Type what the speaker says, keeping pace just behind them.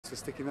for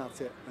sticking at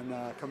it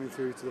and coming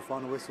through to the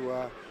final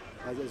whistle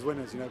as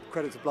winners. You know,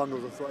 credit to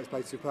Blundell's. I thought they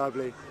played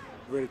superbly,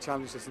 really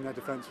challenged us, and their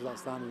defence was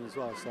outstanding as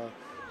well. So,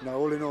 you know,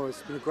 all in all,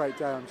 it's been a great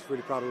day. I'm just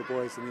really proud of the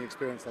boys and the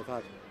experience they've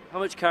had. How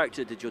much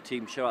character did your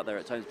team show out there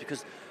at times?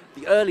 Because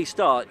the early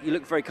start, you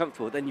looked very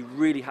comfortable, then you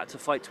really had to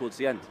fight towards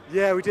the end.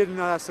 Yeah, we did, and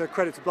that's a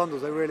credit to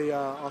Blundell's. They really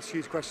asked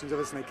huge questions of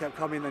us, and they kept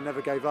coming. They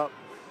never gave up.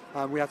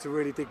 We had to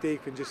really dig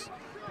deep, and just,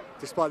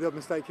 despite the odd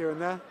mistake here and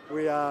there,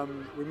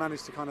 we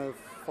managed to kind of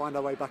find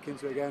our way back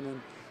into it again.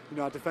 And you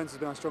know, our defence has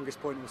been our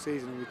strongest point in the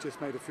season, and we've just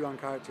made a few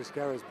uncharacteristic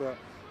errors, but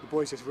the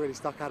boys just really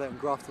stuck at it and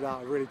grafted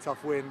out a really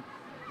tough win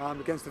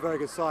against a very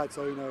good side.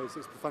 So, you know, it's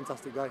a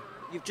fantastic day.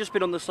 You've just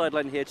been on the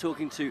sideline here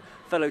talking to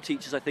fellow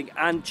teachers, I think,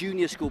 and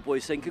junior school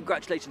boys saying,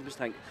 congratulations, Mr.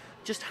 Hank.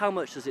 Just how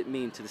much does it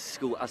mean to the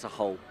school as a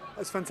whole?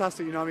 It's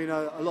fantastic. You know, I mean,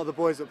 a lot of the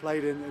boys that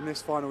played in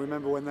this final,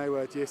 remember when they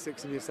were Year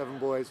 6 and Year 7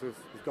 boys with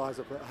guys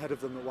up ahead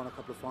of them that won a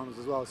couple of finals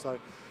as well. So,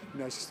 you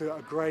know, it's just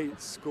a great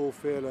school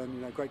feel and,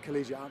 you know, great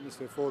collegiate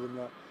atmosphere for them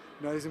that,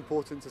 you know, it is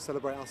important to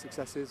celebrate our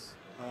successes.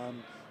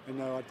 You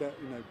know,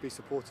 be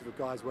supportive of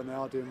guys when they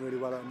are doing really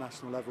well at a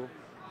national level.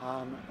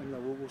 And you know,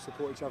 we'll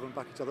support each other and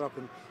back each other up,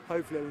 and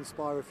hopefully it'll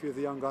inspire a few of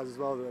the young guys as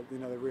well that, you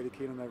know, they're really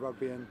keen on their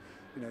rugby, and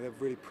you know, they're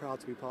really proud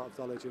to be part of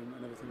Dulwich and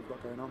everything we've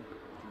got going on.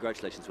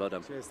 Congratulations, well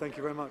done. Cheers, thank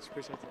you very much,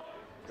 appreciate it.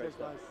 Great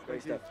stuff.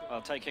 Great stuff.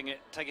 Well, taking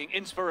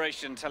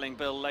inspiration, telling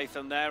Bill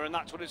Latham there, and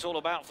that's what it's all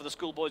about for the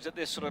schoolboys at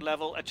this sort of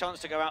level, a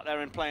chance to go out there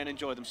and play and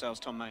enjoy themselves,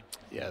 Tom May.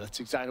 Yeah, that's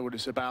exactly what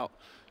it's about.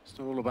 It's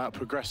not all about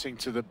progressing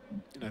to the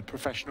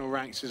professional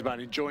ranks. It's about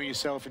enjoying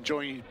yourself,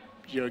 enjoying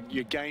your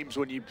games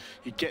when you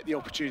get the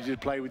opportunity to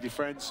play with your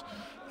friends,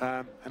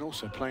 and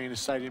also playing in a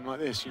stadium like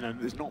this. You know,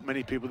 there's not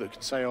many people that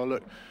can say, oh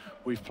look,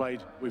 we've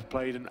played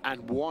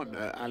and won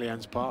at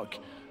Allianz Park,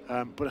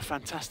 but a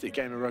fantastic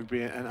game of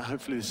rugby, and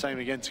hopefully the same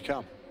again to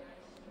come.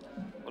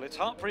 Well, it's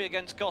Hartpury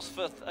against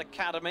Gosforth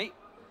Academy,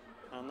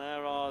 and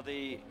there are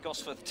the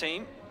Gosforth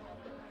team.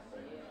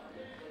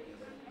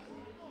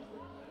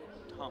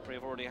 Hartpury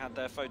have already had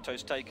their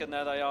photos taken.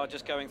 There they are,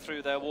 just going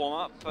through their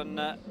warm-up,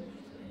 and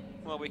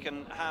well, we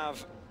can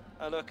have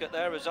a look at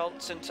their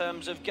results in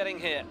terms of getting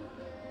here.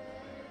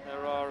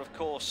 There are, of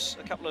course,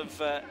 a couple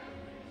of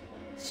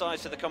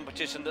sides to the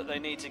competition that they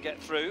need to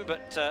get through,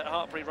 but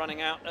Hartpury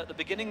running out at the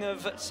beginning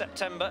of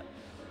September,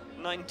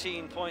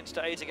 19 points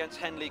to 8 against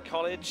Henley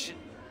College.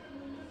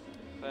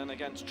 Then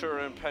against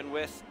Truro and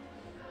Penwith,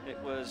 it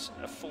was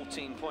a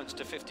 14 points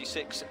to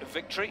 56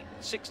 victory.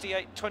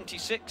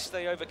 68-26,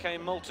 they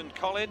overcame Moulton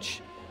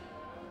College.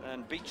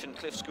 And Beach and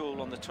Cliff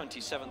School on the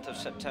 27th of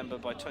September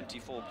by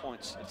 24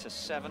 points to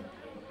 7.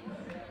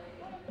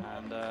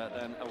 And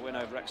then a win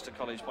over Exeter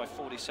College by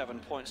 47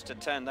 points to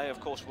 10. They, of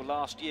course, were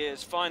last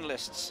year's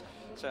finalists,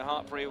 so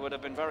Hartpury would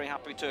have been very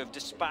happy to have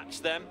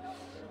dispatched them.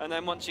 And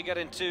then once you get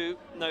into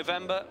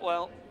November,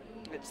 well,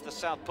 it's the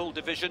South Pool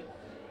division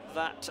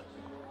that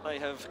they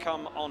have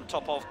come on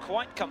top of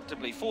quite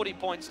comfortably. 40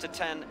 points to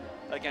 10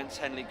 against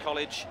Henley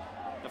College,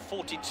 a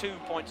 42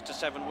 points to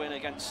 7 win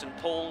against St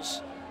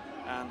Paul's,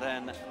 and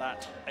then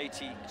that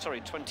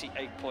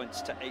 28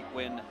 points to 8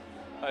 win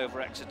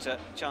over Exeter.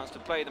 Chance to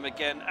play them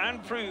again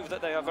and prove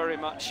that they are very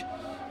much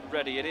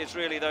ready. It is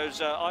really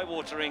those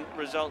eye-watering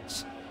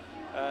results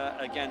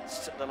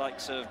against the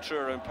likes of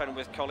Truro and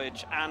Penwith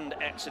College and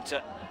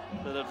Exeter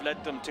that have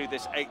led them to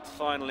this 8th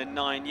final in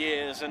 9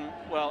 years. And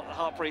well,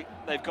 Hartpury,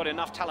 they've got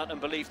enough talent and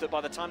belief that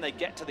by the time they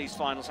get to these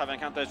finals, having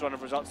had those run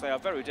of results, they are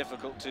very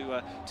difficult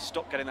to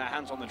stop getting their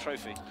hands on the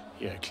trophy.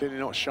 Yeah, clearly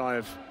not shy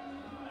of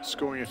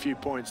scoring a few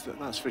points,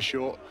 that's for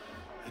sure.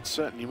 And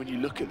certainly when you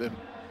look at them,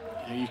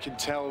 you can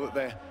tell that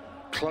they're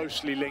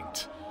closely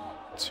linked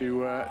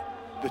to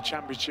the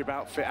championship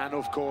outfit and,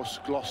 of course,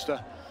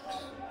 Gloucester.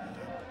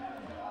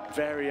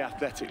 Very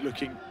athletic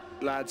looking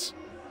lads,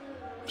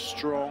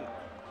 strong,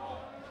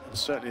 and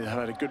certainly they have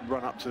had a good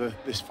run up to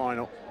this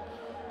final,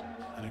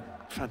 and a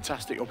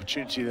fantastic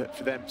opportunity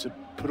for them to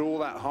put all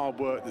that hard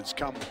work that's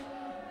come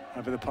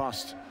over the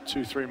past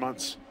 2-3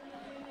 months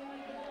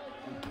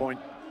on point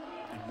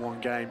in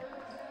one game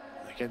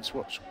against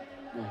what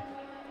will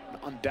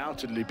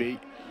undoubtedly be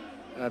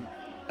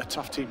a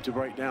tough team to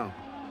break down.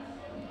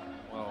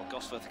 Well,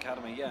 Gosforth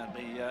Academy, yeah,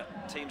 the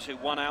teams who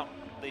won out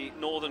the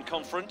Northern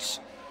Conference,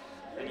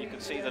 and you can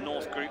see the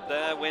North group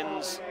there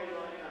wins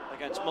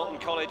against Moulton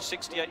College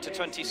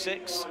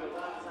 68-26,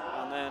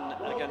 and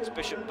then against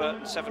Bishop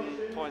Burton 7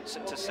 points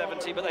to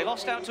 70, but they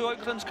lost out to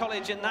Oaklands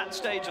College in that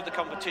stage of the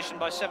competition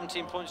by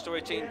 17 points to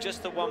 18,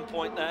 just the 1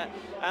 point there,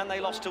 and they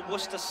lost to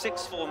Worcester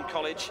Sixth Form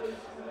College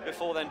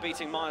before then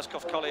beating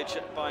Myerscough College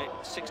by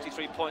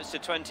 63 points to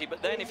 20.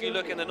 But then if you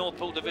look in the North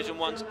Pool Division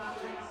 1's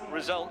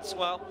results,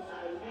 well,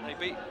 they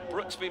beat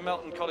Brooksby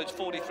Melton College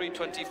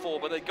 43-24,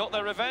 but they got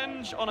their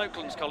revenge on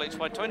Oaklands College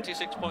by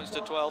 26 points to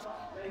 12,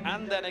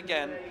 and then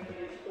again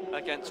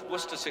against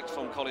Worcester Sixth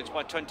Form College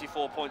by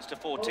 24 points to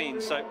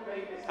 14. So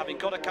having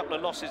got a couple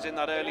of losses in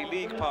that early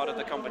league part of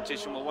the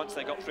competition, well, once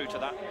they got through to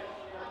that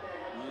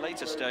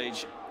later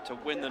stage, to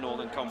win the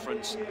Northern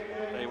Conference,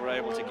 they were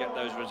able to get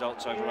those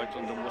results over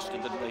Oakland and Worcester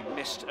that they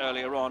missed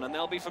earlier on. And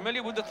they'll be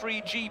familiar with the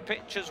 3G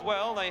pitch as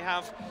well. They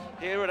have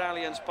here at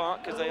Allianz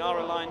Park, because they are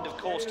aligned, of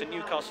course, to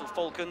Newcastle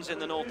Falcons in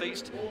the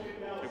northeast,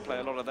 who play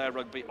a lot of their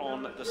rugby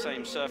on the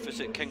same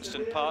surface at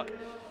Kingston Park.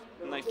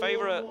 And they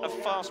favour a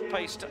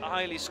fast-paced,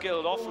 highly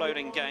skilled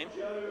offloading game.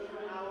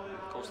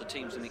 Of course, the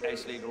teams in the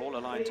AASE League are all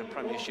aligned to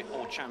Premiership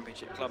or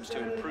Championship clubs to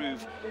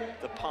improve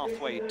the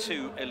pathway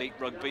to elite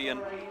rugby.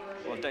 And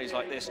well, days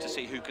like this to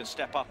see who can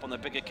step up on the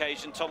big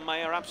occasion, Tom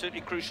May, are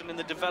absolutely crucial in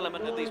the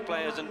development of these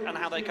players and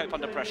how they cope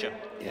under pressure.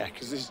 Yeah,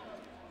 because there's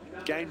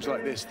games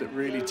like this that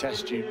really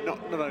test you, not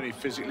only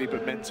physically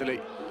but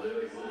mentally.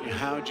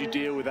 How do you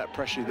deal with that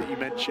pressure that you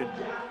mentioned?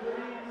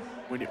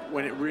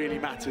 When it really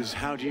matters,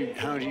 how do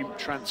you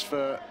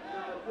transfer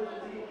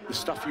the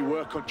stuff you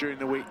work on during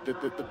the week, the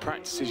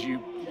practices you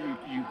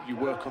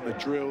work on, the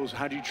drills?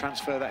 How do you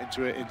transfer that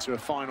into a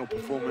final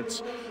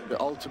performance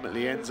that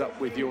ultimately ends up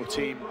with your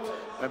team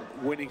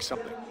winning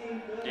something?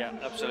 Yeah,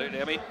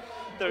 absolutely. I mean,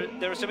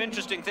 there are some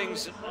interesting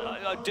things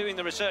doing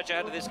the research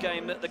ahead of this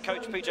game that the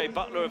coach PJ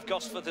Butler of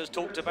Gosforth has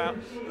talked about.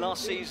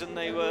 Last season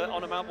they were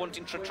on about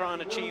wanting to try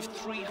and achieve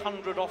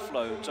 300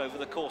 offloads over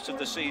the course of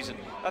the season.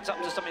 That's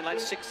up to something like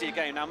 60 a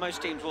game. Now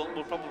most teams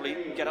will probably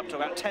get up to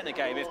about 10 a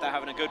game if they're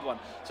having a good one.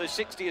 So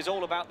 60 is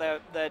all about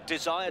their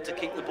desire to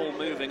keep the ball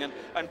moving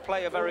and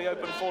play a very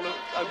open form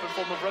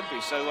of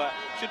rugby. So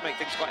should make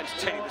things quite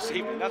entertaining this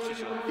evening, that's for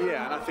sure.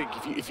 Yeah, and I think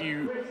if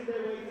you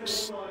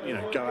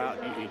go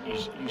out and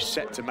you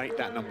set to make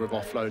that number of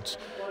offloads,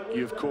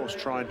 you of course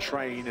try and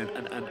train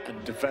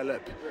and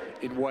develop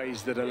in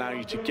ways that allow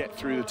you to get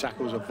through the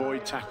tackles,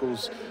 avoid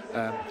tackles,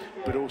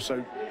 but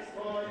also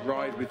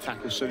ride with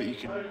tackles so that you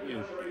can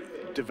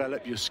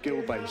develop your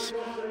skill base,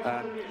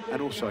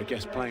 and also I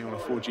guess playing on a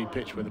 4G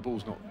pitch where the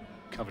ball's not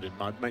covered in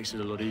mud makes it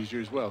a lot easier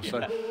as well. Yeah.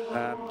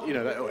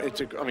 So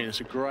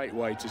it's a great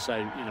way to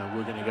say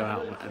we're going to go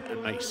out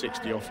and make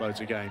 60 offloads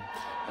a game,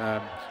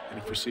 and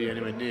if we see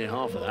anywhere near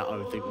half of that, I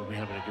would think we'll be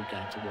having a good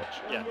game to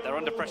watch. Yeah, they're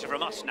under pressure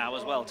from us now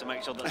as well to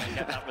make sure that they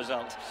get that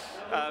result.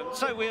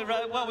 So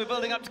we're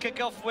building up to kick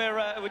off.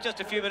 We're just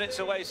a few minutes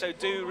away, so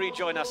do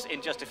rejoin us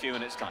in just a few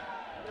minutes' time.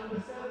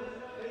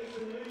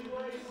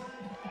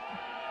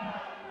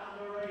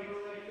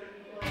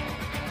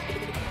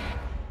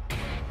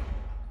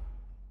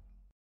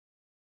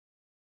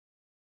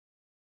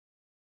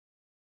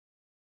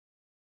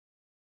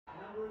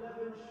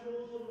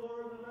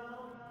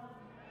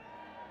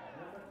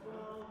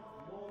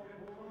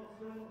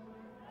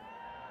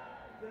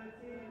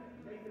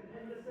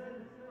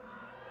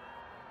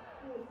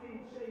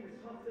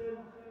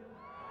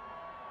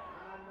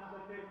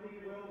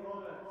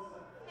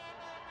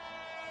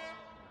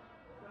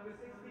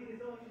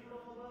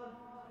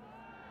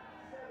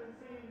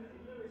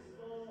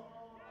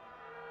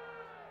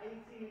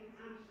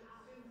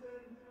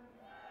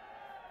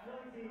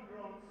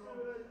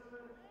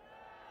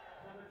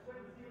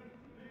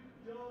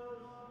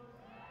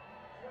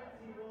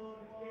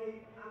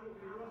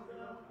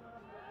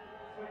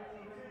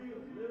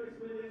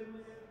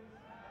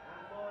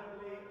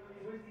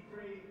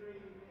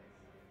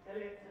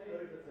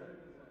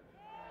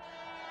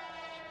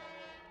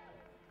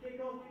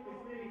 Kick-off is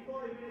nearly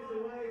 5 minutes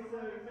away, so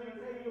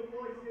maintain your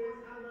voices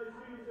and those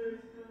hooters,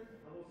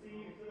 and we'll see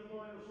you for the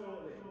final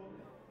shortly.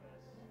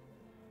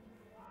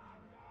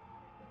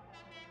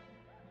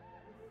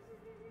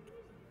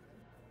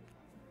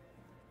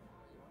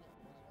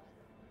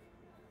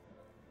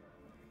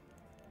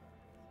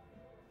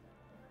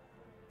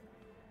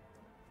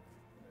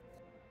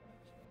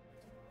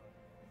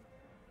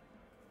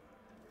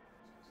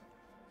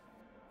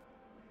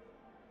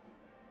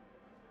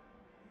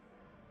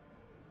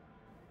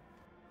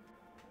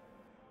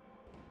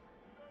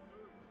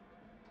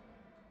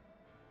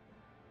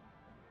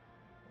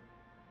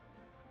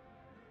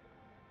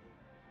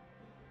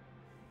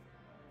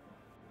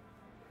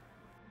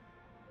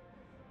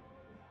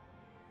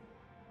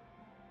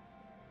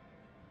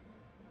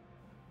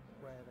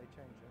 Where they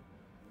change it.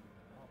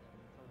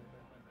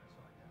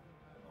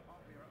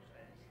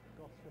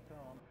 Gosforth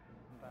on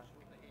and back.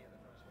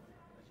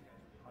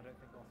 I don't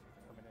think Gosforth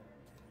are coming in.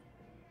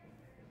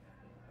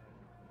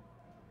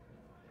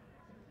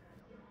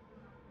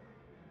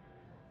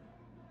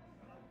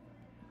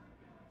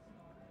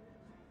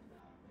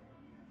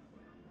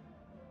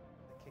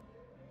 The kick.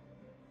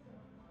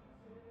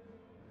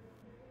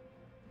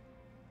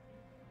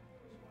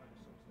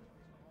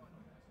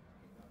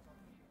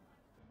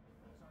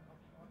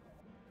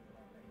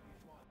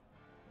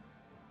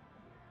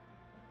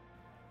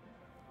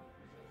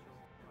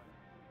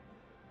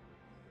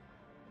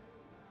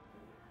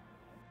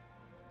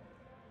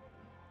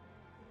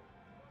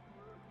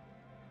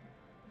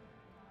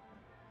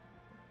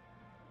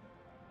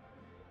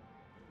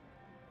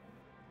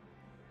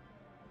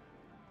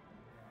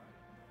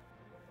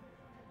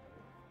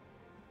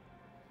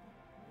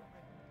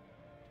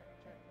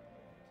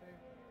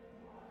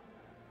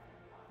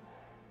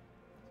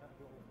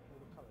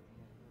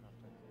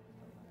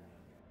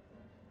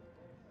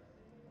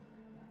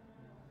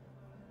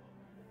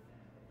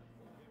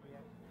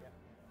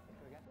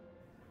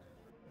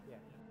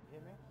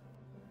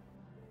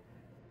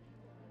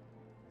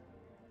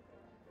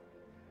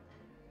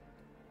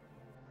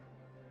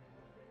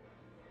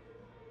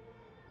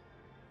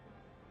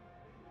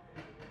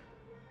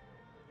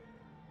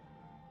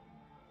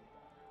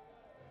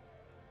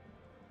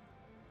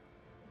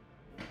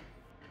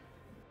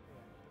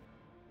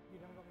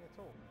 at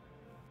all.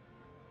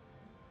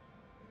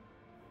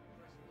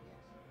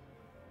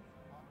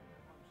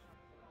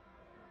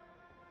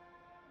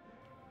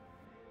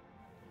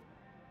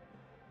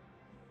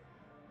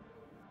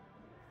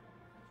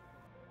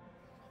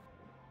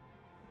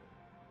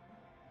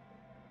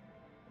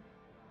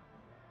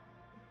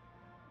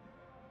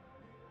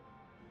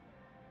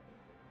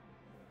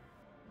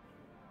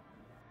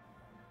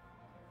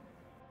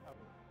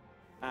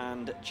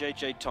 And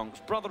JJ Tonks,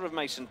 brother of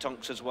Mason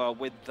Tonks as well,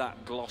 with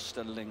that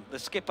Gloucester link. The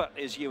skipper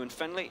is Ewan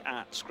Fenley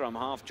at scrum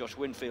half. Josh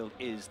Winfield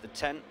is the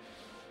 10.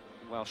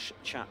 Welsh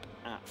chap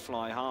at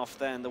fly half.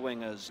 Then the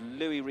wingers,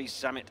 Louis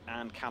Rees-Zammit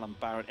and Callum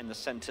Barrett in the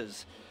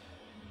centres.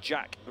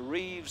 Jack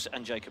Reeves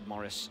and Jacob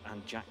Morris,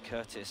 and Jack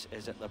Curtis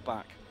is at the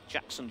back.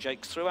 Jackson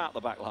Jakes throughout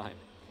the back line.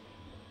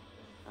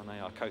 And they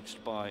are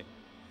coached by,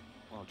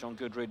 well, John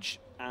Goodridge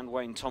and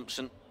Wayne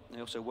Thompson. They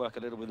also work a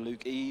little with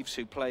Luke Eves,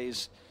 who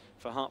plays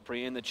for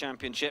Hartpury in the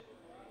Championship.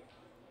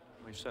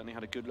 We've certainly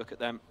had a good look at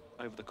them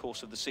over the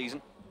course of the season.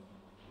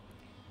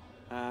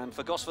 And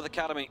for Gosforth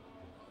Academy,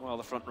 well,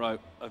 the front row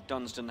of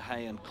Dunstan,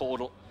 Hay and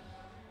Caudle.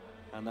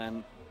 And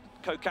then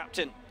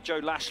co-captain Joe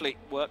Lashley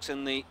works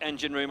in the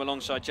engine room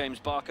alongside James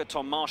Barker.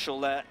 Tom Marshall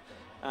there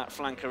at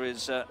flanker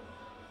is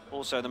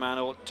also the man.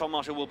 Or Tom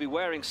Marshall will be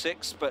wearing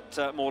 6,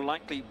 but more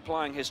likely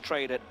plying his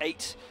trade at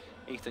 8.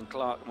 Ethan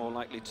Clark more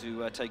likely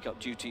to take up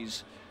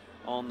duties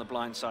on the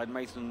blind side.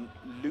 Nathan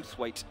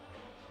Luthwaite,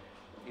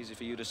 easy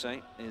for you to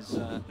say, is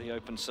the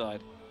open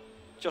side.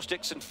 Josh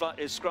Dixon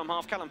is scrum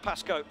half. Callum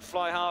Pascoe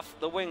fly half.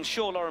 The wings,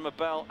 Shaw, Lauren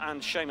Mabell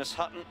and Seamus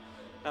Hutton.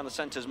 And the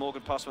centres,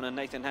 Morgan Passman and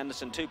Nathan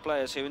Henderson, 2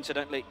 players who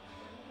incidentally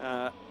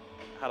had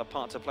a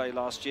part to play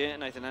last year.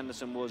 Nathan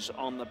Henderson was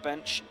on the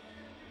bench.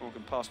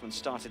 Morgan Passman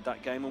started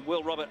that game. And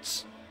Will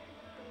Roberts,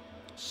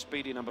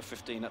 speedy number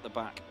 15 at the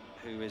back,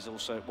 who is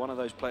also one of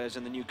those players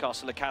in the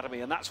Newcastle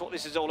Academy. And that's what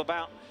this is all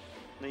about.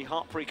 The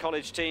Hartpury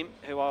College team,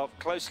 who are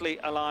closely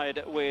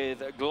allied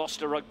with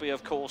Gloucester Rugby,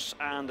 of course,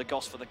 and the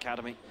Gosforth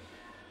Academy,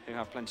 who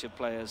have plenty of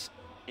players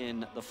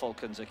in the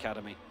Falcons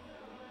Academy.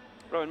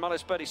 Rowan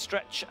Mullis, Bertie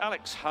Stretch,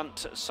 Alex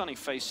Hunt, Sonny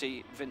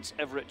Facey, Vince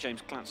Everett,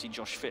 James Clancy,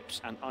 Josh Phipps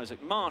and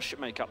Isaac Marsh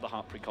make up the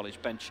Hartpury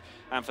College bench.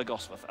 And for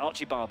Gosforth,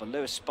 Archie Barber,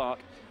 Lewis Spark,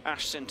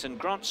 Ash Sinton,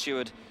 Grant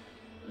Seward,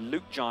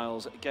 Luke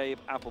Giles, Gabe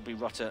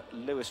Appleby-Rutter,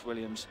 Lewis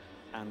Williams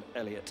and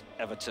Elliot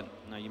Everton.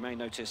 Now you may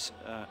notice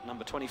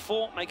number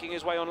 24 making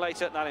his way on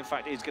later. That in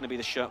fact is going to be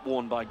the shirt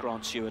worn by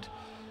Grant Seward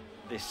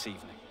this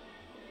evening.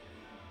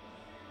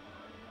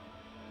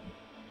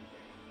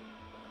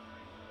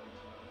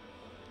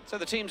 So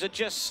the teams are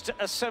just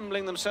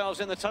assembling themselves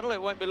in the tunnel.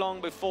 It won't be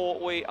long before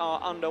we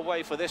are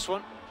underway for this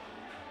one.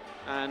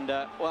 And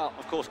well,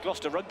 of course,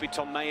 Gloucester Rugby,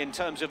 Tom May, in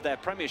terms of their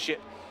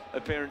Premiership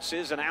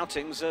appearances and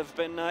outings, have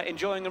been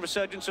enjoying a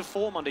resurgence of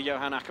form under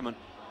Johan Ackermann.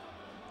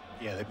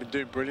 Yeah, they've been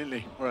doing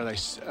brilliantly. Where are they?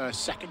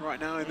 Second right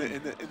now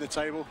in the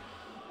table.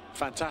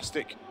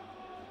 Fantastic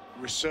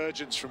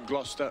resurgence from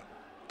Gloucester.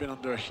 Been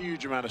under a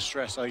huge amount of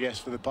stress, I guess,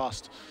 for the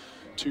past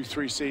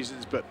 2-3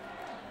 seasons, but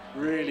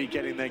really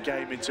getting their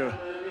game into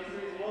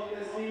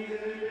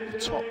the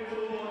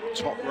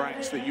top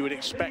ranks that you would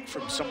expect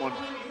from someone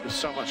with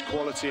so much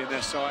quality in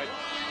their side.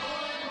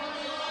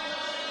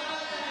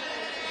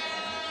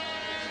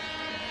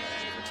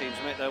 The teams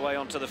make their way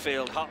onto the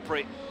field.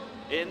 Hartpury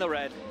in the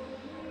red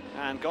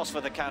and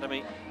Gosforth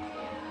Academy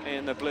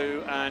in the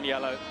blue and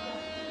yellow.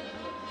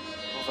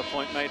 Another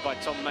point made by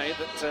Tom May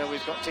that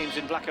we've got teams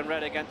in black and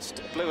red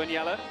against blue and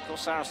yellow. Of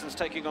course, Saracens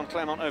taking on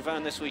Clermont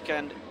Auvergne this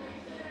weekend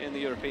in the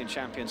European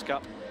Champions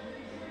Cup.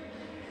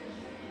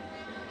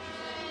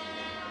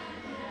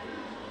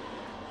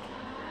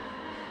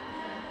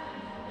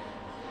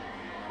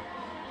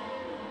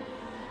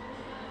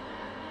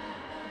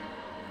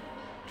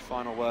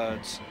 Final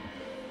words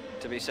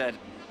to be said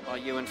by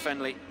Ewan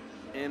Fenley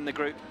in the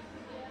group.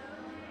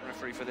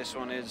 Referee for this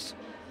one is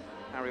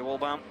Harry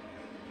Walbaum,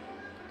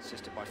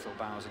 assisted by Phil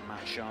Bowers and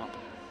Matt Sharp.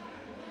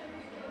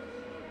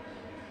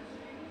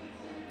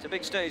 It's a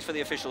big stage for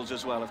the officials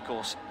as well, of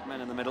course. Men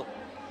in the middle.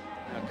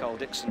 Carl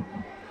Dixon,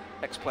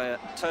 ex-player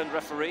turned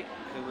referee,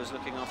 who was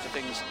looking after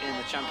things in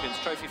the Champions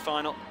Trophy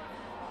final.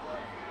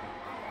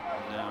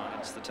 Now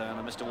it's the turn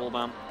of Mr.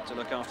 Walbaum to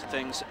look after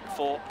things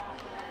for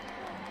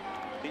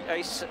the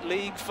AASE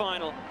League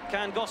final.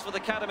 Can Gosforth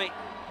Academy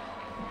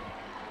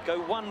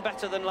go one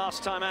better than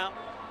last time out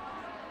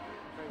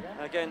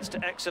against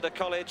Exeter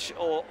College,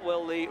 or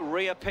will the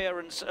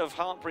reappearance of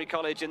Hartpury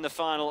College in the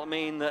final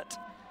mean that,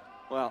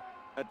 well,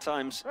 at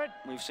times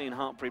we've seen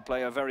Hartpury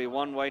play a very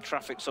one-way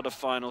traffic sort of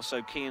final,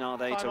 so keen are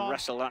they to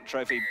wrestle that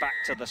trophy back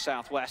to the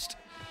southwest.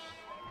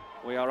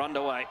 We are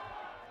underway.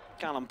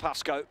 Callum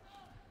Pascoe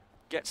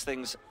gets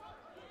things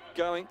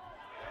going.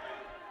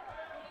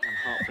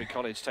 And Hartpury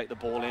College take the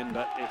ball in,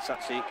 but it's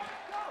actually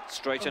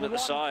straight in at the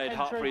side.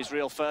 Hartpury's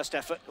real first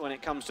effort when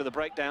it comes to the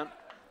breakdown.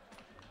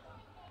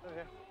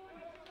 Okay.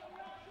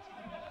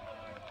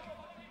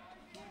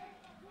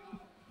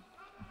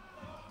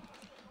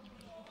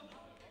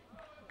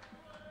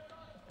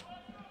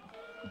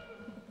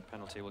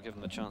 Penalty will give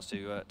them the chance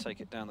to take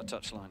it down the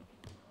touchline.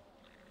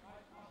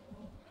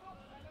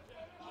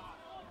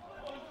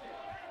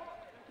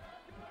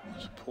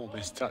 Paul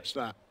mistouched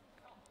that.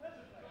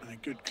 And a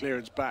good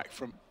clearance back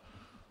from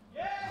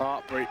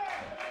Hartpury.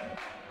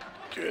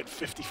 Good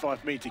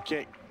 55-metre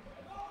kick.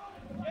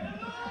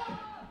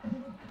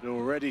 But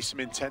already some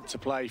intent to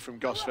play from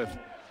Gosforth.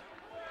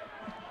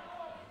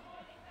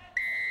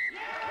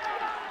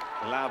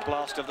 A loud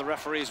blast of the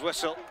referee's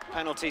whistle.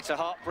 Penalty to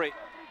Hartpury.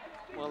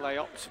 Will they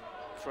opt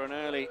for an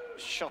early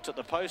shot at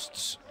the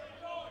posts?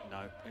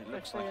 No, it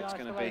looks like it's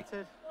going to be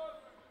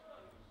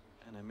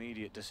an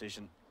immediate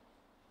decision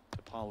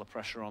to pile the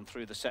pressure on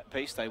through the set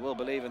piece. They will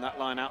believe in that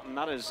line out, and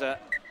that is a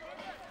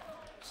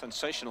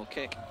sensational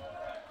kick.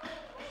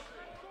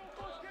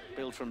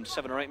 Billed from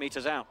 7 or 8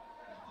 metres out.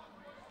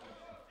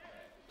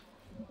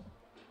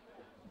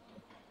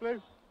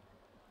 Blue.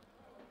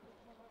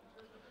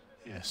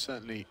 Yeah,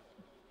 certainly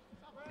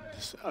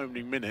this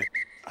opening minute,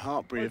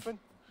 Hartpury have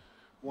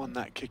won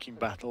that kicking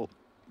battle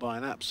by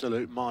an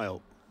absolute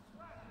mile.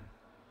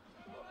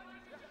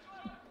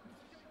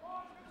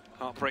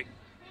 Hartpury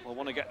will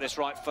want to get this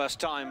right first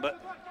time,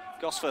 but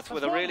Gosforth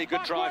with a really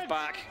good drive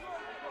back.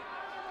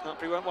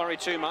 Hartpury won't worry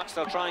too much.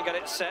 They'll try and get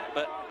it set,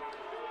 but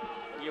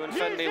Ewan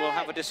Fenley will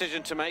have a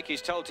decision to make.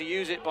 He's told to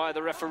use it by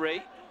the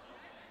referee.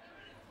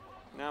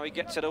 Now he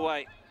gets it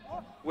away.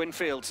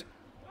 Winfield,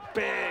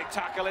 big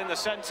tackle in the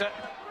centre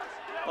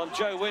on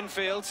Joe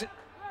Winfield.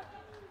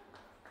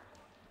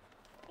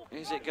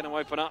 Is it going to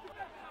open up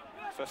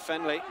for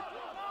Fenley?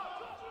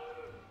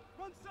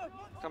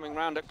 Coming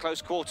round at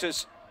close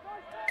quarters.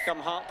 Come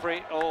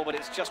Hartpury, oh, but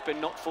it's just been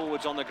knocked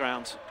forwards on the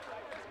ground.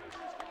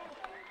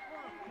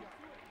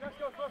 Let's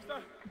go, Foster.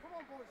 Come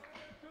on, boys.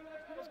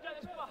 Let's get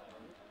this back.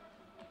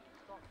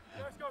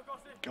 Let's go,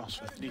 Gossie.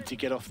 Gosforth need to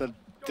get off the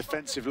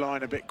defensive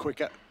line a bit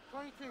quicker.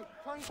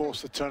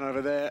 Force the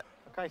turnover there.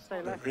 Okay,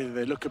 stay left. Really,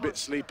 they look a bit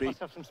sleepy.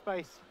 Must have some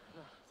space.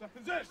 Not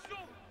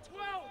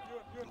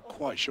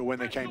quite sure when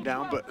they came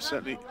down, but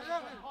certainly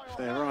if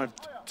they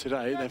arrived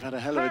today, they've had a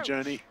hell of a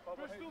journey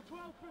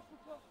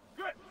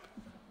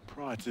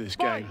prior to this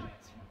game.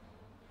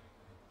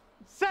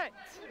 Set!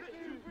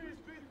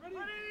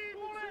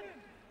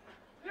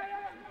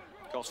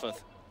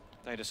 Gosforth,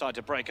 they decide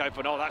to break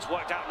open. Oh, that's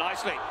worked out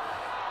nicely.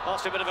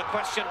 Asked a bit of a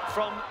question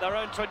from their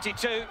own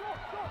 22.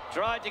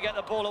 Tried to get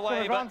the ball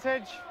away, but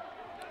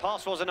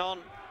pass wasn't on.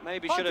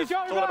 Maybe should have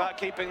thought about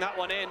keeping that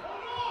one in.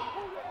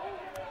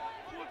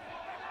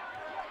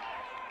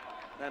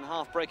 Then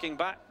half breaking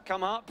back,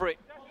 come Hartpury.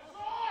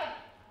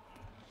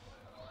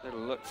 Little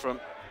look from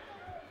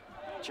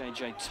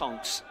JJ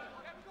Tonks.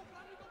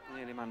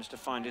 Nearly managed to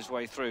find his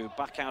way through.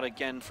 Back out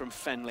again from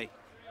Fenley.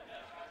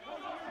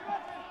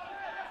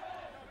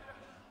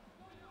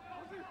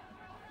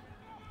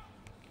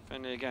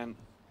 Fenley again,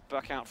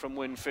 back out from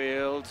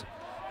Winfield.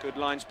 Good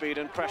line speed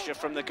and pressure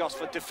from the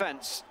Gosforth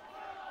defence.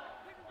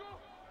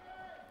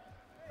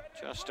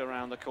 Just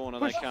around the corner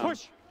they come.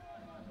 Push.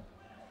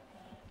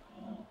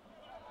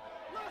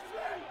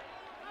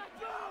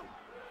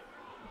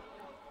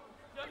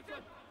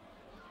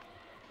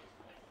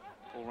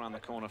 All round the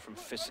corner from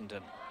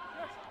Fissenden.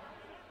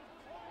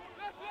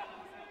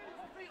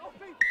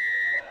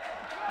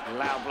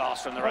 Loud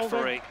blast from the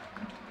referee.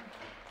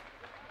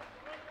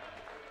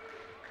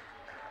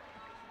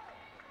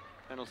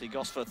 Penalty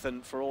Gosforth,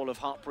 and for all of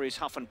Hartpury's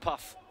huff and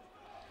puff,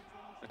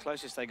 the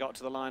closest they got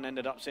to the line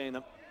ended up seeing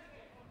them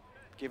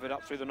give it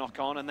up through the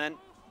knock-on, and then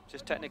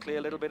just technically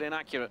a little bit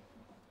inaccurate.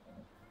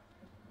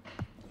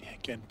 Yeah,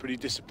 again, pretty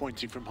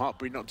disappointing from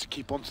Hartpury not to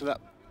keep onto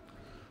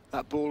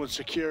that ball and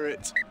secure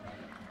it.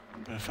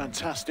 But a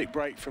fantastic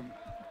break from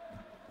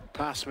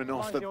Passman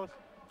off the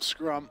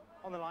scrum.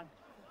 On the line.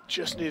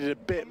 Just needed a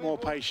bit more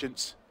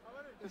patience.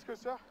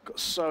 Got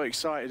so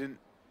excited and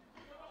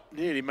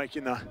nearly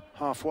making the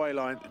halfway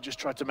line, and just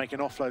tried to make an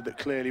offload that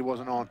clearly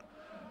wasn't on.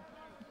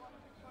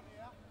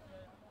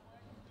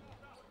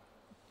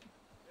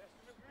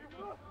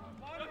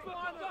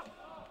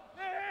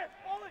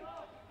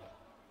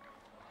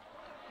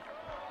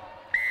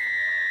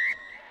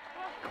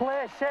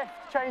 Clear shift,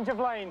 change of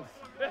lanes.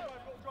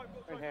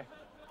 In here.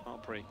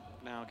 Hartpury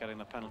now getting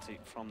the penalty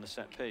from the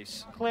set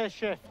piece. Clear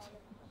shift.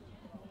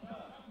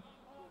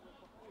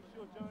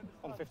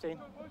 On 15.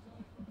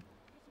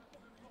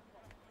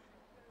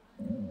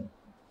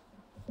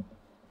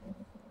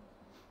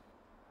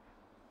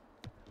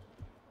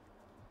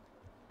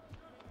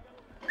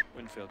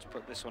 Winfield's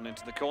put this one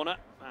into the corner,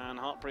 and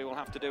Hartpury will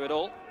have to do it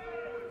all.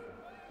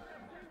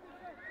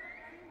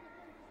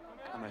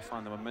 Can they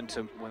find the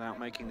momentum without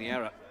making the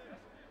error?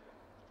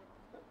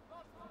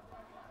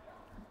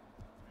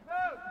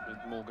 With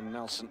Morgan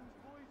Nelson,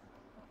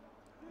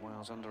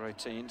 Wales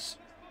under-18s.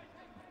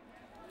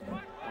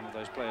 One of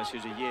those players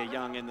who's a year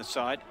young in the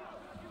side.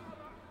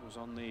 Was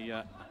on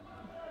the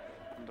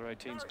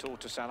under-18s tour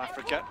to South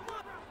Africa.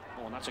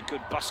 Oh, and that's a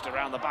good bust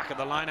around the back of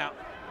the line-out.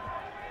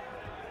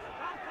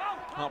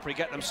 Hartpury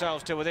get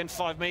themselves to within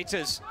 5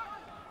 metres.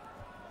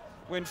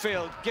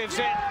 Winfield gives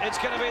it. It's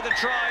going to be the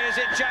try. Is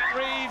it Jack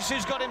Reeves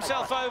who's got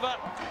himself over?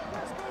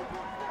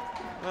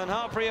 And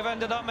Hartpury have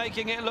ended up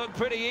making it look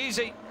pretty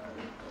easy.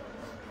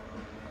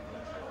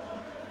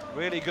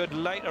 Really good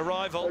late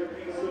arrival.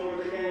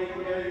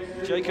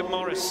 Jacob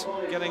Morris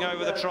getting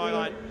over the try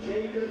line.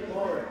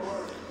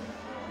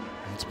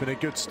 It's been a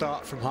good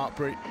start from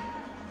Hartpury.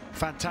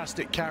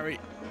 Fantastic carry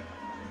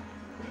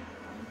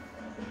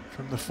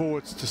from the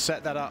forwards to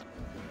set that up.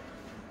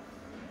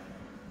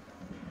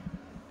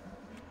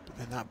 But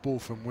then that ball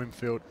from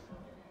Winfield.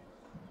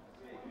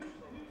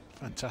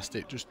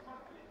 Fantastic, just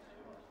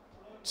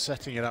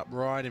setting it up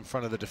right in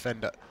front of the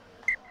defender.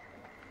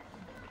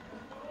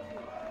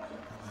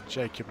 And then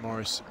Jacob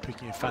Morris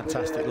picking a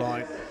fantastic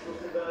line.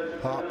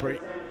 Hartpury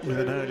with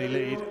an early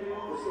lead.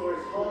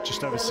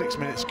 Just over 6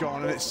 minutes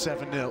gone and it's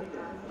 7-0.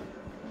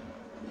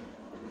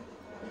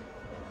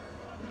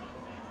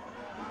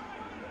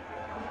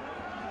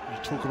 You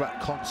talk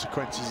about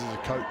consequences as a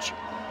coach.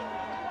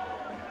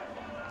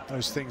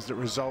 Those things that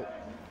result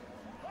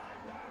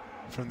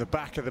from the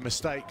back of the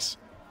mistakes.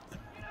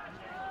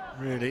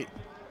 Really,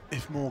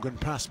 if Morgan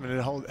Passman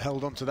had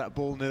held onto that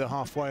ball near the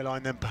halfway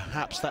line, then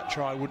perhaps that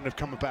try wouldn't have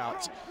come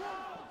about.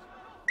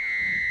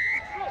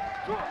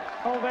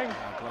 Holding.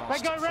 Blast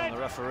Let go, red. from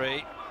the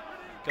referee.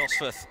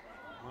 Gosforth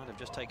might have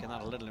just taken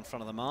that a little in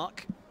front of the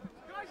mark.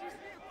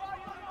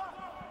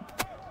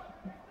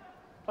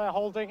 Player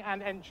holding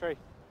and entry.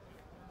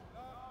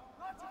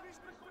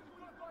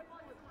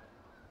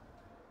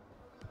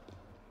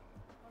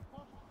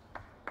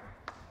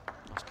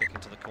 Nice kick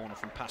into the corner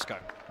from Pascoe.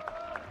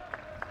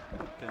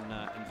 Been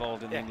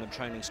involved in the England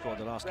training squad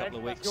the last couple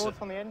of weeks. Yours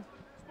on the end.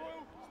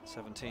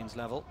 17s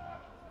level.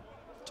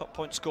 Top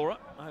point scorer,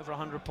 over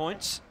 100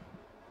 points.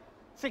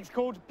 6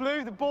 called.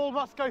 Blue, the ball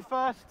must go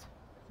first.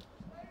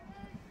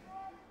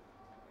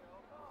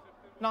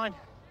 9.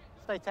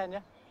 Stay 10, yeah?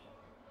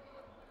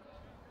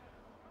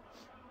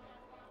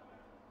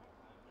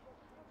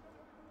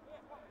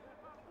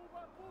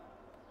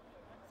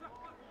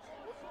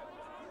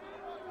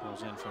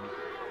 Ball's in from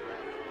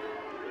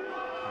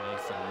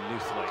Nathan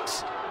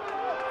Luthwaite.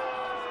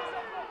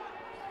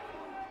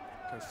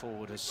 Go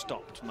forward has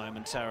stopped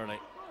momentarily.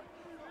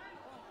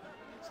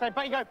 Stay,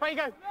 back you go, back you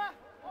go.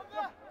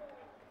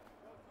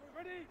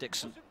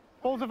 Dixon.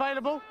 Ball's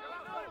available.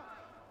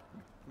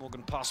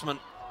 Morgan Passman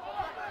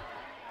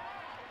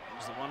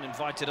was the one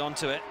invited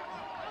onto it.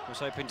 Was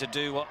hoping to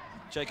do what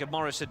Jacob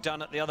Morris had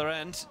done at the other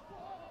end.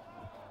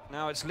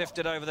 Now it's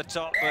lifted over the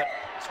top, but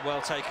it's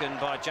well taken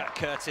by Jack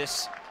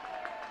Curtis.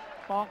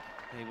 Mark.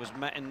 He was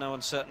met in no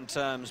uncertain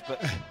terms,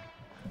 but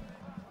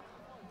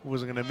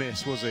Wasn't going to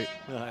miss, was he?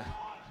 no.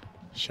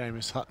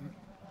 Seamus Hutton.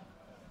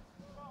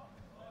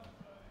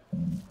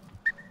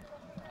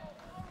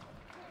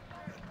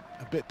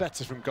 A bit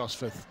better from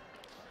Gosforth.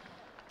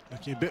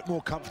 Looking a bit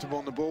more comfortable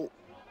on the ball.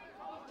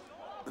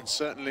 And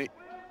certainly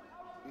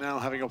now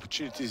having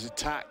opportunities to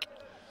attack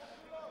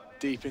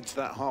deep into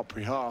that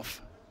Hartpury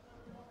half.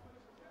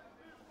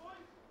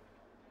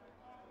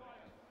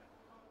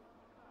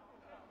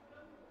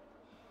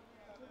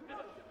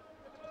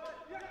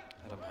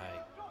 Adam Hay,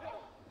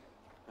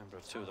 member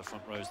of 2 of the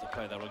front rows that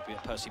play their rugby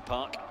at Percy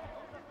Park.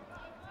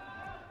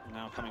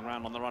 Now coming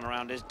round on the run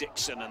around is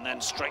Dixon, and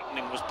then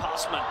straightening was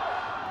Passman.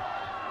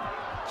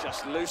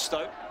 Just loose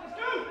though,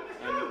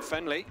 and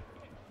Fenley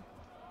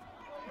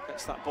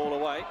gets that ball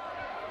away.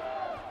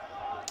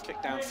 Kick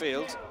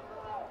downfield.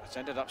 It's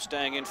ended up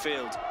staying in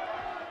field.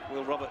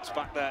 Will Roberts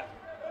back there.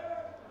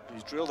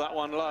 He's drilled that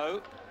one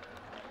low,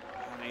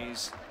 and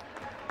he's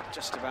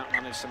just about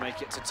managed to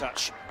make it to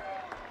touch.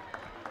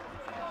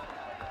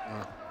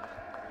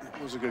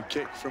 It was a good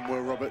kick from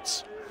Will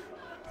Roberts.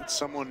 But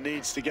someone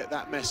needs to get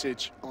that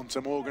message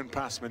onto Morgan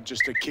Passman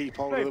just to keep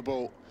hold of the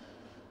ball.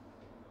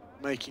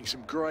 Making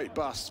some great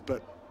busts,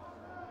 but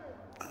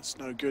that's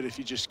no good if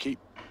you just keep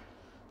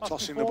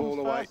tossing the ball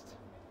away.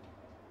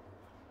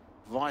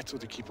 Vital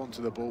to keep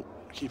onto the ball,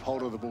 keep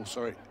hold of the ball,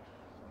 sorry.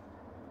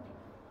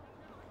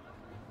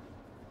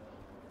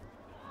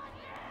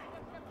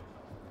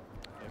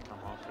 Here come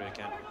Hartpury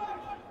again.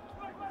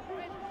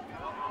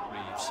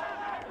 Reeves,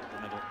 in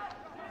the middle,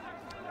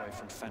 away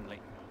from Fenley.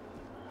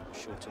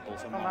 Shorter ball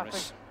for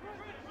Morris.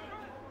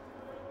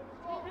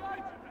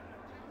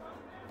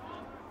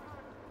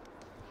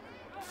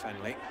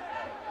 Fenley.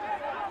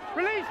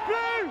 Release,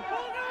 Blue!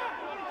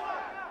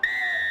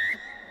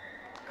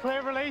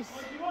 Clear release.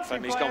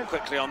 Fenley's gone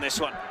quickly on this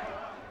one,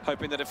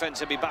 hoping the defence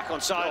will be back on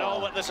side.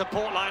 Oh, but the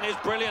support line is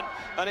brilliant,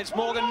 and it's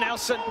Morgan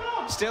Nelson,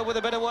 still with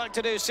a bit of work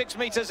to do. 6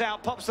 metres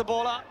out, pops the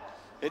ball up.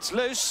 It's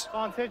loose.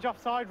 Advantage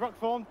offside, ruck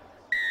formed.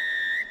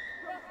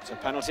 It's a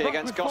penalty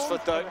against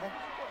Gosford, though.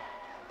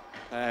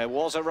 There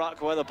was a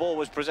ruck where the ball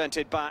was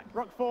presented back.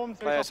 Ruck formed.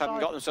 Players hadn't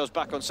got themselves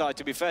back on side.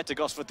 To be fair to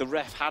Gosford, the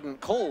ref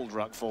hadn't called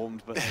ruck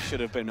formed, but they should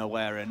have been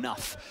aware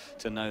enough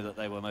to know that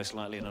they were most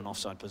likely in an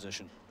offside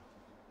position.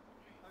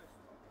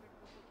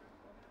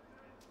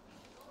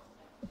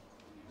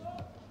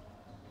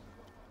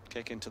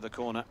 Kick into the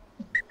corner.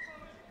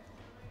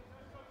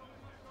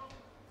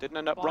 Didn't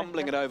end up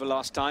rumbling it over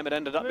last time. It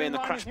ended up being the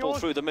crash ball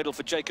through the middle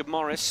for Jacob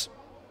Morris.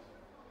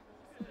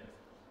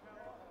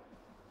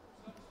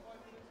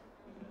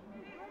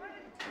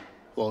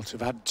 Well, to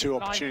have had 2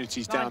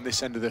 opportunities down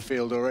this end of the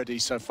field already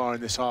so far in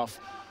this half.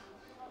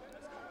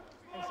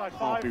 Side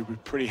 5. Hartpury will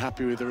be pretty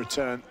happy with the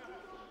return.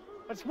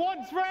 That's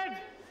once, red.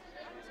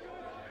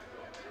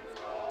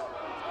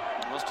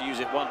 Wants to use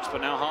it once, but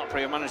now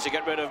Hartpury have managed to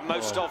get rid of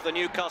most of the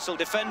Newcastle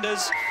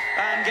defenders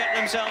and get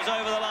themselves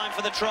over the line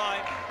for the try.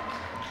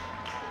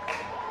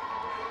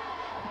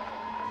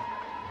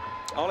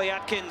 Ollie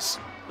Atkins,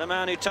 the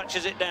man who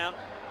touches it down.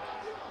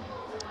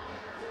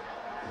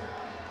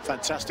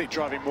 Fantastic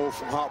driving ball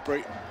from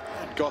Hartpury.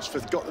 And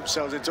Gosforth got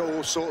themselves into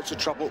all sorts of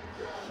trouble.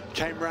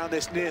 Came round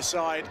this near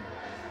side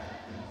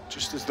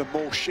just as the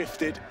ball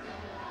shifted.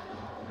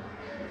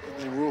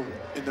 And they were all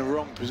in the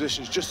wrong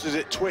positions. Just as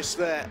it twists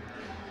there,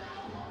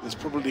 there's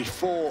probably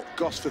 4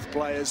 Gosforth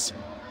players.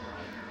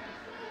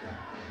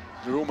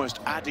 They're almost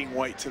adding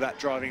weight to that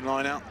driving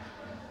line out.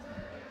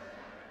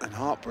 And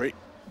Hartpury,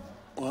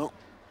 well,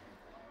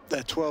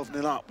 they're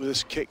 12-0 up with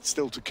this kick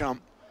still to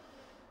come.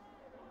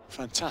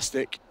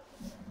 Fantastic.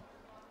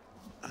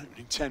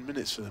 Opening 10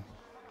 minutes for them.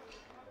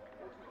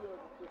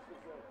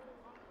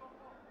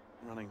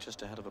 Running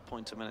just ahead of a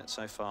point a minute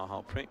so far,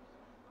 Hartpury.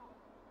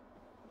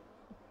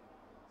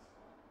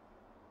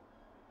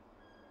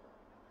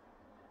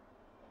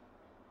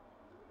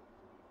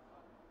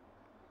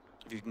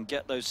 If you can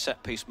get those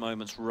set-piece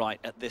moments right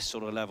at this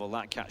sort of level,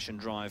 that catch and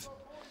drive,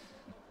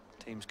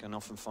 teams can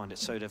often find it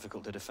so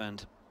difficult to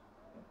defend.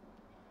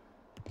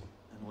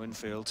 And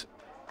Winfield,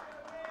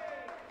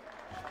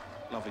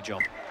 lovely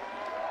job.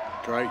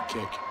 Great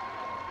kick.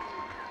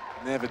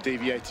 Never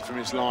deviated from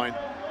his line.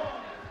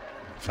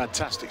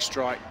 Fantastic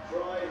strike.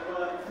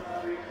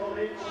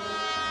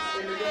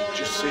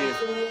 Just see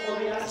if,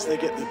 as they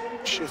get the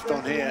shift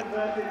on here,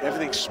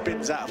 everything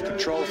spins out of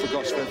control for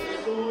Gosford.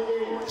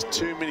 There's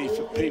too many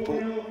people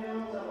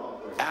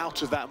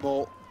out of that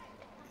maul.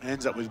 It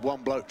ends up with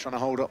one bloke trying to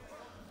hold up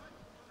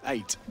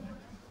 8.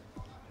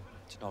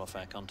 It's not a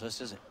fair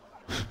contest, is it?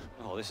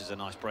 Oh, this is a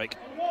nice break.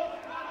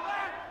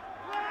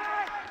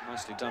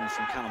 Nicely done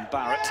from Callum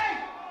Barrett.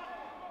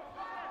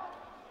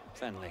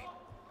 Fenley.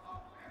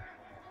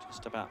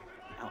 Just about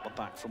out the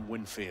back from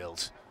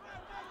Winfield.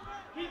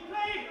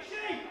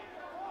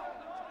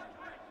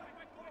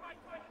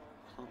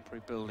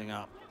 Hartpury building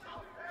up.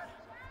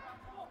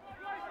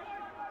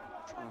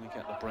 Trying to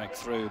get the break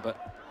through,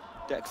 but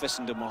Dec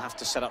Vissenden will have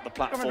to set up the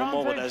platform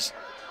more, but there's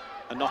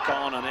a knock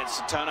on and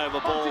it's a turnover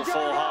ball for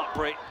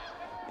Hartpury.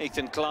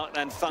 Ethan Clark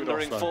then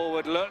thundering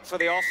forward, look for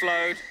the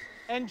offload.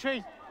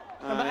 Entry.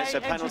 And it's a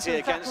penalty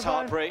against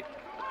Hartpury.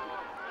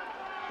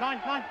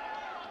 9.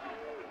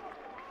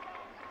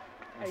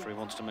 Referee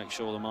wants to make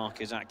sure the mark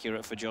is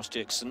accurate for Josh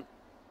Dixon.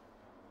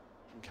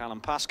 And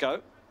Callum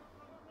Pascoe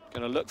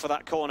going to look for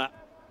that corner.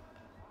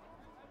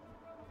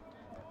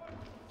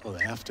 Well,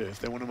 they have to.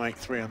 If they want to make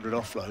 300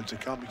 offloads, they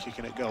can't be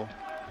kicking at goal.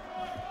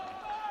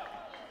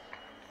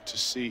 To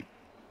see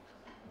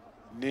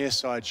near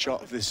side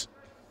shot of this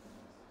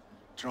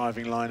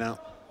driving line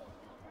out.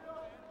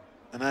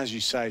 And as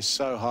you say,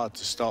 so hard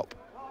to stop.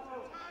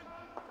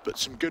 But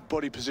some good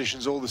body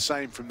positions all the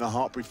same from the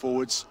Hartpury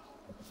forwards.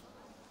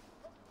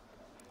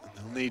 And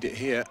they'll need it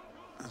here,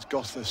 as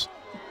Gosforth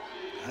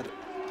had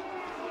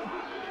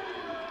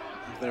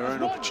their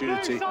own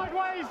opportunity.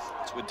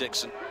 It's with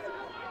Dixon.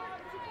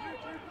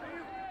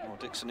 Well,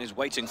 Dixon is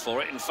waiting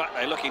for it. In fact,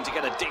 they're looking to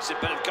get a decent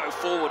bit of go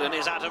forward, and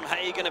is Adam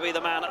Hay going to be the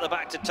man at the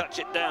back to touch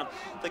it down?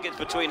 I think it's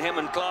between him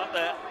and Clark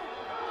there.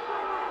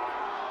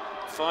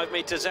 5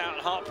 metres out,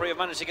 Hartpury have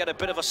managed to get a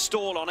bit of a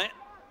stall on it.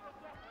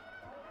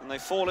 And they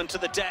fall into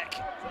the deck.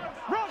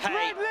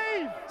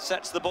 Hay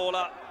sets the ball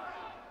up.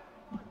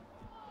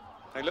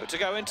 They look to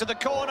go into the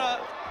corner.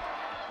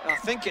 I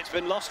think it's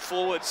been lost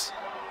forwards.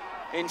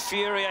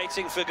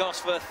 Infuriating for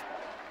Gosforth.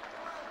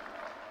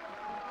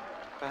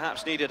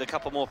 Perhaps needed a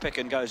couple more pick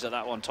and goes at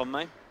that one, Tom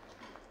May.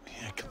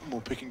 Yeah, a couple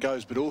more pick and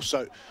goes, but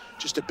also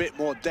just a bit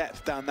more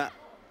depth down that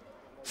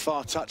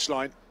far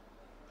touchline.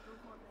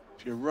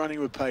 If you're running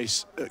with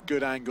pace at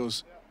good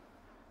angles,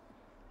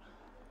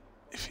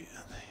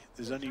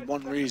 there's only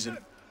one reason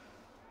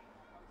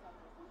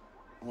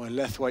why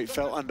Lethwaite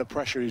felt under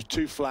pressure. He was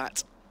too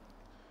flat.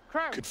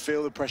 Could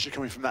feel the pressure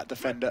coming from that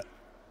defender.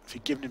 If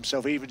he'd given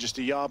himself even just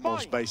a yard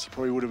more space, he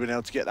probably would have been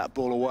able to get that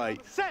ball away.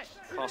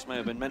 Pass may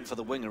have been meant for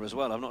the winger as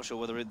well. I'm not sure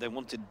whether they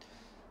wanted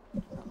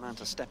that man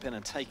to step in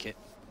and take it.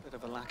 Bit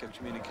of a lack of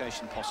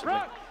communication, possibly.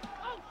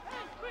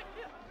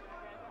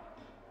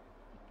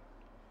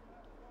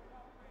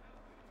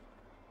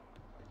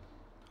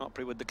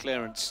 Hartpury with the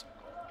clearance.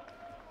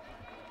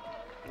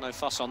 No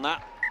fuss on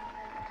that.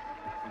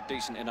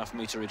 Decent enough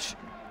meterage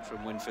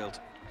from Winfield.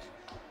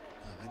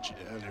 I mentioned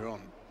it earlier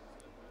on.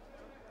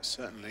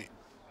 Certainly,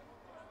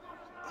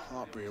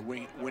 Hartpury are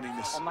winning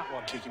this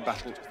kicking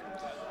battle.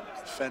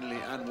 Fenley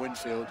and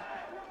Winfield,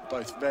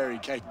 both very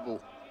capable.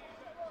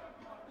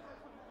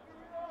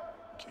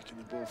 Kicking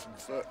the ball from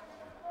foot.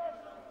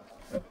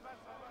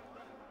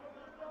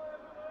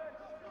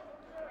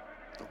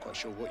 Not quite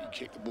sure what you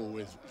kick the ball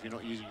with if you're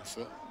not using your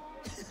foot.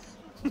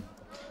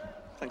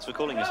 Thanks for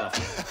calling yourself.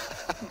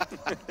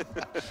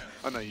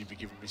 I know you'd be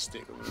giving me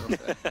stick when we were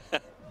up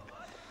there.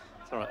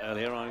 It's all right,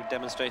 earlier I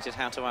demonstrated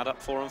how to add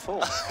up 4 and 4.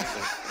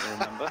 You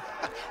remember?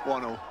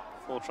 1-1.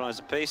 4 tries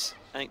apiece,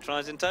 8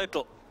 tries in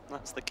total.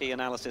 That's the key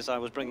analysis I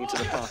was bringing to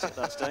the party at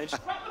that stage.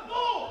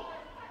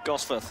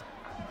 Gosforth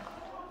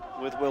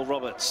with Will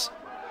Roberts.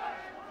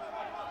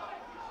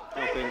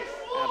 Helping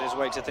add his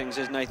weight to things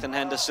is Nathan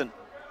Henderson.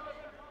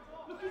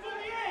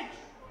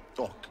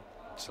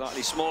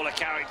 Slightly smaller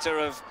character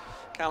of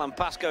Callum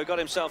Pascoe got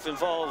himself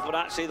involved, but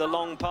actually the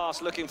long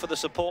pass looking for the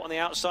support on the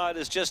outside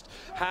has just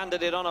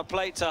handed it on a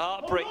plate to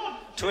Hartpury.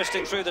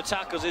 Twisting through the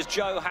tackles is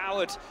Joe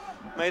Howard.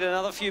 Made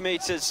another few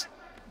metres.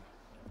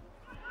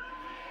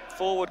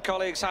 Forward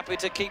colleagues happy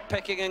to keep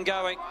picking and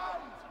going.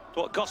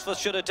 What Gosforth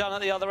should have done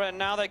at the other end.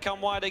 Now they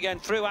come wide again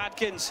through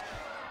Adkins.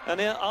 And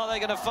are they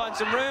going to find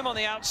some room on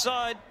the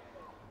outside?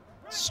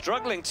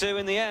 Struggling to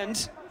in the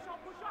end.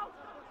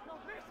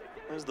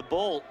 There's the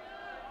ball.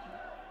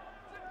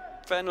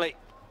 Fenley.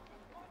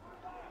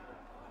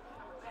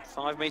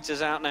 5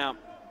 metres out now.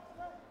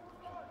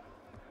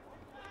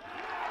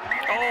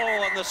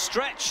 Oh, and the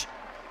stretch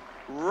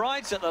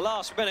right at the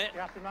last minute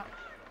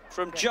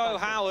from Joe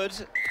Howard.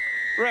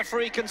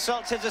 Referee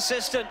consults his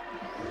assistant.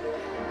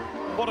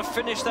 What a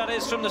finish that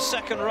is from the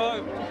second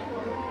row.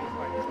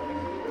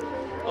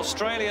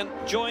 Australian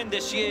joined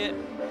this year,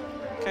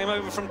 came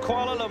over from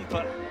Kuala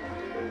Lumpur,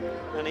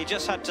 and he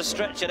just had to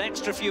stretch an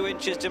extra few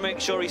inches to make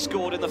sure he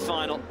scored in the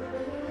final.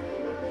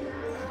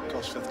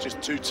 Gosforth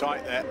just too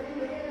tight there.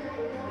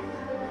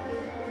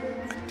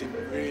 And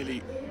didn't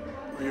really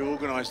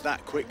reorganise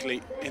that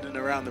quickly in and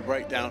around the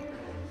breakdown.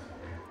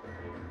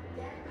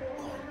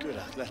 Oh, good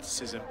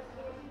athleticism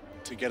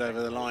to get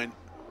over the line.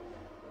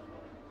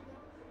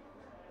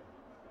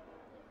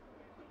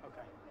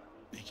 Okay.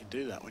 You can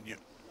do that when you're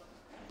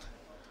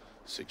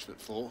 6'4",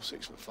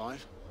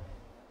 6'5".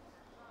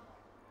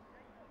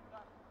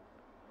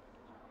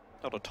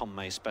 Not a Tom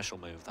May special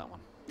move, that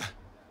one.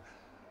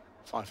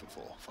 5'4",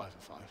 5'5".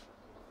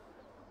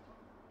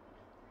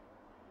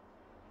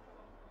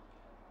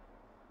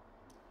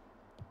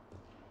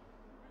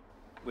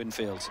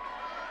 Winfield.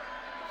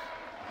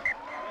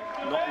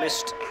 Not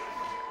missed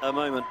a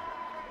moment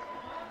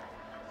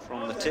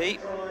from the tee.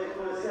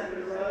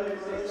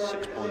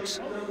 6 points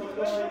from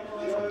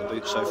the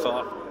boot so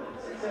far.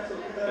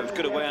 There was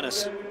good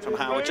awareness from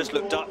Howard, just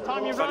looked up,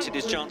 fancied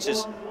his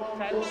chances.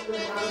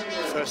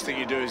 First thing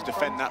you do is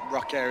defend that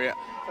ruck area,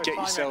 get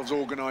yourselves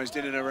organised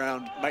in and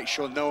around, make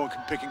sure no one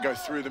can pick and go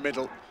through the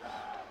middle.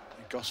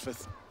 And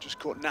Gosforth just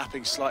caught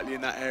napping slightly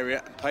in that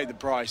area and paid the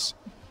price.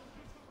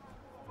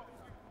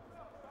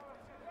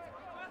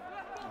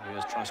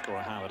 Here's try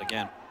scorer Howard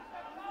again.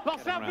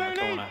 Lost that, around the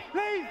corner.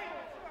 Leave.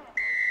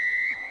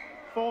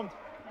 Formed.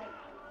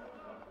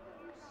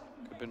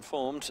 Could have been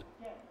formed.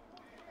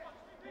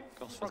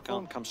 Gosforth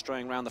can't come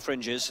straying around the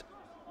fringes.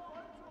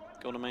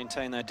 Got to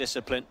maintain their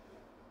discipline.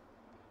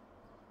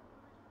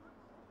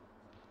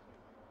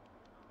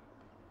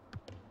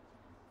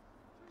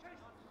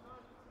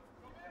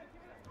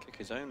 Kick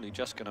is only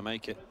just going to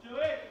make it.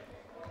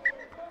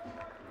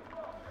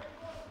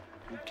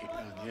 Good kick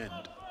down the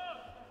end.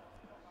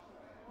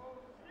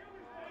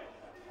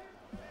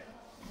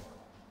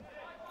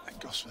 And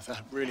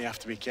Gosforth really have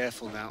to be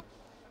careful now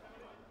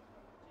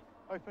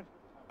Open.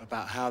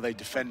 about how they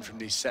defend from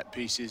these set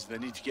pieces. They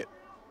need to get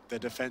their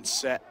defence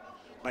set,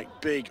 make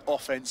big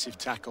offensive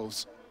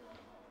tackles,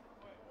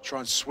 try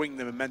and swing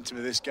the momentum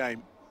of this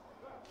game.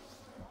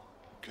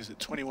 Because at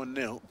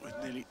 21-0, with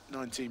nearly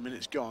 19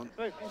 minutes gone,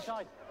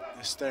 Inside.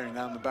 they're staring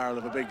down the barrel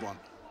of a big one.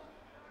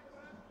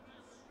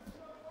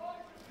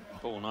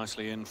 Ball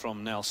nicely in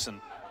from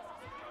Nelson.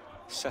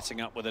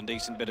 Setting up with a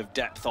decent bit of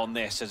depth on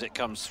this as it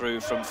comes through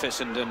from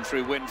Fissenden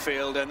through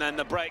Winfield, and then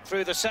the break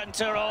through the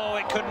centre. Oh,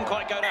 it couldn't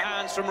quite go to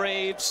hands from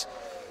Reeves.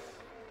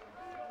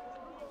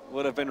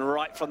 Would have been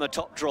right from the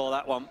top draw,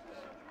 that one.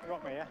 You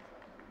got me, yeah?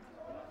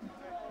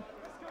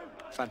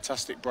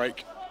 Fantastic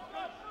break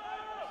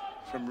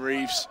from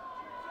Reeves.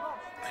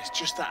 It's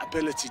just that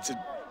ability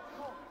to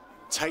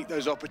take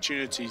those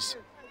opportunities.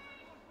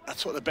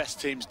 That's what the best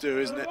teams do,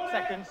 isn't it?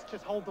 Seconds,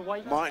 just hold the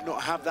weight. Might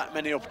not have that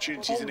many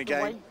opportunities in a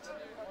game.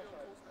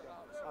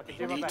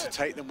 You need to best.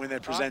 take them when they're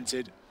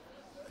presented.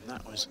 And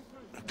that was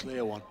a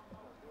clear one.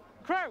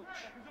 Crouch!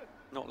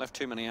 Not left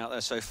too many out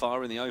there so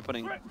far in the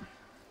opening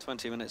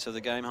 20 minutes of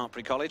the game,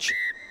 Hartpury College.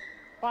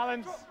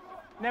 Balance,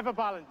 never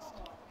balanced.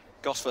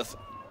 Gosforth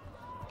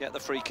get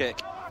the free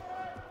kick.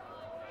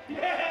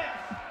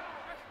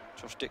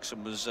 Josh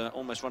Dixon was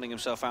almost running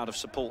himself out of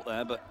support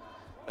there, but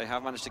they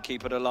have managed to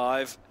keep it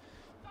alive.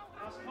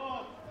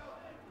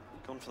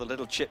 Gone for the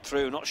little chip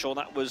through. Not sure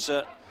that was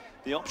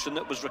the option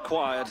that was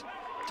required.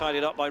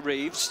 Tidied up by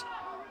Reeves.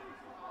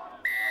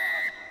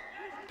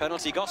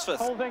 Penalty Gosforth.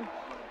 Holding.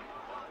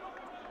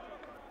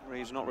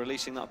 Reeves not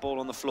releasing that ball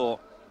on the floor.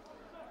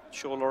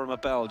 Sure, Laura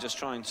Bell just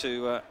trying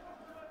to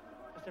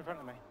Just in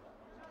front of me.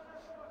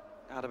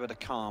 add a bit of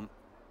calm.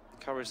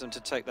 Encourage them to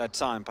take their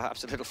time.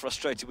 Perhaps a little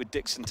frustrated with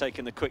Dixon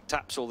taking the quick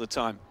taps all the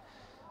time.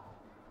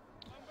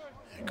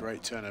 Yeah,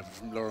 great turnover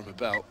from Laura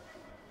Mabel.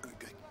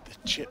 The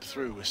chip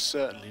through was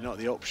certainly not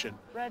the option.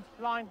 Red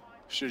line.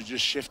 Should have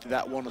just shifted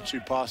that 1 or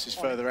 2 passes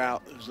further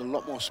out. There was a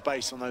lot more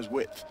space on those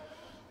width.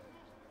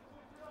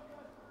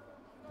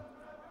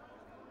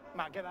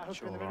 Matt, get that hook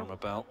in the middle.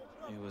 Laurent Bell,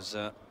 he was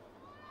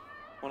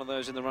one of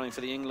those in the running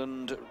for the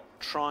England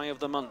Try of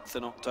the Month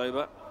in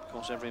October. Of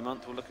course, every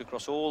month we'll look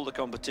across all the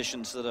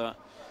competitions that are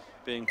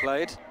being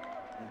played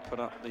and put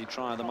up the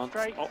Try of the Month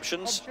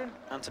options.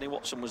 Anthony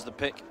Watson was the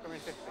pick.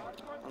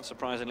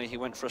 Unsurprisingly, he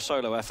went for a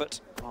solo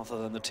effort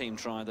rather than the team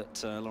try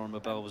that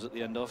Laurent Bell was at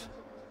the end of.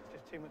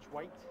 Just too much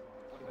weight.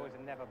 You boys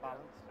are never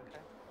balanced, okay?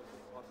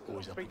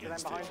 Always up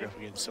against it, if you're up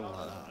against someone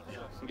like that,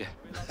 aren't you?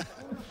 Yeah.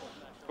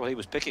 Well, he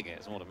was picking it,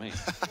 is what I mean.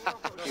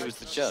 He was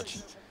the judge.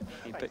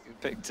 He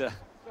picked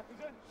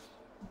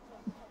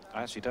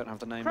I actually don't have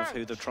the name of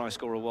who the try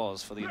scorer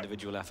was for the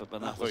individual effort,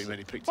 but I thought you meant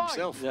he picked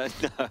himself. Yeah,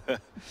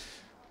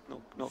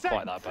 no, not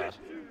quite that bad.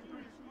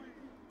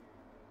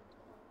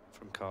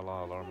 From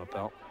Carlisle, Laurent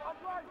Bell,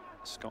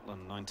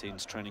 Scotland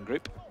 19's training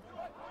group.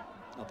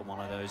 Another one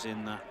of those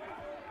in that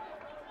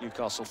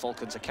Newcastle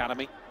Falcons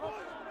Academy.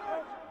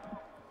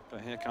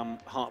 But here come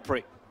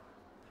Hartpury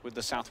with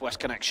the Southwest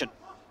connection.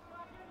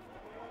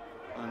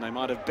 And they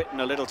might have bitten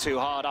a little too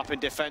hard up in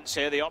defence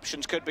here. The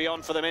options could be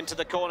on for them into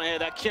the corner here.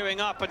 They're queuing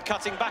up and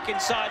cutting back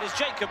inside is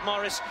Jacob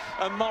Morris.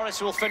 And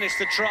Morris will finish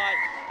the try.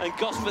 And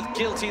Gosforth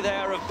guilty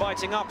there of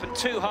biting up and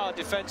too hard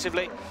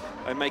defensively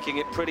and making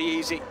it pretty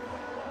easy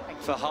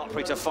for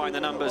Hartpury to find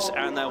the numbers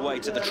and their way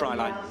to the try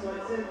line.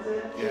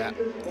 Yeah,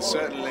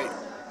 certainly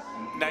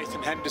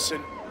Nathan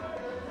Henderson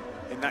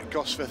in that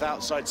Gosforth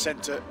outside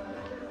centre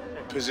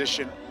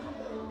position.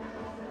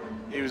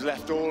 He was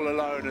left all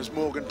alone as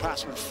Morgan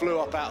Passman flew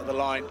up out of the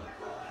line.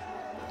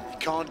 You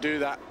can't do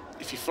that.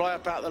 If you fly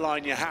up out the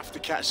line, you have to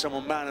catch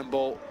someone man and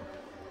ball.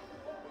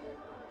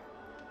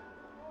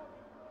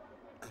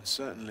 And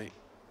certainly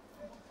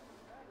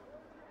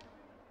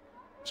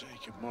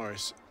Jacob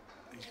Morris,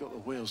 he's got the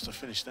wheels to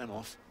finish them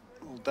off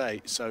all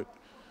day. So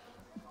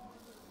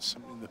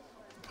something that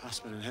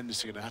Passman and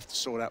Henderson are going to have to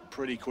sort out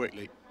pretty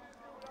quickly.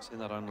 See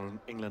that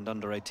England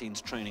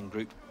under-18s training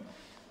group.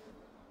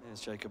 There's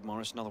Jacob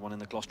Morris, another one in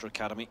the Gloucester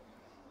Academy.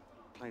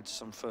 Played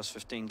some first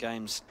 15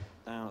 games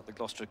down at the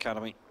Gloucester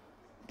Academy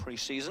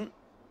pre-season.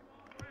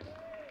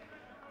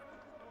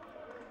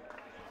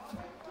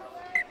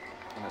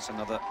 And it's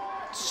another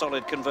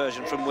solid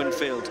conversion from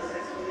Winfield.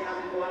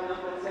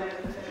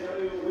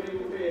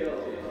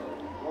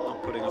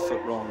 Not putting a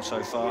foot wrong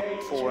so far,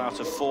 4 out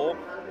of 4.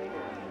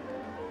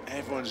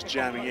 Everyone's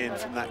jamming in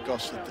from that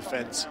Gosforth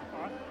defence.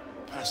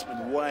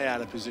 Passman way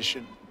out of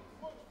position.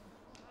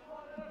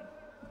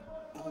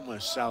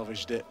 Almost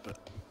salvaged it, but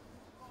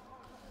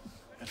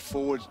had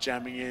forwards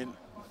jamming in,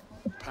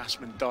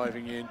 Passman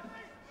diving in.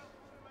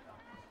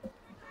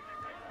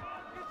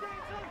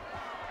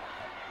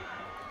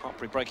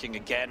 Hartpury breaking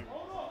again.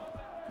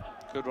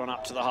 Good run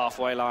up to the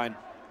halfway line.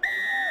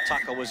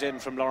 Tackle was in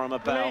from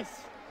Laurent Bell.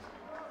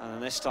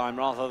 And this time,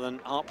 rather than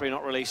Hartpury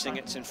not releasing,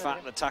 it's in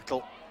fact the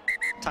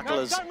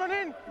tacklers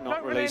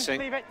not releasing.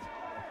 Leave it.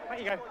 Let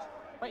you go.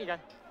 Let you go.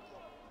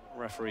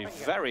 Referee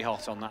very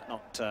hot on that,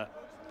 not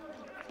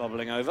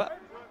bubbling over.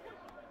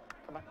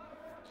 Come back.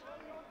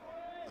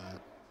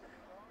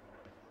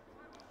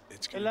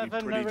 It's going to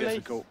be pretty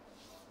difficult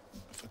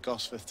for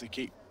Gosforth to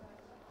keep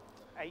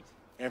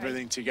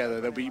everything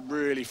together. They'll be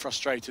really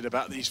frustrated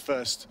about these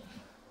first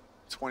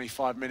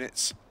 25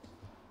 minutes.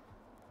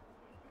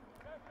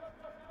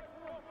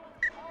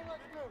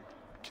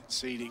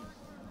 Conceding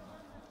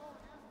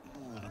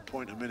more than a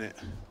point a minute.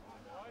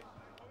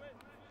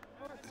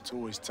 It's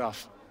always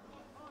tough.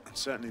 And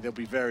certainly they'll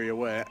be very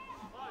aware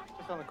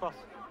Just on the cross.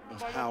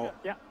 of how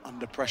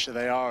under pressure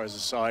they are as a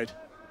side.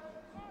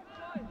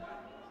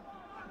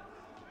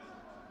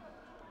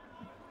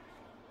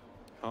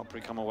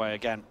 Hartpury come away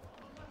again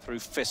through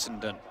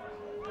Fissenden.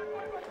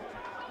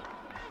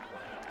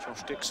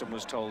 Josh Dixon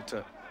was told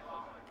to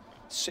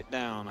sit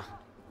down.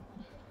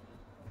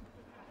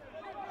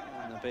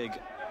 And a big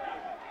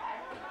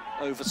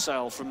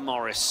oversell from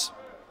Morris.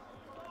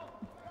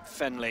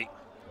 Fenley,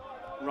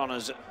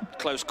 runners at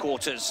close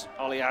quarters.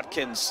 Ollie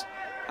Adkins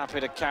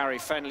happy to carry.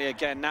 Fenley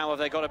again. Now have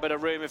they got a bit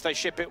of room if they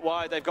ship it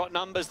wide? They've got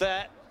numbers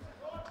there.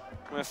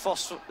 Where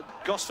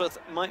Gosforth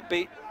might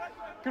be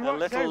a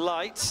little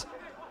light.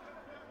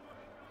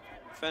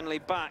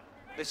 Fenley back.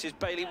 This is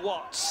Bailey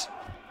Watts.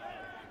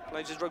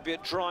 Plays his rugby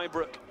at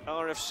Drybrook.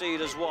 RFC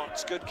does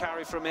Watts. Good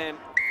carry from him.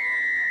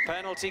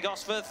 Penalty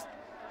Gosforth.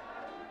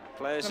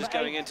 Players just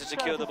going in to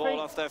secure the ball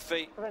off their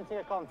feet. Preventing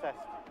a contest.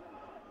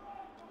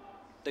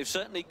 They've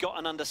certainly got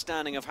an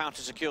understanding of how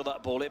to secure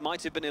that ball. It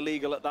might have been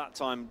illegal at that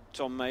time,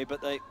 Tom May,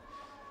 but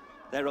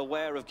they're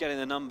aware of getting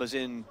the numbers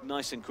in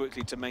nice and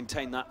quickly to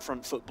maintain that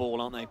front foot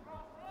ball, aren't they?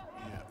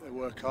 Yeah, they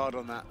work hard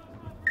on that.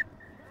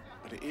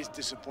 But it is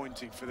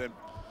disappointing for them,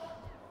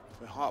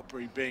 for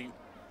Hartpury being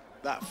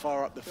that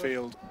far up the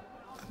field,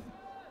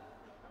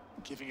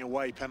 and giving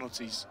away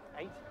penalties.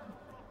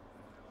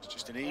 It's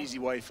just an easy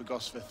way for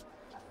Gosforth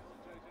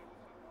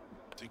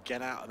to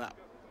get out of that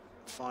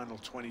final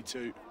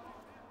 22.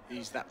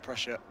 Ease that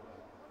pressure.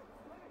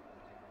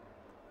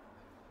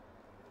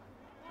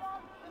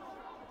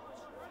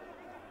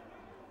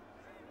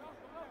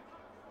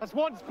 That's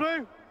Watts,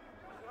 blue.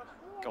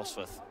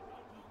 Gosforth.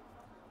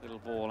 Little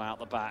ball out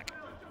the back.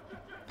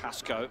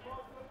 Pascoe.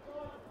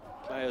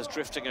 Players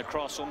drifting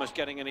across, almost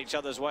getting in each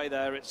other's way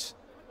there. It's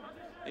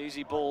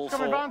easy ball for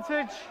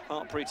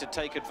Hartpury to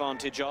take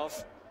advantage of.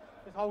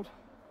 Just hold.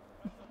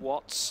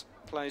 Watts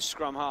plays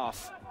scrum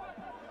half.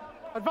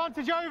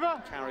 Advantage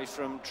over. Carry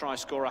from try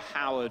scorer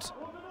Howard.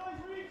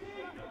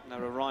 And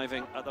they're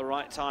arriving at the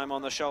right time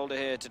on the shoulder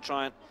here to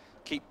try and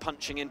keep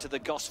punching into the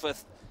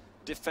Gosforth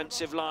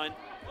defensive line.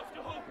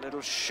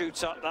 Little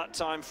shoot up that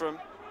time from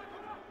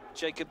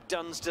Jacob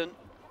Dunstan.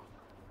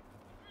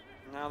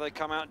 Now they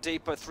come out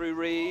deeper through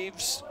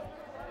Reeves.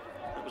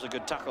 That was a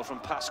good tackle from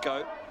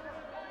Pascoe.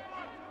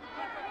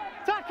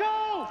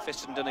 Tackle!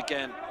 Fissenden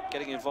again,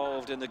 getting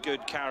involved in the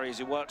good carries.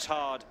 He works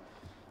hard.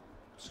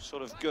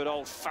 Sort of good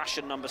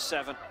old-fashioned number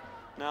 7.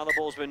 Now the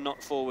ball's been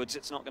knocked forwards.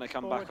 It's not going to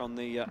come back on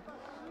the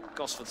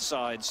Gosforth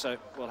side, so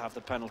we'll have the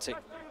penalty.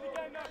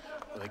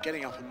 Well, they're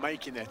getting up and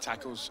making their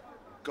tackles,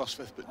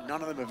 Gosforth, but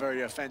none of them are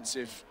very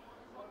offensive.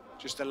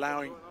 Just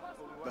allowing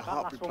the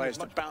Hartpury players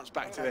to bounce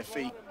back to their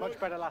feet. Much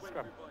better last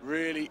scrum.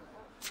 Really,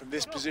 from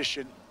this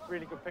position,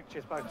 really good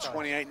pictures both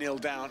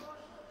 28-0 down,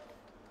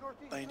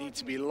 they need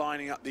to be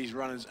lining up these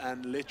runners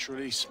and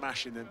literally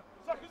smashing them.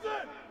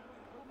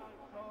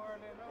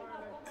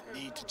 They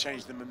need to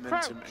change the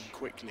momentum and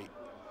quickly.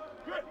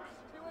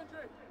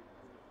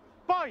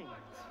 Bind.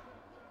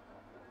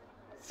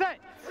 Set.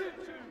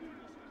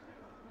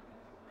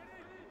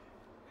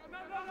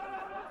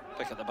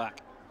 Pick at the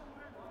back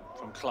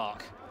from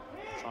Clark.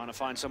 Trying to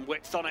find some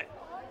width on it.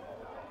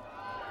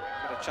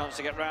 Got a chance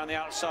to get round the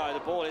outside.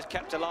 The ball is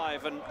kept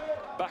alive and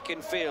back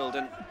in field.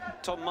 And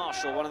Tom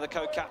Marshall, one of the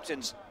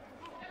co-captains,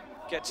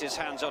 gets his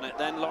hands on it.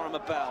 Then Lorimer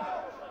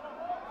Bell.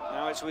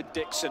 Now it's with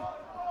Dixon.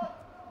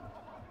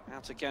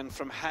 Out again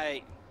from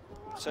Hay.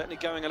 Certainly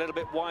going a little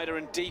bit wider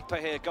and deeper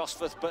here,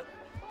 Gosforth, but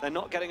they're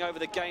not getting over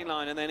the gain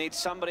line and they need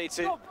somebody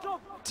to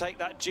take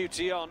that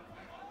duty on.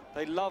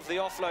 They love the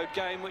offload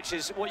game, which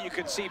is what you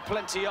can see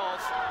plenty of.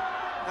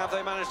 Have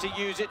they managed to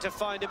use it to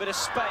find a bit of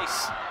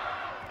space?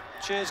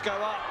 Cheers go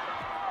up.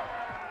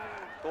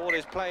 Ball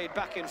is played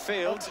back in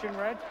field.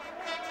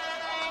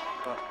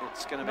 But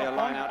it's going to be a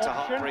line out to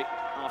Hartpury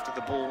after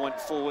the ball went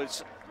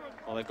forwards.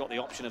 Well, they've got the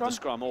option of the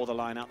scrum or the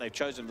line out. They've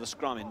chosen the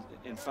scrum,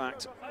 in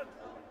fact.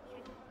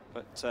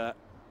 But,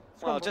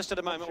 well, just at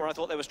a moment where I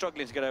thought they were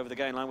struggling to get over the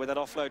gain line with that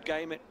offload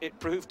game, it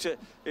proved to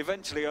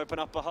eventually open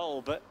up a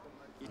hole. But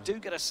you do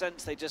get a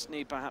sense they just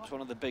need perhaps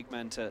one of the big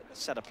men to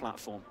set a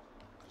platform.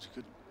 It's a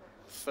good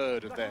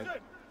third of their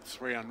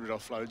 300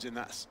 offloads in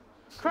that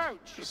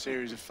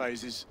series of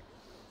phases.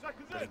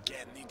 But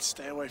again, need to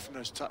stay away from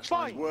those touch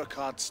lines, work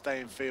hard to stay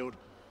in field.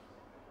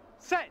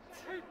 Set.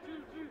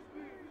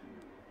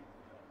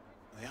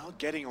 They are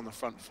getting on the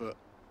front foot.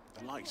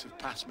 The likes of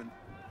Passman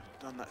have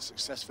done that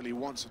successfully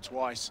once or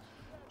twice.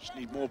 Just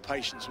need more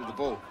patience with the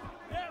ball.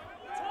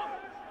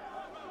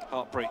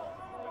 Hartpury.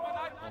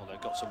 Oh,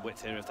 they've got some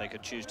width here if they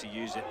could choose to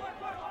use it.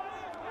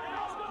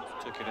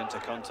 Took it into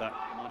contact.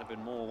 Might have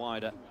been more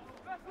wider.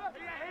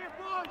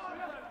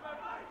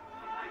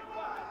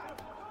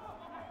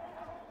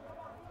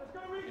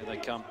 Here they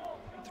come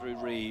through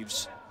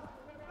Reeves.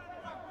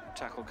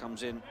 Tackle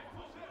comes in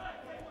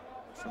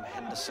from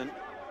Henderson.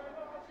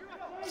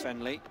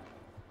 Fenley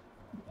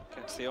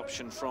gets the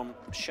option from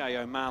Shay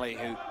O'Malley,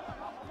 who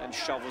then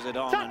shovels it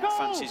on and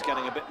fancies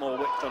getting a bit more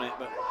width on it,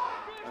 but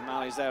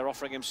O'Malley's there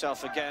offering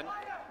himself again.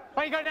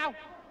 Where you go now?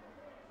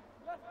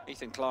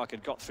 Ethan Clark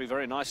had got through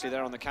very nicely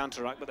there on the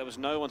counteract, but there was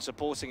no one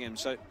supporting him,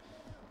 so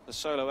the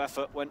solo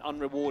effort went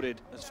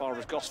unrewarded as far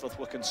as Gosforth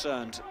were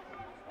concerned.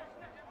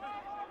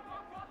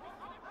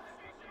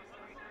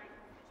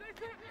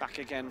 Back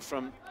again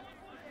from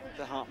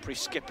the Hartpury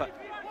skipper,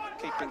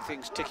 keeping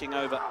things ticking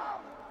over.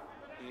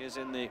 He is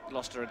in the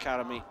Gloucester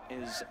Academy,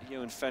 is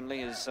Ewan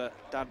Fenley. His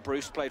dad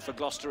Bruce played for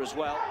Gloucester as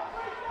well.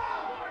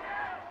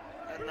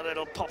 And the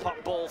little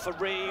pop-up ball for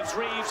Reeves.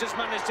 Reeves has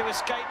managed to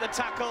escape the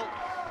tackle,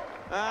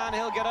 and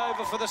he'll get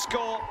over for the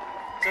score.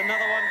 It's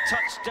another one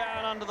touched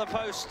down under the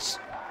posts.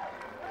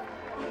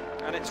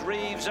 And it's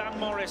Reeves and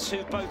Morris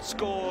who both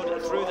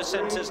scored through the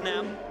centres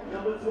now.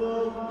 Number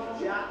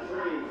 12, Jack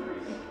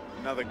Reeves.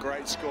 Another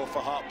great score for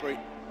Hartpury.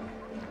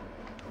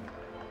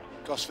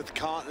 Gosforth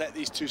can't let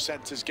these two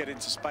centres get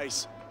into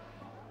space.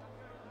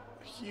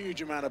 A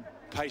huge amount of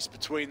pace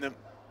between them.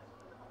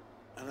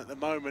 And at the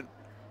moment,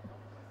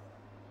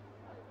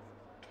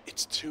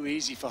 it's too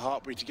easy for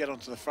Hartpury to get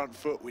onto the front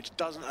foot, which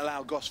doesn't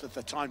allow Gosforth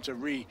the time to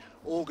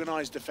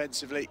reorganise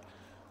defensively.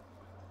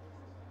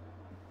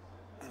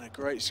 And a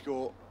great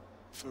score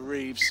for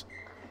Reeves.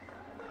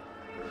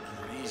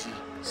 And an easy,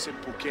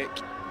 simple kick.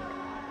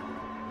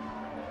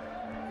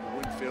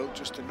 Winfield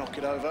just to knock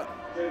it over.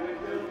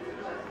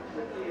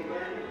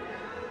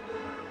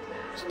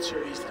 It's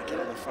too easy to get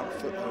on the front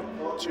foot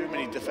though. Too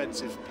many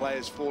defensive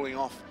players falling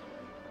off,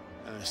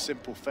 and a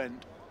simple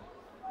fend.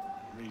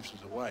 Reeves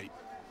was away.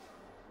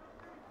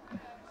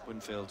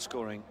 Winfield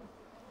scoring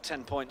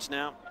 10 points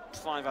now,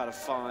 5 out of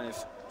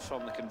 5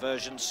 from the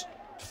conversions.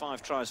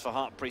 5 tries for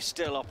Hartpury,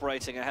 still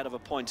operating ahead of a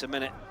point a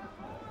minute.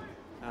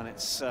 And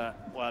it's,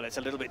 well, it's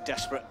a little bit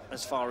desperate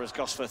as far as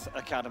Gosforth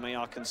Academy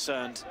are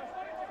concerned.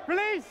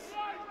 Release!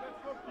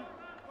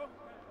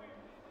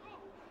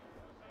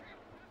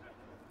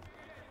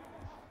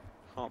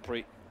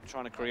 Hartpury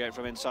trying to create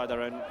from inside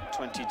their own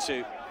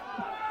 22.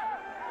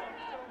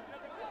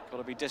 Got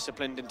to be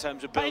disciplined in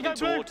terms of building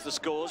towards the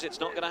scores. It's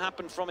not going to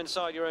happen from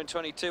inside your own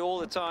 22 all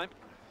the time.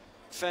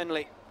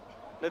 Fenley,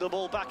 little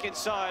ball back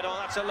inside. Oh,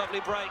 that's a lovely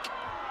break.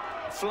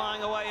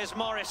 Flying away is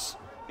Morris.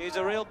 He's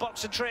a real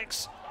box of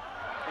tricks.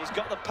 He's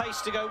got the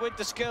pace to go with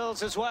the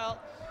skills as well.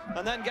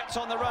 And then gets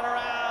on the run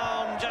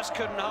around. Just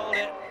couldn't hold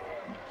it.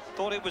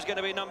 Thought it was going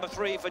to be number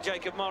 3 for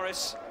Jacob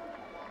Morris.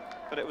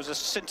 But it was a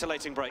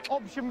scintillating break.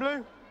 Option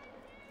blue.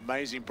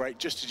 Amazing break.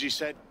 Just as you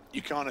said,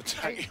 you can't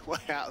attack your way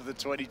out of the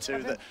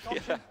 22. That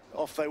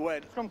off they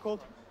went. Scrum called.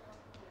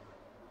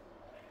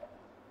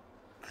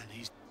 And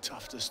he's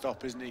tough to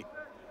stop, isn't he?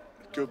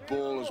 Good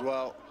ball as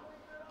well.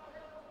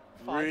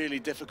 Really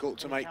difficult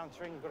to make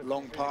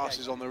long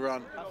passes on the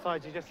run. That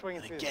side, you just swing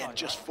it and again,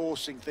 just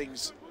forcing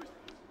things.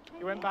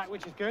 You went back,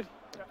 which is good.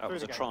 That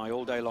was a try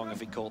all day long if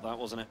he caught that,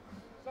 wasn't it?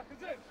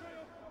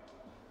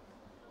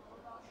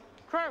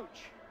 Crouch.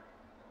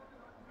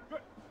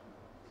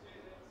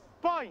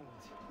 Bind.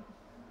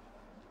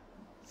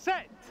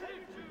 Set.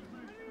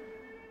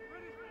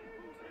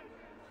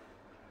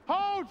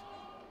 Hold.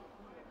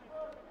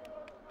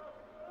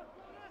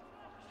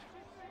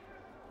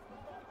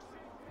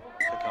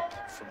 Pick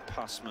up from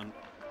Passman.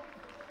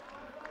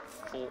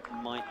 Thought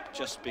might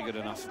just be good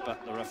enough,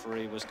 but the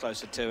referee was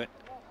closer to it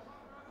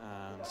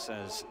and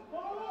says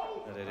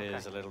that it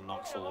is a little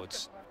knock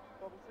forwards.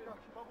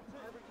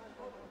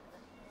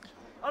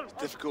 It's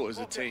difficult as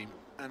a team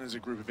and as a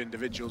group of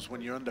individuals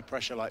when you're under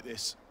pressure like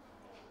this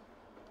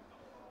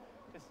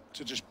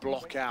to just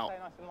block out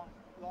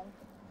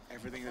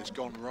everything that's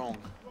gone wrong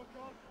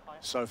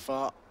so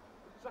far.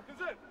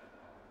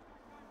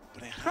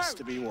 But it has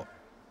to be what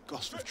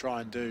Gosforth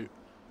try and do.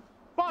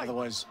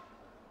 Otherwise,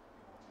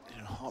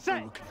 you know,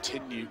 Hartpury will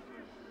continue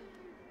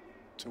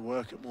to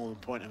work at more than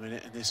point a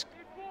minute, and this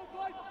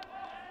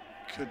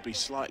could be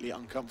slightly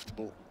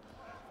uncomfortable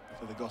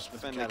for the Gosforth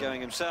Academy. Fenley going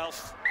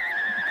himself.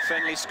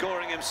 Fenley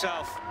scoring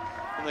himself.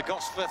 And the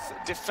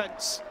Gosforth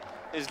defence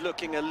is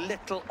looking a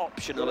little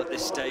optional at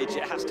this stage,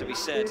 it has to be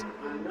said.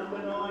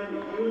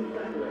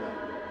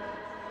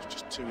 It's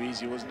just too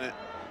easy, wasn't it?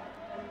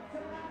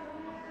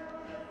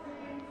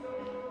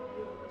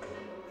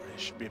 There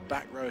should be a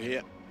back row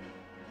here.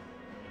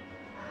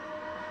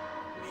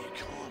 You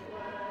can't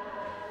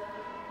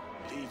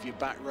leave your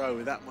back row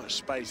with that much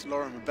space.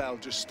 Lauren Mabel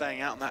just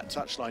staying out on that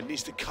touchline.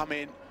 Needs to come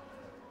in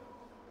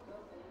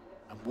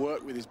and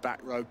work with his back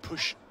row,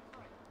 push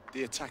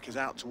the attackers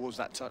out towards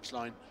that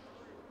touchline.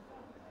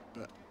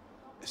 But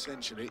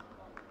essentially,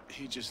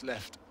 he just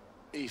left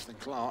Ethan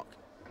Clark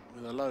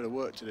with a load of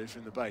work to do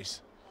from the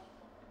base.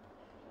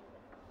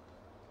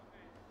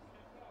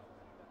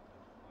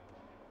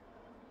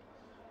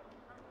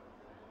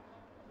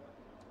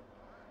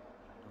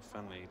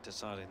 Fenley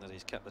deciding that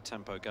he's kept the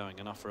tempo going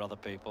enough for other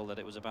people, that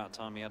it was about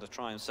time he had a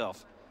try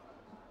himself.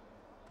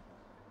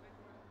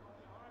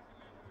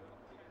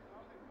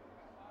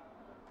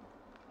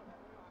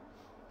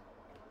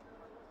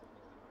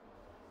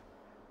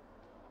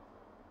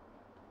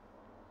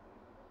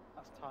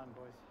 That's time,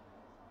 boys.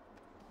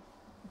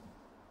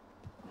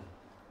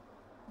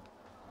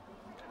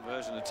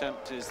 Conversion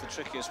attempt is the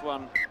trickiest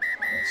one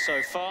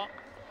so far,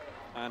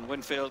 and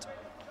Winfield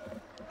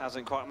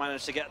hasn't quite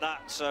managed to get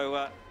that,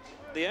 so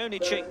the only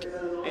chink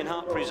in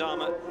Hartpury's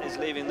armour is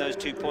leaving those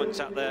 2 points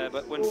out there,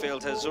 but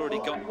Winfield has already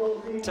got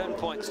 10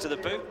 points to the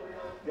boot,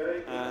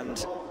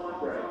 and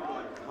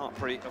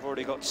Hartpury have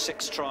already got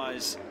 6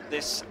 tries.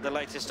 This, the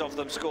latest of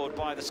them, scored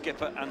by the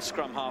skipper and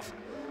scrum half,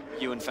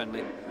 Ewan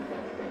Fenley.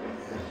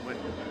 When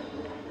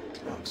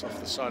Clark's off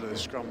the side of the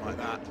scrum like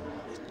that,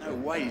 there's no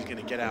way he's going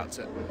to get out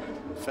to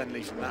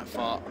Fenley from that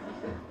far.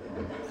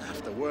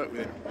 Have to work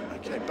with him.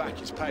 Okay, back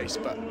his pace,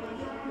 but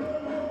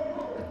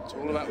it's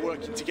all about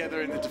working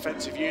together in the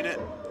defensive unit.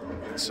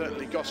 And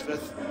certainly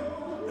Gosforth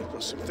have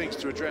got some things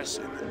to address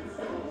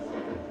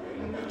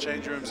in the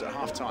change rooms at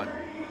half-time.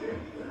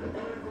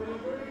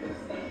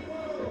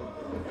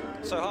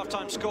 So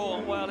half-time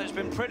score, well, it's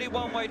been pretty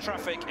one-way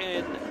traffic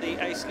in the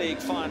AASE League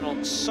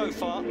final so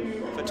far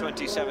for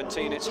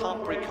 2017. It's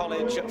Hartpury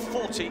College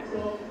 40,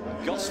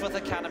 Gosforth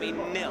Academy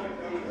 0.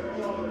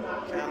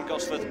 Can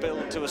Gosforth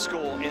build to a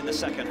score in the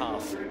second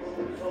half?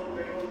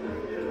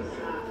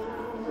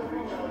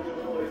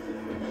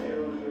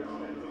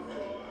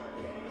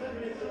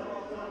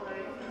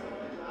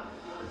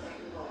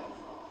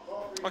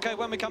 OK,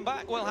 when we come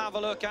back, we'll have a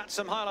look at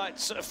some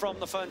highlights from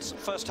the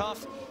first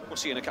half. We'll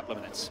see you in a couple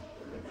of minutes.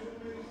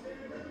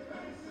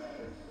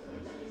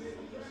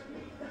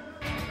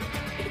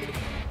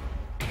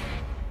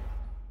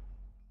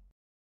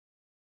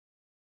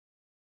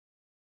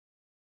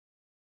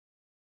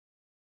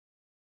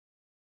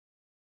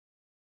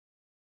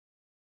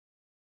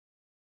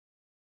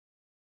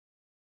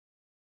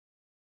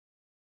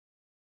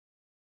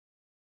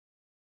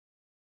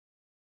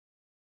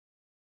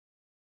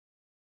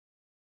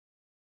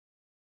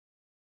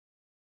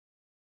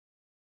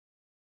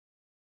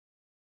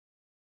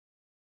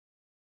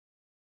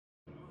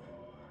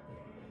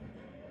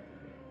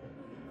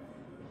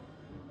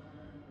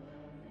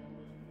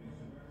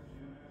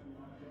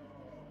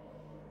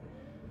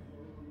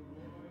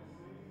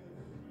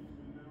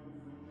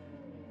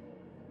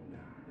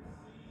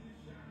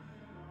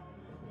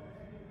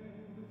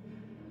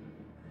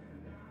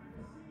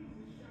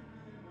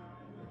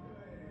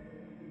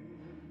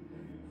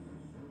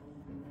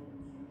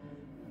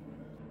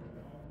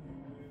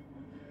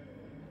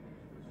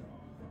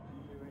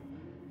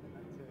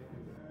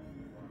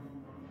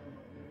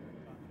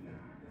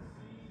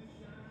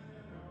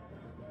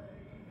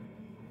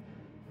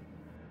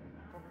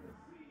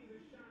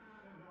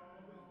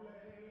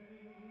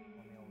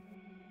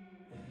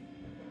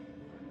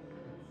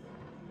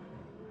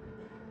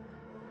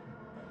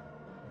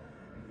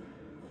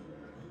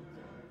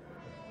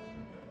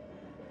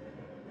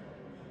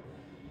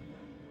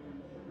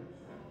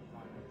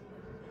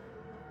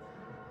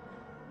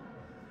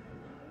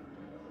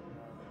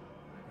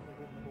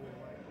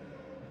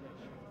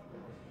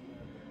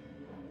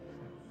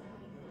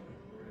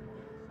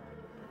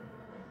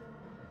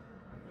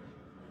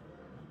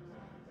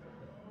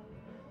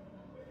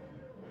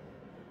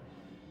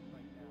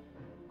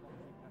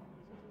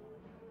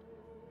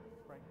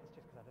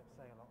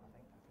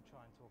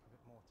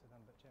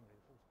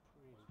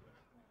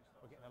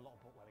 getting a lot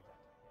of ball. Well,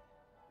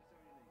 exactly.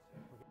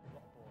 We're getting a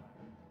lot of ball out.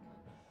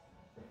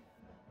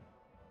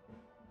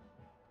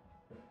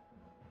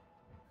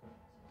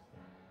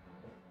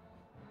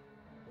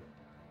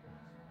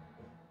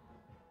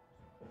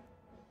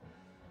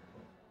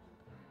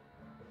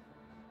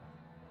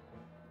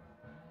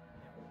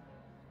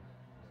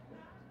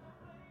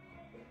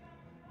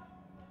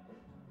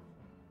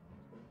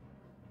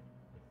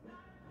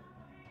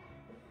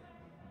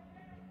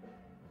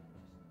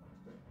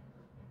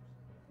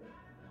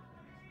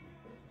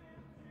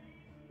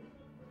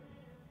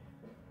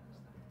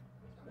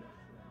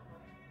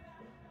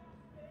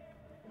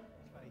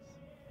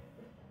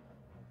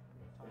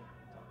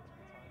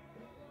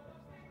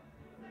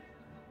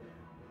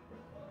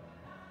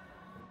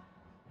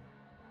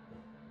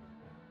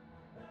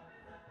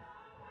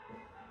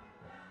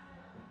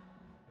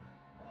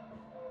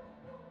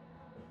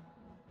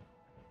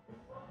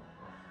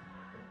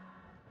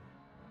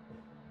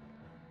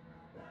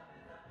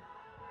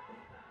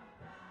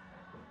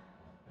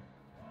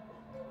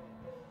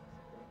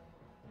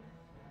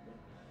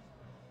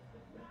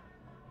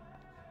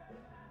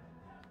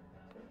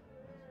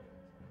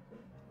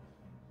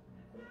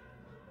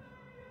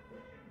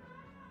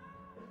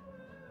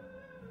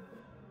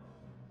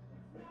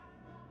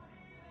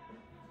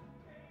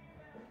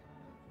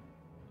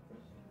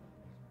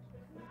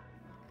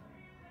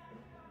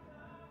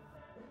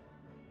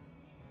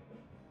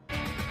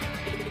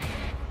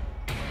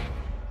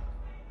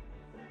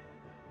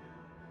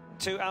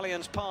 To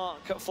Allianz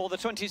Park for the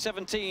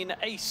 2017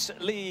 AASE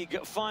League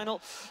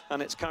final,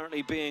 and it's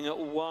currently being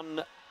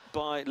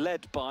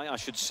led by, I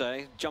should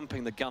say,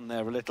 jumping the gun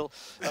there a little,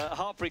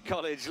 Hartpury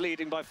College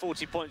leading by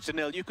 40 points to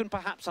 0. You can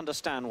perhaps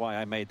understand why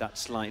I made that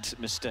slight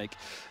mistake.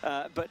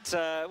 But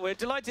we're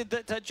delighted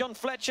that John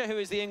Fletcher, who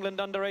is the England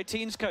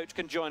under-18s coach,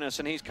 can join us,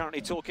 and he's currently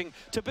talking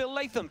to Bill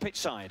Latham,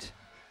 pitchside.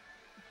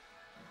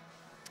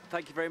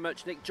 Thank you very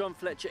much, Nick. John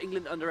Fletcher,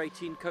 England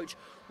under-18 coach.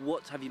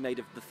 What have you made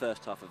of the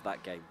first half of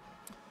that game?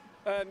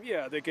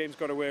 Yeah, the game's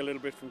got away a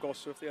little bit from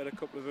Gosforth. They had a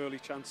couple of early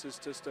chances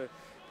just to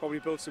probably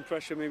build some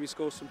pressure, maybe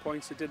score some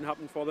points. It didn't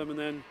happen for them, and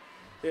then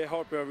yeah,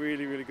 Hartpury are a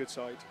really, really good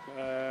side.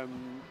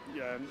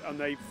 Yeah, and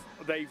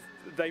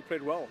they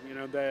played well. You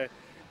know,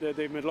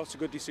 they've made lots of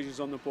good decisions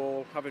on the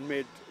ball, having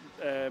made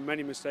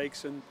many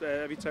mistakes, and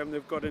every time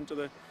they've got into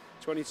the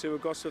 22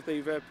 of Gosforth,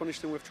 they've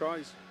punished them with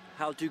tries.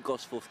 How do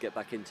Gosforth get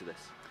back into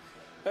this?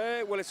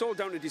 Well, it's all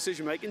down to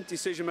decision making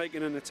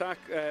and attack,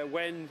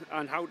 when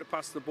and how to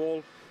pass the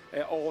ball.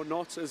 Or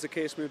not, as the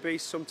case may be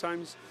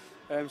sometimes.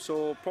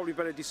 So probably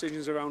better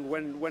decisions around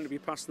when to be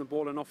passing the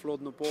ball and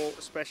offloading the ball,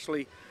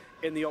 especially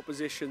in the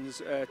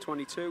opposition's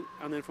 22.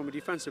 And then from a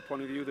defensive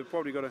point of view, they've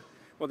probably got to,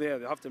 well, they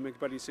have to make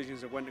better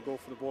decisions of when to go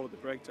for the ball at the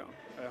breakdown.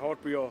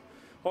 Hartpury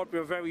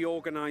are very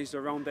organised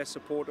around their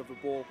support of the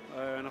ball,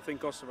 and I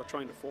think Gosforth are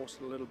trying to force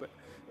it a little bit.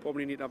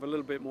 Probably need to have a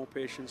little bit more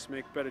patience,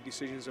 make better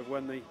decisions of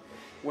when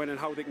and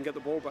how they can get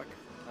the ball back.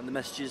 And the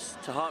messages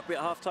to Hartpury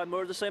at half-time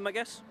more of the same, I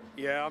guess?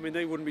 Yeah, I mean,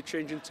 they wouldn't be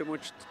changing too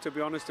much, to be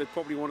honest. They'd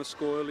probably want to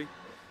score early.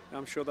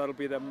 I'm sure that'll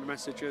be their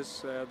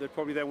messages. They'd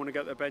probably then want to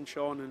get their bench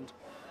on, and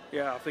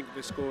yeah, I think if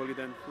they score early,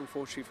 then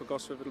unfortunately for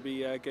Gosforth, it'll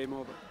be game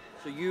over.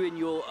 So you, in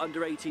your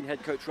under-18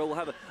 head coach role, will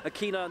have a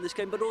keen eye on this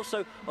game, but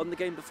also on the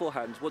game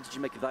beforehand. What did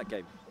you make of that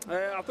game?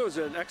 I thought it was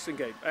an excellent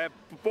game.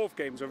 Both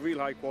games are real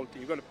high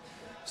quality.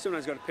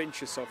 Sometimes you've got to pinch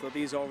yourself that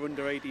these are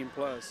under-18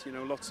 players. You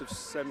know, lots of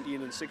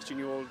 17 and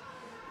 16-year-old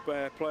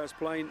players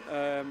playing.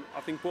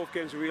 I think both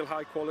games are real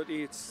high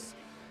quality. It's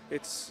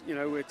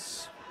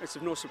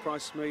of no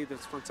surprise to me.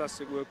 There's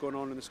fantastic work going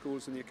on in the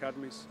schools and the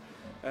academies.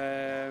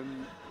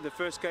 The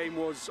first game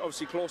was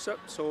obviously closer,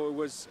 so it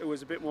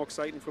was a bit more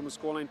exciting from a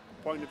scoreline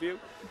point of view,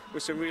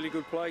 with some really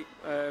good play.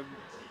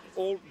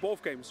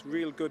 Both games,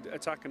 real good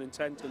attack and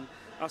intent, and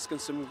asking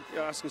some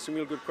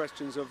real good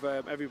questions of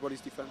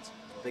everybody's defence.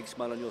 Big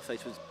smile on your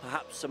face was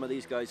perhaps some of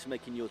these guys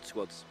making your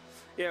squads.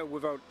 Yeah,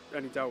 without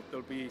any doubt,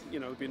 there'll be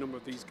a number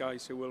of these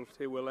guys who will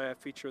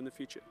feature in the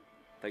future.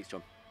 Thanks,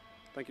 John.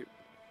 Thank you.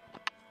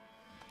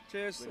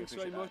 Cheers. Really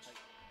thanks very much.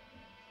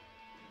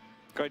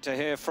 Great to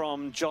hear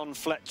from John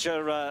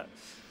Fletcher.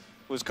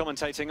 Was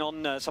commentating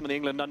on some of the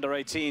England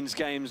under-18s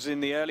games in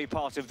the early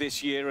part of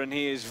this year, and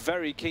he is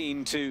very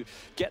keen to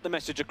get the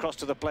message across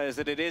to the players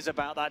that it is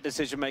about that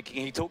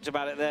decision-making. He talked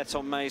about it there,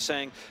 Tom May,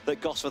 saying that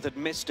Gosforth had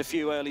missed a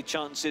few early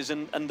chances,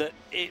 and that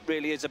it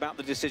really is about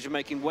the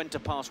decision-making, when to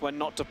pass, when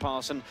not to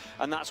pass, and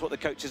that's what the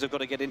coaches have got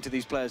to get into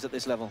these players at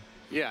this level.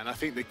 Yeah, and I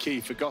think the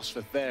key for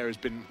Gosforth there has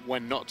been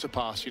when not to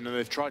pass. You know,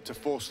 they've tried to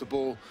force the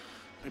ball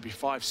maybe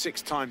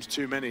 5-6 times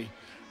too many.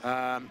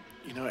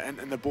 You know,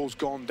 and the ball's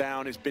gone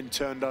down, it's been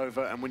turned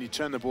over, and when you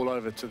turn the ball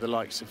over to the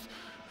likes of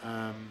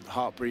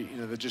Hartpury, you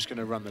know, they're just going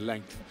to run the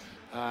length.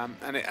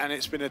 And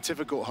it's been a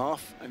difficult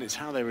half, and it's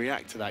how they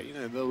react to that. You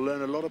know, they'll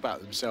learn a lot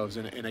about themselves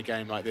in a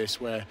game like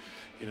this, where,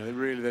 you know,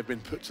 they've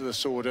been put to the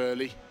sword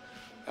early.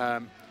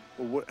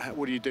 Or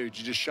what do you do? Do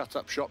you just shut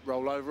up shop,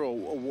 roll over, or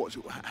what's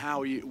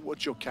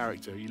your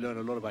character? You learn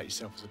a lot about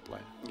yourself as a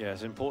player. Yeah,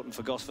 it's important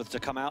for Gosforth to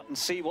come out and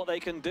see what they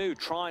can do,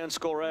 try and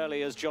score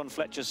early, as John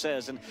Fletcher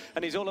says, and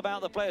he's all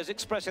about the players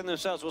expressing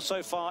themselves. Well,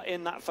 so far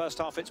in that first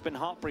half, it's been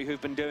Hartpury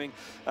who've been doing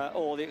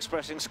all the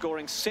expressing,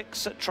 scoring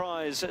 6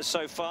 tries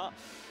so far,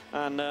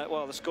 and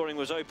well, the scoring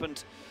was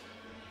opened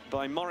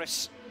by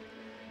Morris,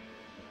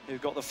 who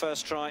got the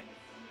first try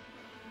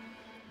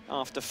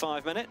after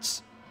 5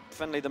 minutes.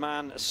 Fenley, the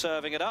man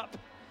serving it up,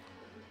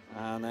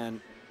 and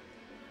then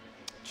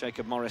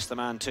Jacob Morris, the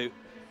man to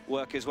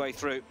work his way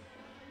through.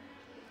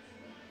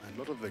 A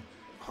lot of the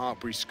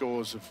Hartpury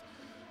scores have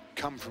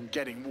come from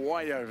getting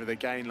way over the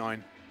gain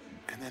line,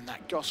 and then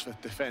that Gosforth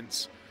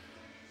defence,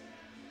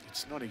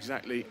 it's not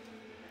exactly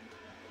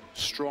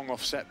strong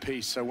offset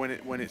piece, so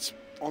when it's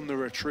on the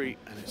retreat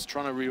and it's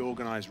trying to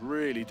reorganise,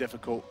 really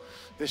difficult.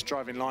 This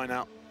driving line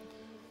out,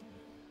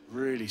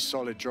 really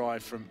solid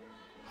drive from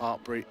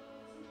Hartpury.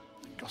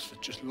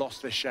 Gosforth just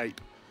lost their shape,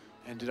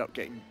 ended up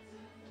getting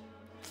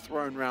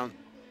thrown round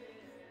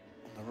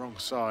on the wrong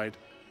side.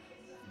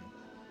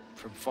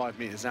 From 5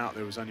 metres out,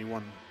 there was only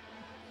one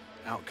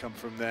outcome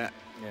from there.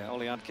 Yeah,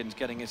 Ollie Adkins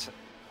getting his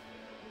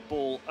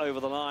ball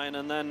over the line,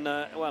 and then,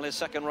 well, his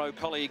second row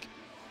colleague,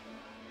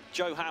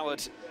 Joe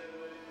Howard,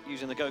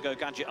 using the Go-Go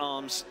Gadget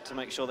arms to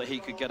make sure that he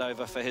could get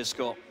over for his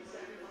score.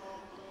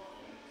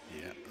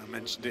 Yeah, I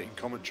mentioned it in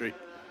commentary.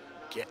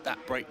 Get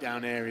that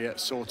breakdown area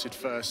sorted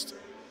first.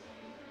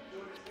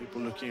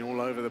 People looking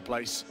all over the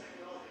place.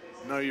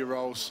 Know your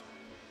roles.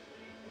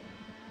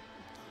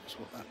 That's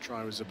what that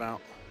try was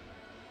about.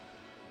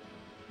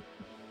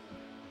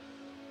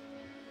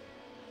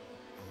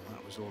 And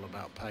that was all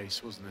about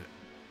pace, wasn't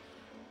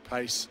it?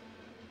 Pace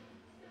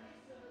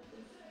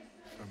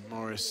from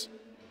Morris,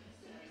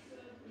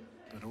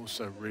 but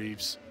also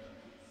Reeves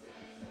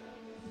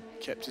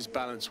kept his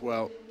balance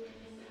well.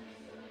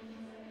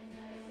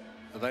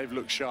 They've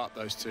looked sharp,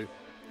 those two.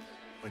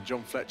 When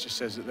John Fletcher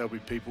says that there'll be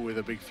people with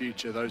a big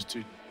future, those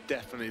two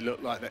definitely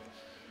look like that.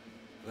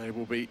 They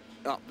will be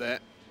up there.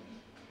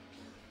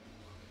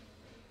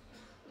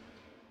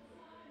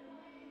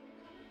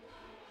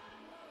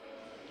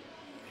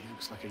 He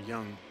looks like a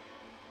young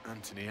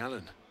Anthony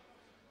Allen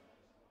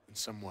in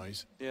some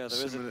ways. Yeah,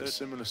 there is a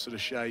similar sort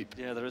of shape.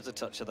 Yeah, there is a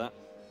touch of that.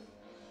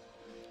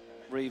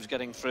 Reeves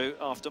getting through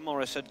after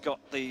Morris had got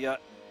the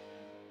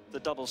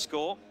double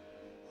score.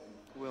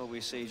 Will we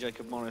see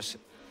Jacob Morris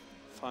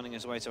finding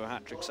his way to a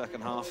hat-trick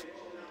second half?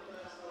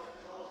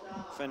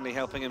 Fenley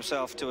helping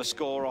himself to a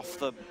score off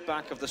the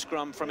back of the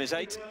scrum from his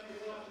 8.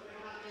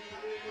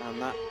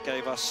 And that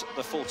gave us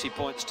the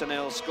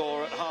 40-0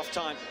 score at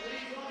half-time.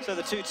 So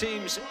the two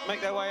teams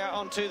make their way out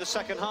onto the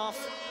second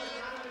half,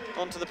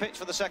 onto the pitch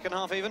for the second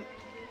half even.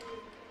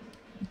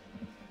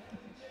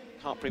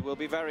 Hartpury will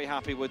be very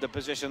happy with the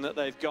position that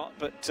they've got,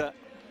 but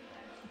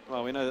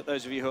well, we know that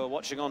those of you who are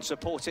watching on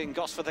supporting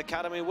Gosforth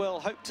Academy will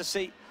hope to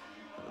see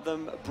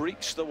them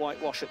breach the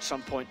whitewash at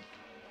some point.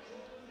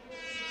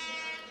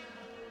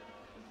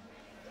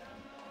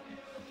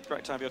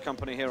 Great to have your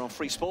company here on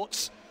Free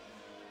Sports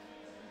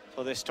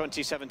for this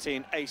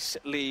 2017 AASE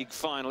League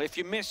final. If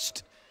you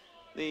missed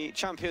the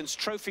Champions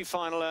Trophy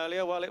final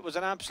earlier, well, it was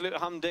an absolute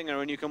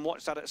humdinger, and you can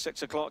watch that at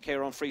 6 o'clock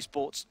here on Free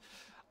Sports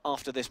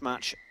after this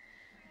match.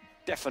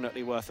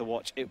 Definitely worth a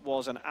watch. It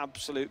was an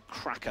absolute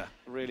cracker,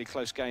 really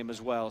close game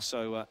as well,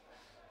 so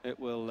it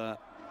will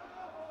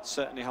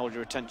certainly hold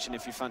your attention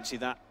if you fancy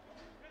that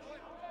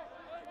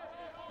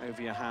over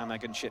your ham,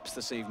 egg and chips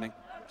this evening.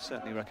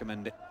 Certainly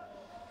recommend it.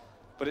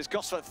 But it's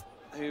Gosforth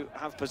who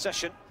have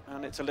possession,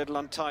 and it's a little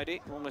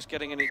untidy, almost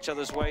getting in each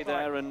other's way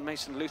there, and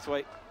Mason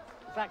Luthwaite,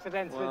 it's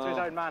accidental into his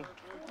own man.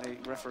 The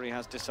referee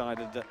has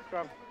decided that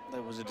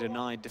there was a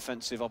denied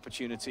defensive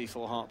opportunity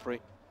for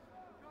Hartpury.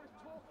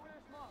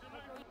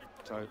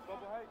 So,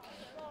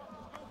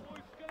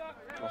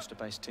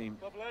 Gloucester-based team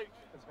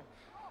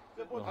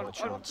will have a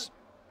chance.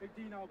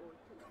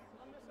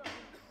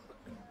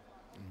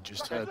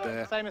 Just heard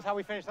there. Same as how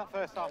we finished that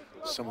first half.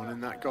 Someone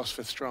in that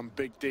Gosforth scrum,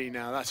 Big D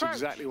now. That's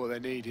exactly what they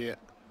need here.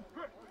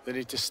 They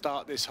need to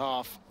start this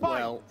half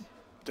well,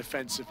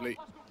 defensively.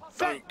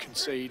 Don't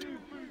concede.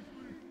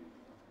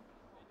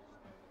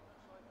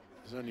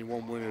 There's only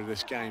one winner of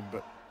this game,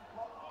 but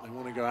they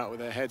want to go out with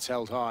their heads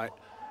held high.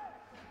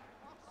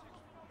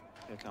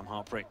 Here come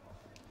Hartpury.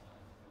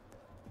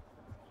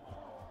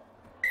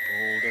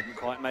 Ball didn't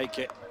quite make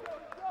it,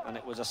 and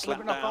it was a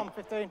slap down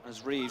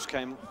as Reeves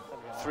came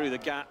through the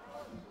gap.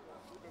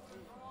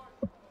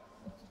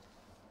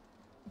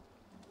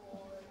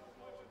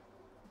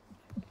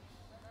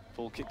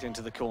 Ball kicked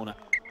into the corner.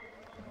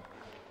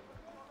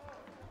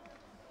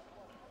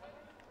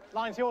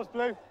 Line's yours,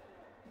 Blue.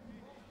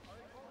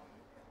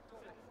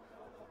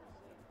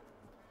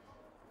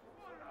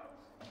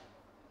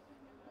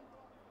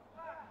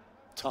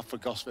 Tough for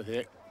Gosforth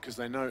here, because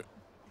they know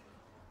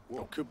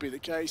what could be the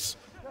case.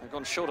 They've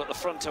gone short at the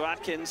front to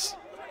Atkins.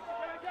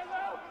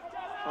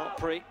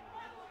 Hartpury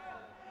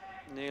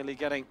nearly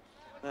getting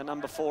their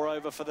number 4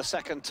 over for the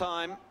second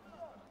time.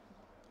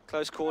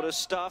 Close quarters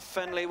stuff.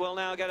 Fenley will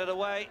now get it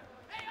away.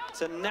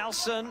 to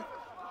Nelson.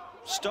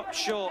 Stopped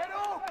short.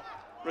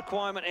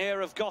 Requirement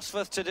here of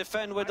Gosforth to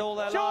defend with all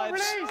their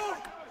lives.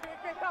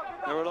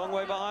 They're a long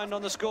way behind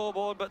on the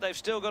scoreboard, but they've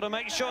still got to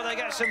make sure they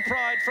get some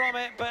pride from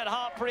it. But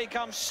Hartpury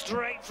comes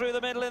straight through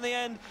the middle in the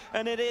end,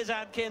 and it is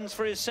Adkins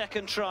for his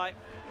second try.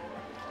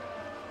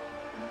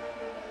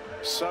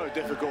 So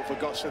difficult for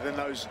Gosforth in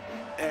those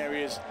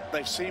areas.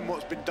 They've seen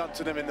what's been done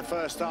to them in the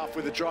first half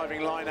with the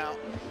driving line out.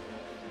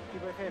 You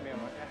both hear me all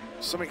right,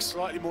 yeah? Something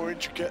slightly more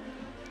intricate.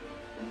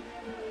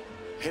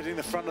 Hitting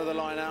the front of the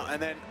line out,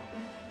 and then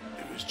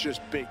it was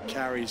just big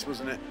carries,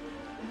 wasn't it?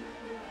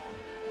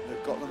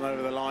 That got them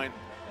over the line.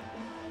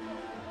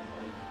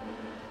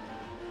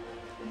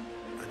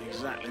 And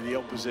exactly the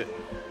opposite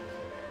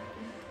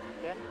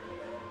Yeah?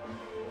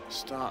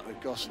 start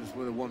that Gosforth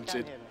would have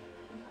wanted.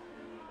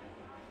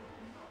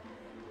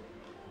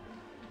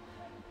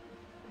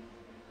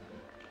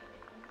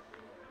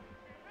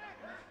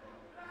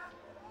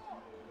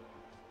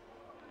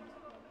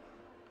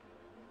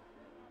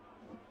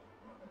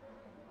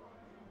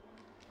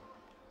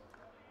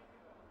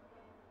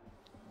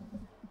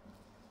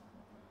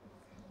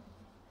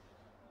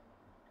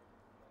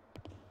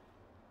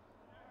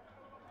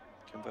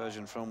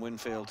 Conversion from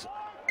Winfield.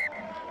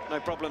 No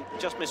problem,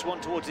 just missed one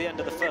towards the end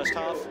of the first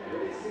half.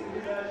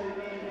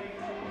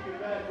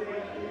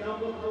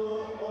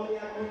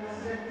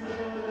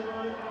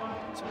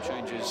 Some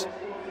changes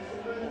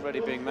already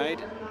being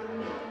made.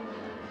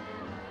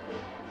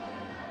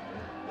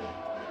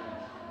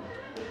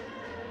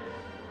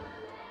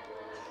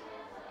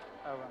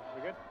 Oh,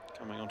 we good?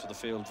 Coming onto the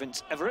field,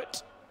 Vince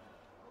Everett.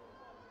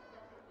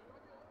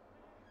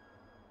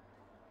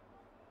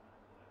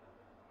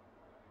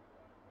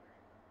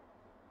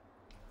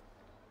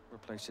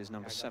 Replaces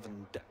number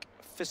 7, Dick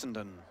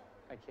Fissenden.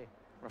 Thank you.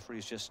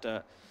 Referee's just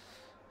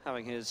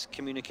having his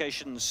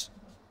communications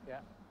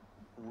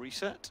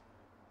reset.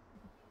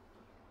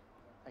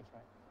 Thank you,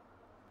 mate.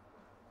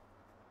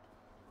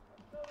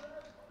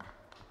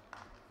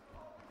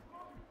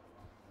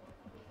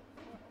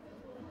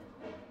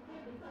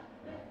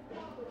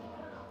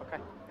 Okay.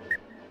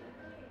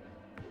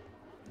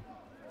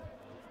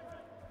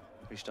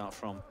 Restart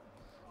from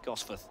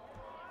Gosforth.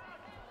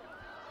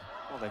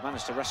 Well, they've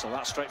managed to wrestle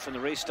that straight from the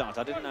restart.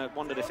 I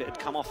wondered if it had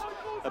come off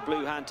a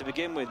blue hand to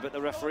begin with, but the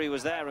referee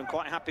was there and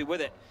quite happy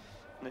with it.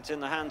 And it's in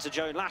the hands of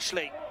Joe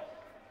Lashley.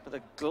 But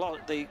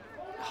the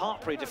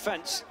Hartpury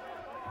defence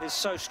is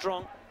so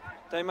strong,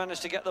 they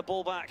managed to get the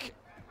ball back.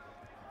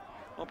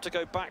 Opt to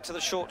go back to the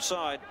short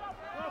side.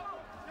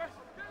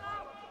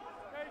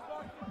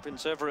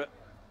 Vince Everett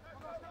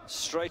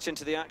straight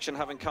into the action,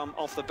 having come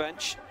off the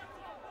bench.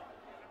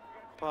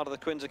 Part of the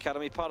Quins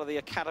Academy, part of the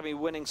academy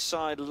winning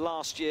side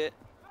last year.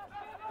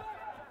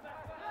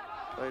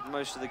 Played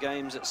most of the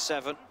games at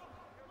 7.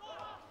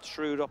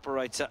 Shrewd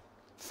operator,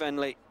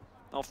 Fenley,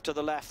 off to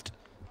the left,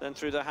 then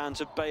through the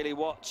hands of Bailey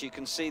Watts. You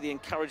can see the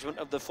encouragement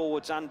of the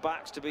forwards and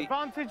backs to be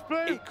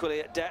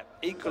equally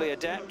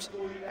adept.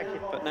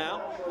 But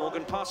now,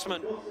 Morgan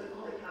Passman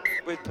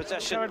with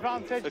possession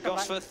for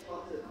Gosforth.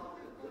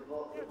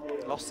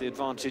 Lost the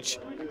advantage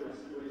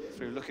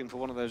through looking for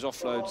one of those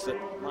offloads that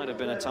might have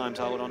been a time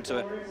to hold on to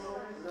it.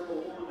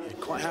 Yeah,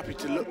 quite happy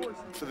to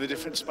look for the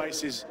different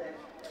spaces.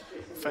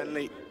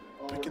 Fenley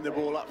picking the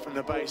ball up from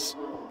the base.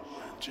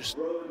 Just,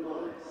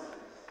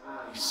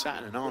 he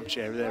sat in an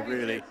armchair there,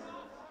 really.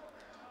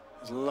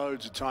 There's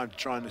loads of time to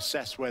try and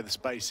assess where the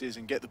space is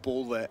and get the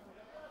ball there.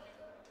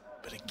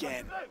 But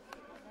again,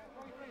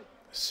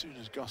 as soon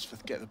as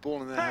Gosforth get the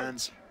ball in their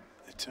hands,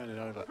 they turn it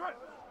over.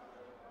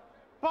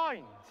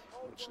 Bind.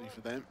 Fortunately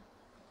for them,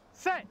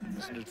 Set.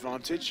 there's an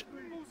advantage.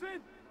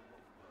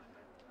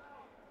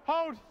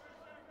 Hold.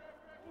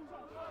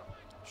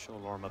 Sure,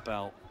 Lorimer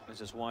Bell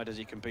is as wide as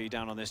he can be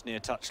down on this near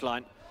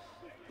touchline.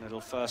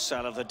 Little first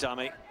sell of the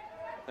dummy,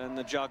 then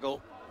the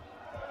juggle.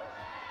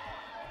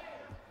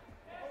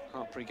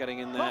 Hartpury getting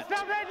in there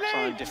to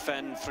try and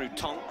defend through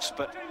Tonks,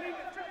 but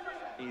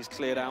he's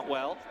cleared out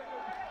well.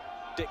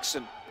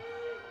 Dixon.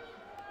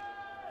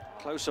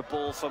 Closer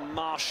ball for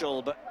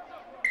Marshall, but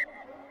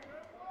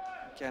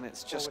again,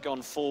 it's just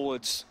gone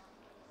forwards.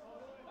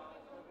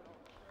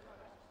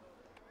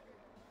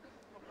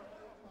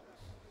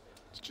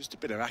 It's just a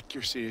bit of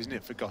accuracy, isn't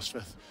it, for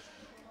Gosforth?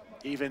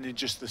 Even in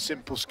just the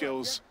simple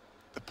skills,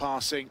 the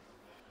passing,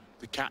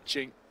 the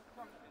catching.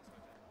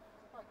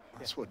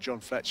 That's what John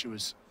Fletcher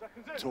was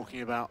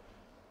talking about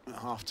at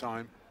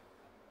half-time.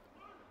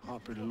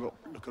 Hartpury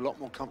look a lot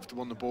more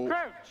comfortable on the ball.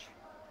 Crouch.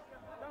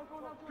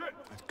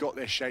 They've got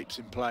their shapes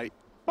in play.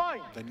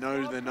 Bind. They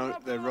know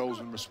their roles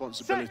and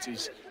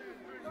responsibilities,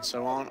 and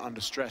so aren't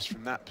under stress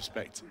from that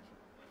perspective.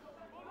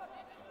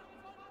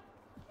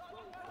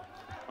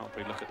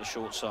 Hartpury look at the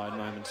short side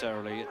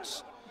momentarily.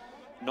 It's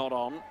not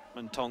on,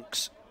 and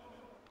Tonks,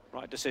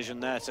 right decision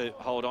there to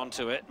hold on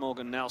to it.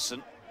 Morgan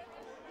Nelson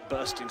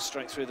bursting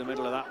straight through the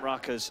middle of that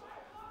ruck as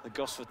the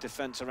Gosforth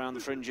defence around the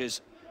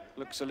fringes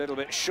looks a little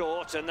bit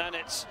short, and then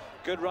it's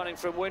good running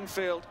from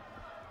Winfield.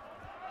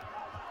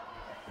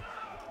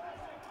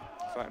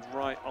 In fact,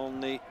 right on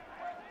the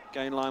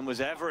gain line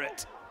was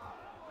Everett.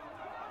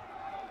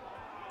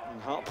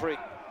 And Hartpury,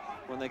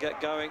 when they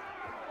get going,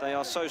 they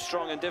are so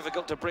strong and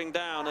difficult to bring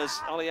down as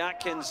Ollie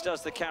Atkins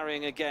does the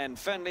carrying again.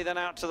 Fenley then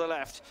out to the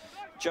left.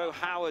 Joe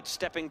Howard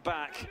stepping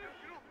back.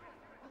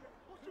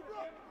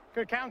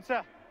 Good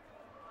counter.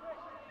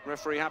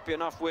 Referee happy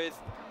enough with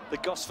the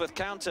Gosforth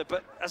counter,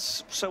 but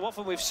as so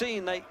often we've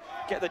seen, they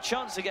get the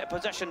chance to get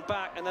possession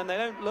back and then they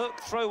don't look,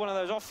 throw one of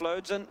those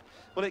offloads, and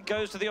well, it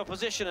goes to the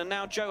opposition, and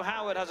now Joe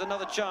Howard has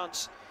another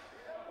chance.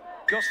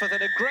 Gosforth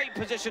in a great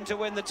position to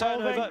win the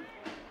turnover,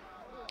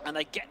 and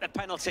they get the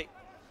penalty.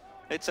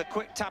 It's a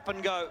quick tap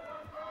and go.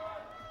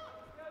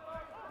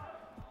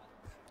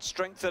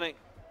 Strengthening,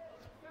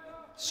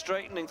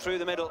 straightening through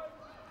the middle.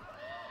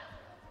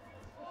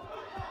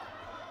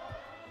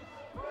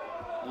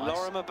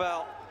 Lorimer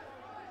Bell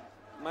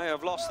may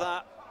have lost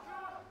that,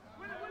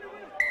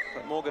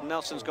 but Morgan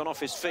Nelson's gone off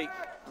his feet,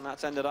 and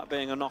that's ended up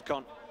being a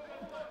knock-on.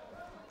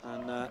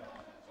 And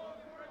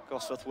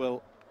Gosforth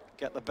will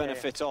get the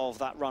benefit of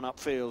that run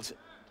upfield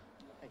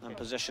and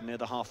possession near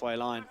the halfway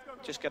line.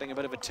 Just getting a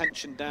bit of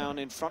attention down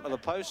in front of the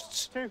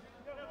posts. Well,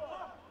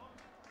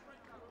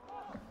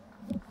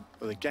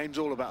 the game's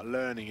all about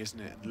learning, isn't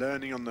it?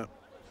 Learning on the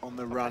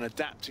run,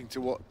 adapting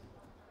to what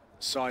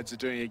sides are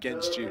doing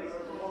against you.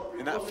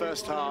 In that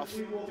first half,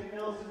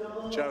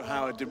 Joe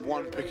Howard did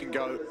one pick and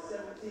go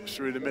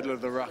through the middle of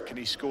the ruck and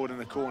he scored in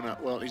the corner.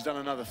 Well, he's done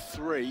another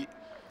 3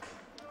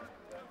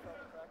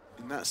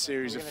 in that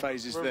series of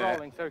phases there.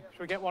 Rolling, so should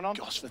we get one on?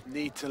 Gosforth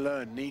need to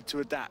learn, need to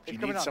adapt. You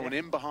need someone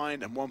in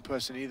behind and one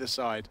person either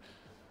side.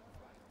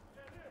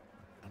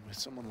 And with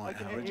someone like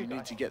Howard, you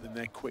need to get them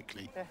there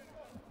quickly. Yeah.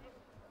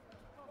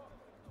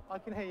 I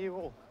can hear you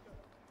all.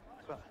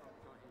 But,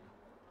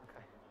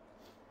 okay.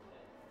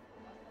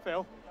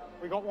 Phil,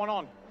 we got one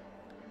on.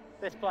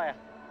 This player.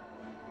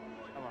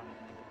 Come on.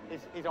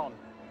 He's on.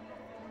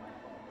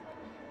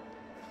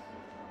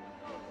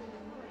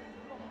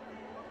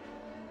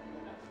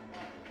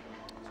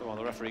 So while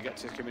the referee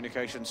gets his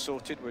communication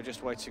sorted, we're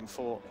just waiting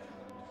for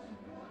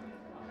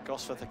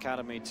Gosforth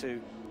Academy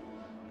to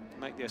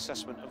make the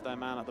assessment of their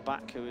man at the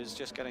back, who is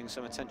just getting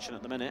some attention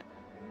at the minute.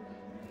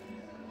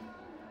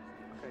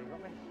 Okay, you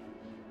got me?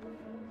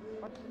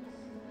 What?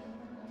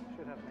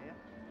 Should have me, yeah?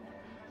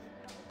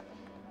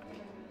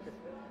 Good.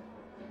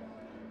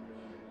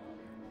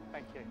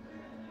 Thank you.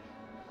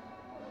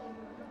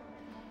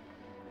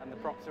 And the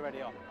props are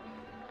already on.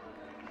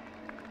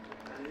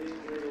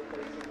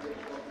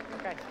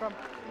 Okay, scrum.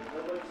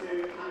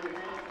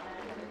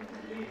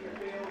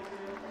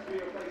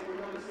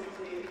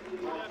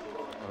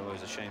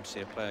 Always a shame to see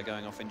a player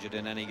going off injured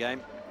in any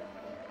game.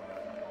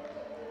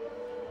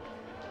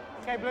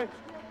 Okay, Blue.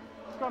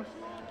 Scrum.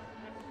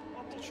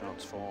 It's a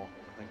chance for,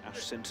 I think,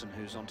 Ash Simpson,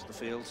 who's onto the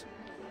field.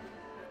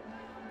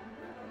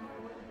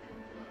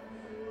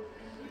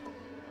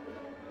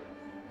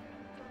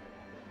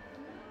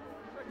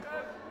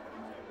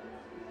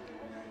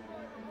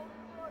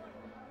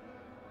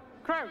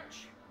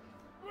 Crouch.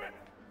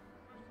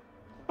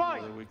 Bye.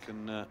 Whether we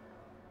can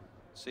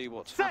see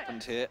what's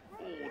happened here.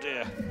 Oh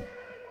dear. I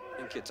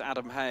think it's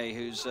Adam Hay,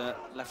 whose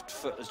left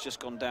foot has just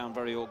gone down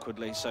very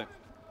awkwardly, so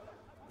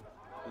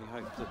we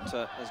hope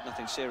that there's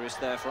nothing serious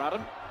there for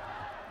Adam.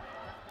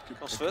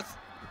 Gosforth.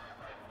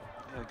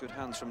 Yeah, good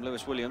hands from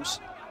Lewis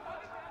Williams.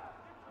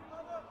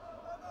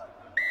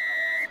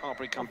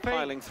 Hartpury come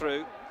piling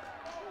through,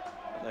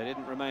 but they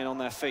didn't remain on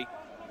their feet.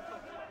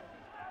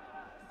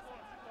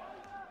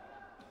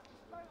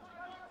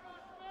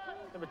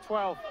 Number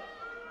 12.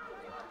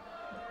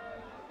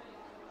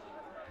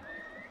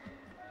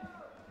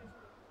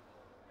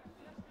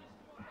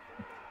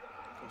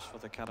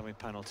 Gosforth Academy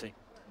penalty.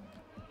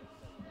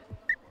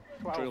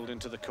 12. Drilled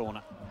into the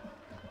corner.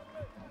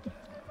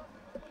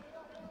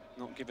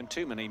 Not given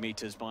too many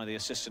metres by the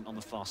assistant on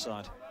the far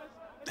side.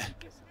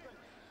 At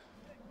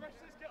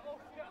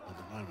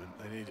the moment,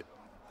 they need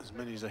as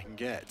many as they can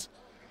get.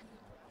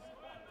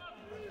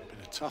 Been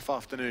a tough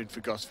afternoon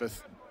for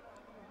Gosforth.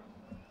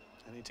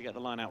 They need to get the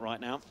line out right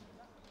now.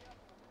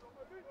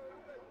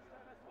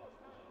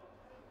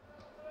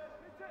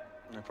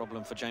 No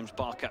problem for James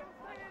Barker.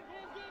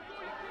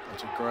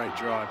 That's a great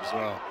drive as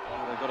well.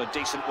 Oh, they've got a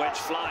decent wedge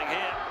flying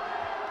here.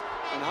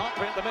 And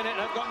Hartpury at the minute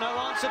have got no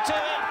answer to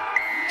it.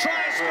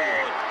 Try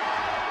scored.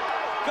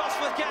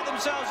 Gosforth get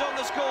themselves on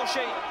the score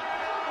sheet.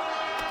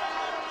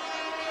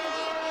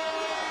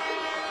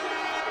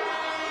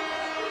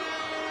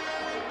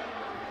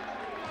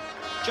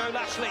 Joe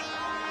Lashley,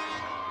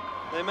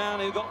 the man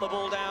who got the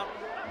ball down.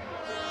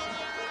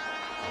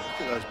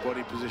 Look at those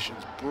body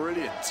positions,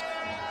 brilliant.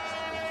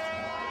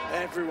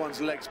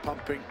 Everyone's legs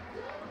pumping.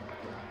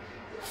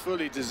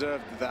 Fully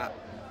deserved that.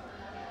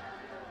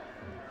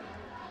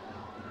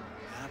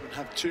 They haven't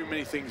had too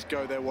many things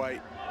go their way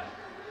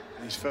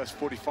in these first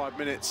 45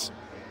 minutes.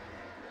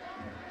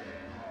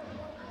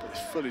 But they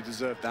fully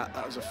deserved that.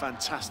 That was a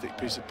fantastic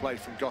piece of play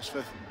from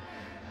Gosforth.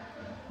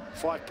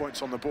 5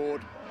 points on the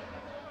board.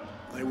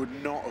 They would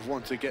not have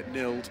wanted to get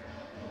nilled.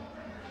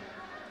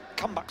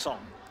 Comebacks on.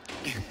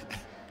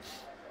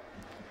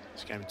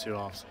 It's a game of 2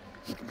 halves.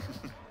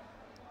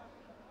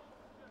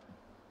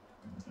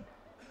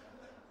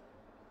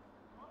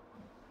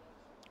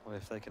 Well,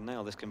 if they can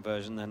nail this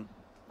conversion, then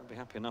I'll be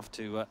happy enough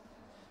to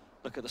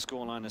look at the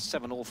scoreline as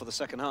 7-all for the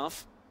second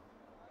half.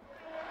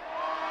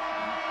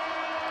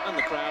 And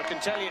the crowd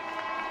can tell you,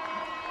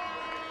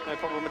 no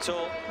problem at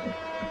all.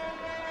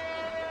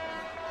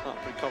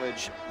 Hartpury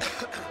College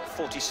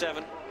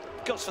 47,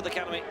 Gosforth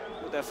Academy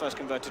with their first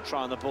converted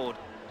try on the board.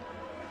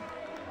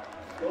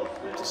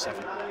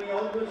 7.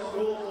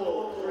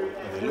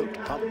 They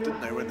looked pumped,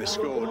 didn't they, when they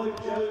scored?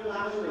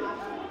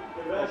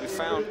 Well,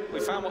 we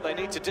found what they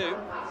need to do.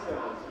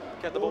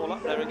 Get the ball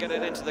up there and get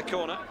it into the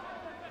corner.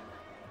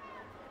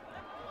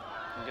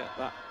 And get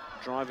that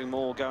driving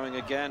maul going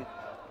again.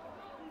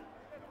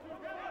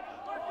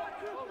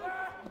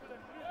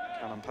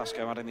 Callum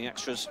Pascoe adding the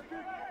extras.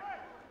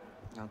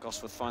 Now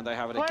Gosforth find they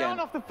have it again.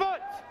 Off the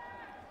foot.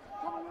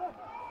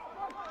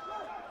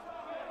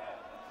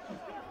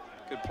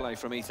 Good play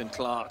from Ethan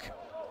Clark.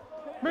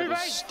 Move With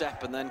a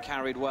step and then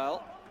carried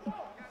well.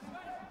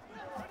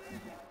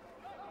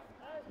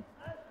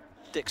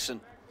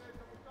 Dixon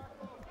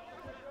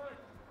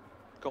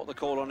got the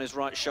call on his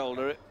right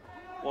shoulder. It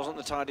wasn't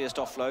the tidiest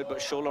offload,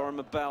 but sure Lauren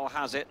Mabel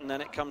has it, and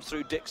then it comes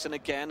through Dixon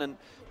again, and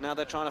now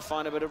they're trying to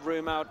find a bit of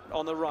room out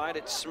on the right.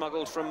 It's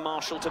smuggled from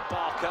Marshall to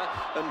Barker,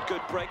 and good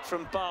break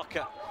from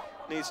Barker.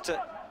 Needs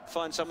to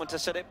find someone to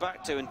set it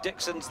back to, and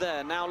Dixon's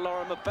there. Now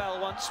Lauren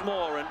Mabel once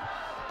more, and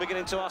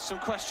beginning to ask some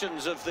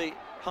questions of the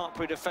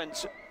Hartpury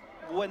defence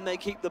when they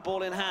keep the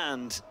ball in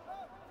hand.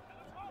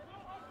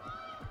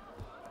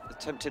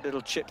 Attempted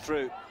little chip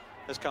through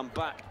has come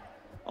back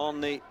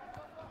on the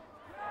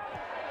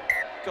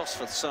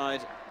Gosforth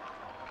side.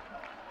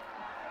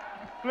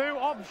 Blue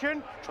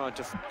option. Tried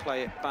to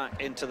play it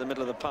back into the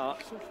middle of the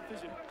park.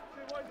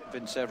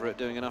 Vince Everett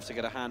doing enough to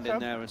get a hand in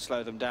there and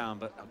slow them down,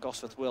 but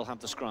Gosforth will have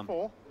the scrum.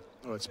 4.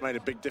 Well, it's made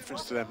a big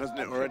difference to them, hasn't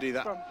it, already,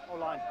 that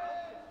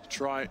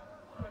try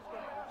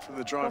from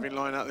the driving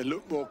line out. They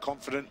look more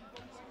confident.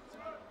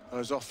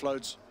 Those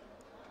offloads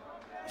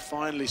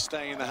finally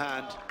staying in the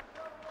hand.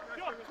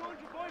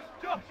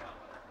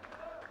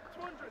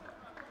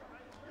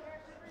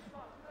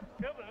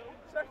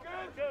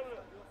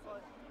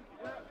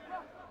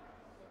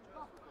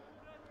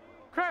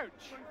 Crouch.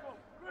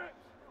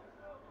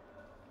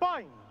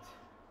 Bind.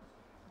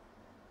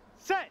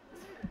 Set.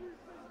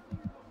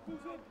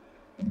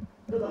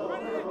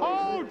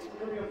 Hold.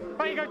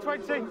 There you go,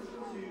 20.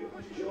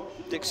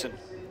 Dixon.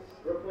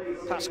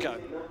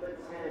 Pascoe.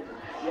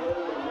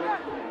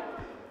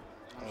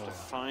 To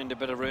find a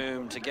bit of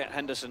room to get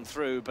Henderson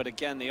through, but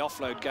again the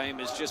offload game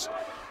is just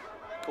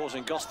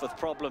causing Gosforth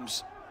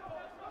problems.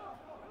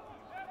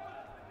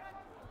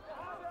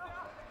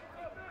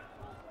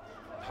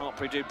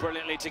 Hartpury do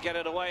brilliantly to get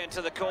it away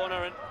into the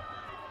corner, and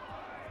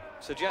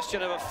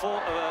suggestion of a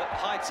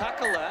high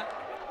tackle there.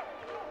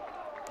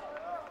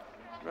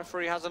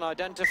 Referee hasn't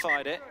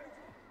identified it.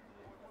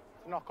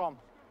 Knock on.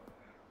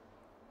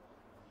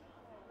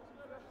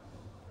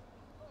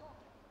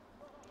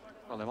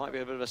 Well, there might be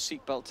a bit of a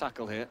seatbelt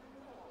tackle here.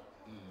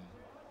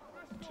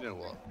 Do you know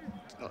what?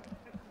 It's not.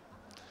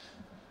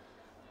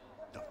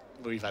 No,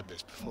 we've had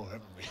this before,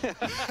 haven't we?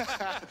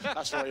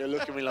 That's why you're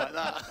looking at me like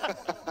that.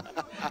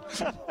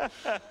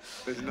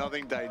 There's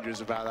nothing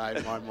dangerous about that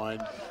in my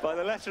mind. By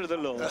the letter of the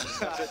law,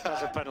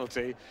 that's a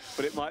penalty,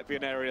 but it might be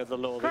an area of the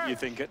law that you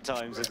think at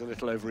times is a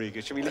little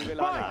overeager. Should we leave it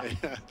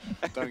like that?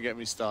 Don't get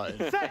me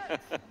started.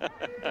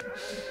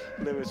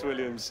 Lewis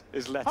Williams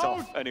is let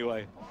off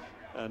anyway,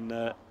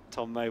 and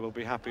Tom May will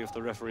be happy if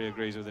the referee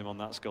agrees with him on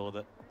that score,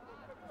 that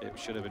it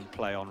should have been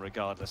play on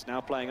regardless.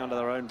 Now playing under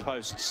their own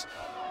posts.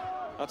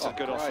 That's a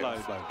good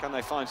offload. Can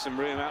they find some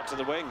room out to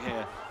the wing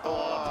here? Oh,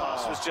 the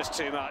pass was just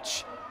too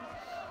much.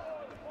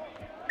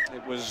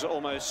 It was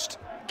almost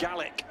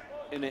Gallic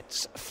in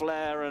its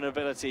flair and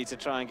ability to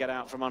try and get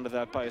out from under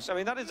their post. I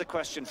mean, that is a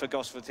question for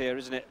Gosforth here,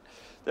 isn't it?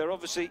 They're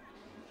obviously,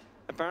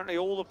 apparently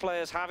all the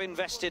players have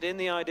invested in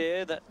the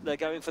idea that they're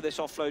going for this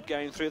offload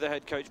game through the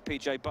head coach,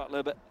 PJ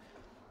Butler, but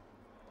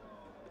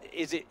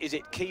is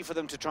it key for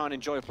them to try and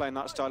enjoy playing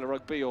that style of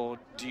rugby, or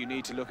do you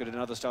need to look at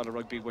another style of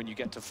rugby when you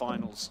get to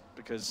finals?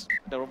 Because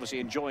they're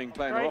obviously enjoying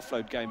playing their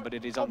offload game, but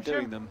it is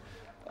undoing them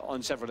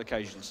on several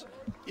occasions.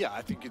 Yeah,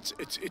 I think it's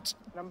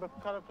number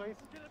colour, please.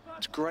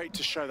 It's great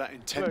to show that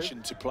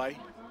intention to play.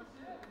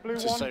 Blue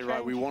to say,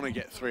 right, we want to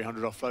get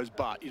 300 offloads,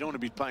 but you don't want to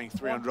be playing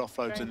 300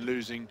 offloads and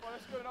losing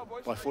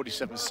by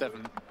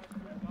 47-7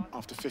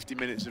 after 50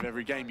 minutes of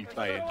every game you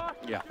play in.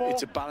 Yeah,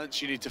 it's a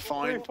balance you need to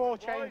find. 4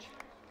 change.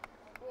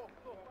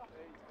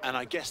 And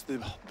I guess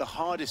the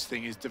hardest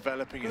thing is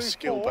developing a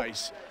skill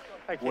base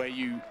where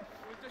your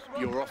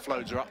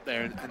offloads are up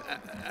there,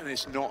 and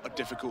it's not a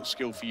difficult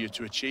skill for you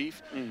to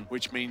achieve,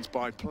 which means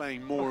by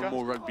playing more and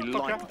more rugby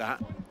like that,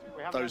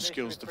 those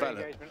skills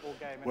develop.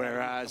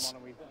 Whereas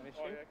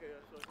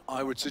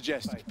I would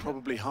suggest it's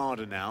probably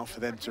harder now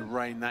for them to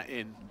rein that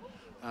in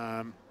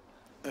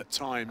at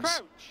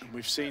times. And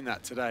we've seen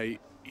that today,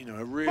 you know,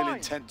 a real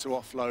intent to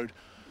offload,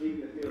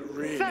 but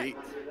really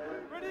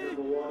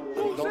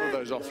a lot of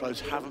those offloads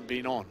haven't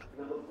been on.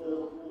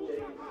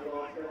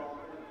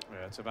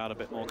 Yeah, it's about a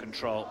bit more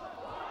control.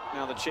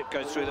 Now the chip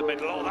goes through the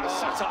middle. Oh, that's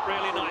set up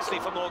really nicely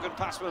for Morgan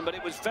Passman, but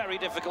it was very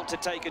difficult to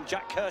take, and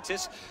Jack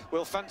Curtis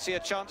will fancy a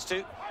chance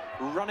to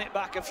run it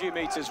back a few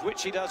metres,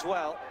 which he does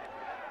well.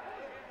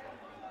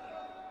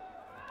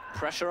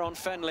 Pressure on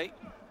Fenley.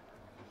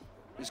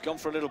 He's gone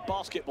for a little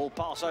basketball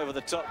pass over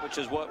the top, which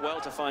has worked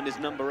well to find his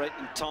number 8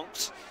 in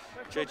Tonks.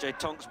 JJ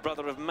Tonks,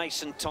 brother of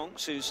Mason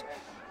Tonks, who's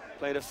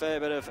played a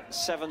fair bit of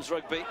sevens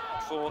rugby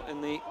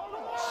in the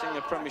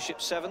Senior Premiership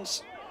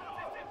Sevens.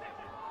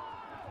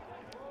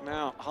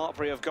 Now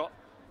Hartpury have got,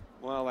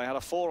 well, they had a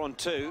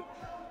 4-on-2.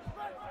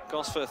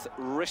 Gosforth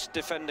wrist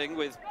defending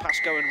with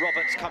Pascoe and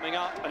Roberts coming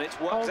up, and it's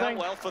worked out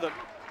well for them.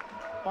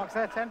 Mark's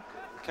there, 10.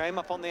 Came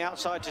up on the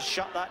outside to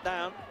shut that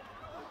down.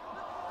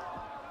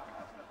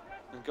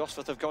 And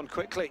Gosforth have gone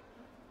quickly.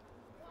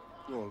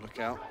 Oh, look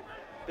out.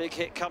 Big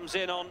hit comes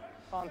in on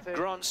Fancy.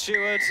 Grant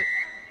Seward.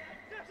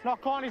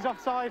 Knock on, he's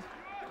offside.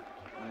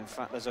 And in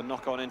fact, there's a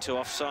knock on into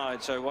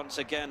offside. So once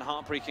again,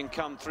 Hartpury can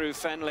come through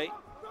Fenley.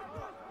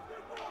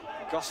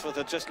 Gosforth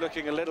are just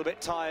looking a little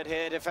bit tired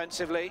here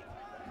defensively.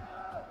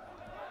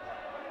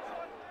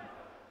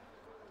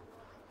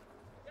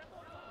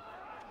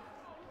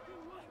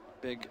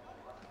 Big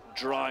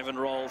drive and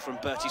roll from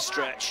Bertie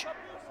Stretch.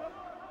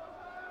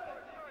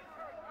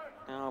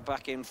 Now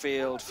back in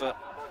field for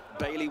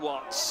Bailey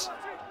Watts.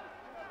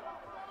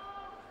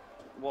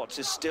 Watts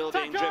is still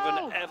being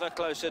driven ever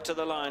closer to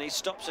the line. He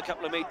stops a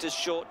couple of metres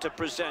short to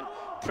present.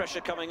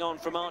 Pressure coming on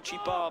from Archie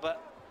Barber.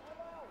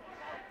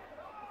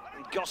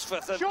 And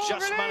Gosforth have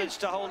just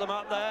managed to hold him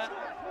up there.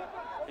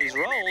 He's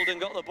rolled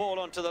and got the ball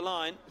onto the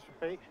line. Just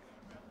repeat.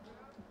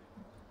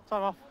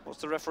 Time off.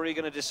 What's the referee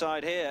going to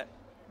decide here?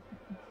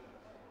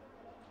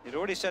 He'd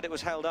already said it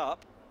was held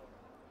up.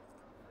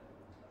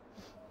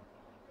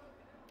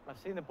 I've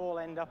seen the ball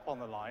end up on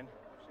the line.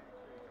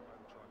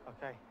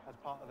 Okay, that's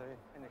part of the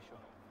initial.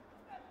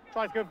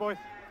 Try's good, boys.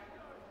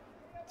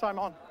 Time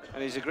on.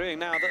 And he's agreeing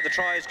now that the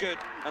try is good,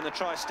 and the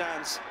try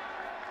stands.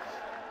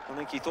 I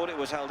think he thought it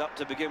was held up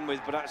to begin with,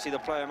 but actually the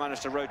player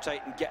managed to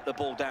rotate and get the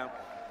ball down.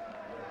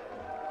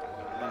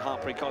 And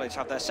Hartpury College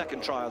have their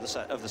second try of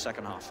the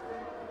second half.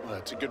 Well,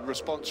 it's a good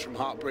response from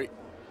Hartpury.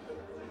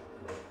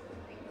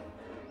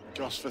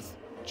 Gosforth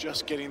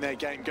just getting their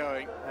game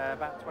going.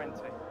 About 20.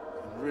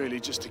 Really,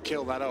 just to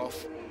kill that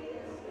off.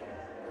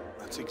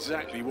 That's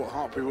exactly what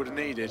Hartpury would have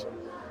needed.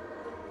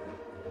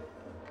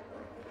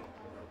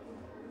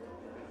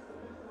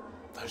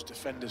 Those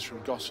defenders from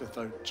Gosforth,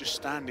 though, just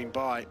standing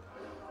by.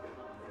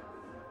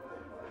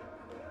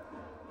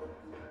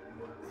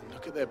 And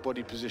look at their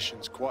body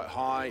positions, quite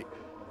high.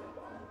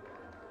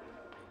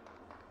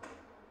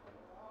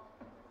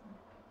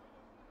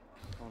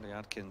 Ollie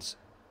Adkins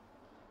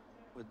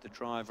with the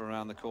drive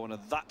around the corner.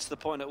 That's the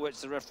point at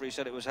which the referee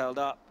said it was held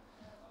up.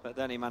 But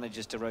then he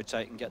manages to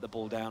rotate and get the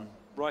ball down.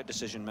 Right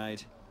decision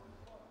made.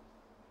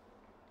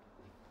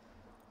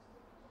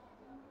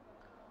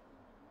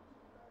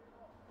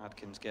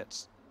 Adkins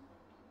gets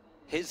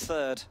his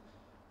third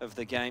of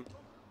the game.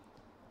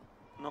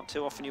 Not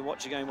too often you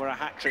watch a game where a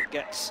hat-trick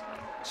gets...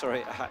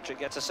 Sorry, a hat-trick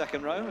gets a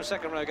second row. A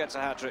second row gets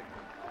a hat-trick.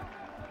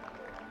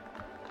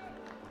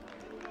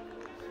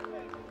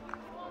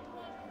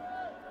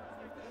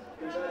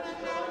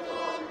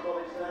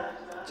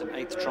 It's an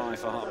 8th try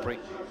for Hartpury.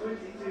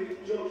 22,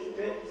 Josh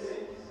Pitts.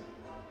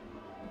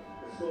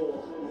 The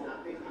score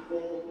at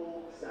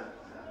 54-7.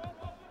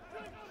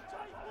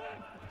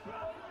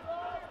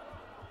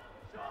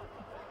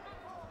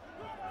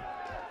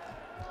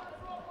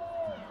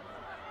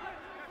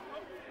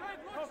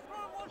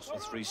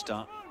 Gosforth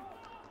restart.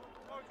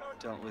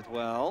 Dealt with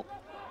well.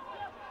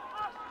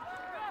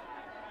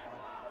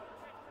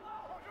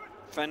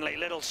 Fenley,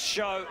 little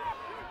show,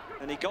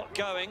 and he got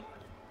going.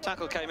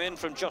 Tackle came in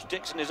from Josh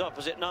Dixon, his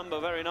opposite number,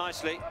 very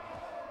nicely.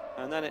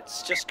 And then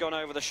it's just gone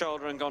over the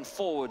shoulder and gone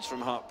forwards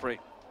from Hartpury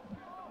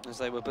as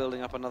they were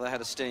building up another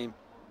head of steam.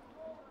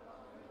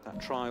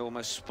 That try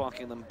almost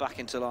sparking them back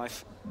into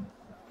life.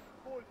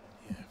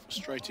 Yeah,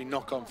 frustrating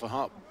knock-on for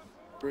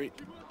Hartpury,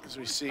 as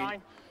we see. A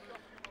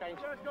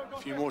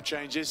few more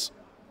changes.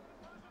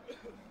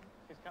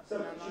 Yeah,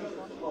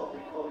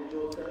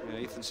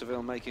 Ethan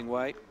Seville making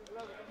way.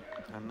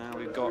 And now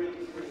we've got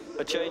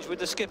a change with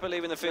the skipper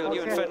leaving the field,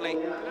 Ewan Fenley.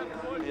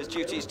 His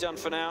duty's done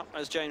for now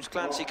as James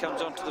Clancy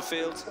comes onto the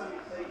field.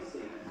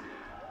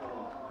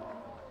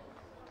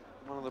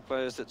 One of the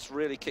players that's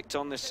really kicked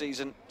on this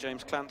season,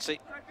 James Clancy.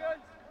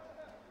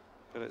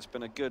 But it's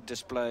been a good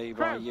display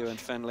by Ewan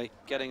Fenley,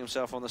 getting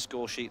himself on the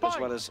score sheet as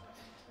well as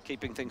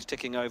keeping things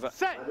ticking over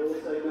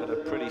at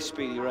a pretty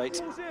speedy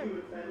rate.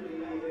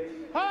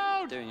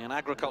 Doing an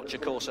agriculture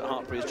course at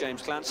Hartpury is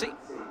James Clancy.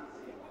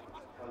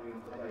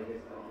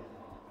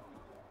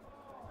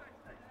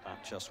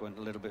 That just went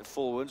a little bit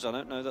forwards. I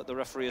don't know that the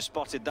referee has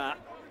spotted that.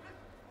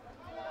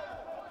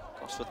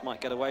 Gosforth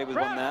might get away with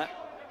one there.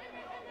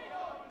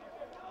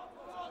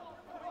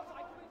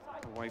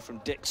 Away from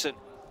Dixon.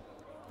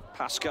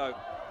 Pascoe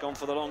gone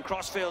for the long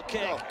crossfield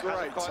kick. Oh,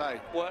 great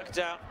take. Worked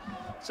out.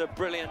 It's a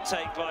brilliant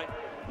take by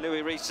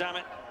Louis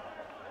Rees-Zammit.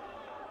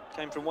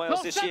 Came from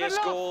Wales this year,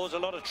 scores a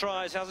lot of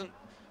tries, hasn't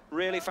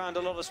really found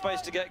a lot of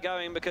space to get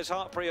going, because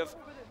Hartpury have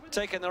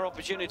taken their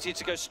opportunity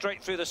to go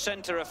straight through the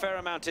centre a fair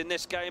amount in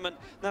this game, and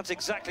that's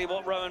exactly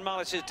what Rowan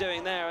Mullis is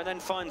doing there, and then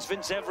finds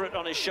Vince Everett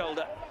on his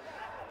shoulder.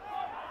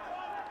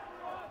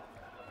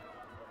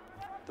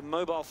 The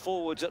mobile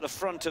forwards at the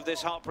front of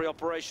this Hartpury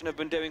operation have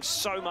been doing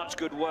so much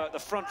good work. The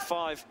front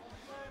five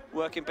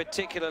working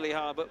particularly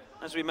hard, but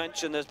as we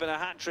mentioned, there's been a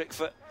hat-trick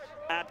for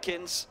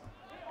Adkins.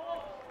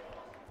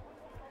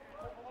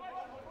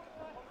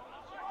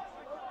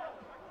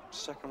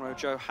 Second row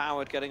Joe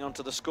Howard getting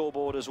onto the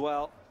scoreboard as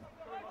well.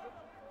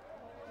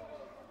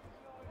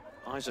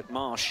 Isaac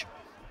Marsh.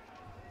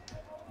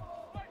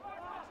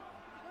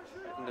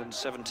 England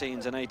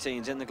 17s and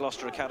 18s in the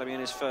Gloucester Academy in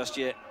his first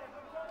year.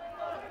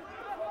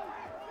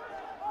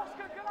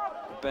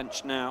 The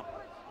bench now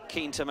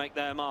keen to make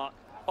their mark.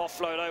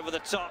 Offload over the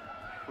top.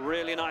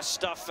 Really nice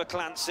stuff for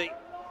Clancy.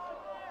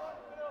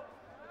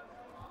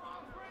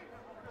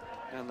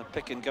 And the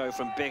pick and go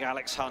from big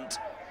Alex Hunt.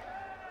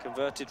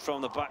 Converted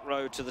from the back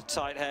row to the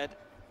tight head.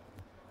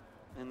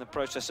 In the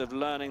process of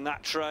learning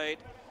that trade.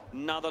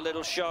 Another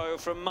little show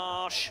from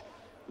Marsh.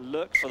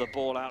 Look for the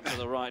ball out to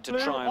the right to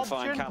try and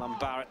find Callum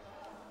Barrett.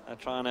 They're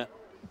trying to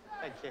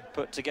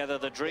put together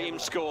the dream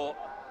score.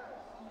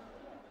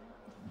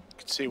 You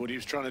could see what he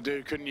was trying to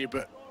do, couldn't you?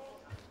 But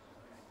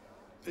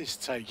this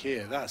take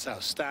here, that's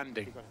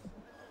outstanding.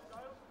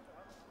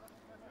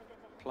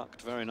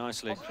 Plucked very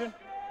nicely. Option.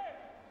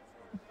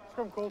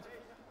 Scrum called.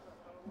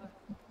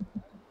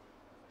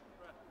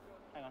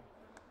 Hang on.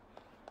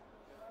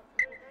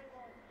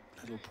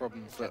 Little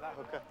problem for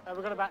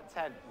We've got about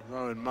 10.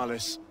 Rowan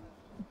Mullis.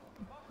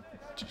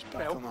 Just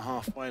back on the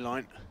halfway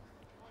line.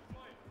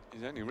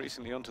 He's only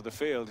recently onto the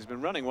field. He's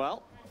been running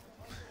well.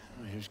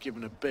 He was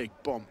given a big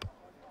bump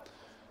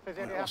by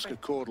Oscar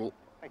Cordell.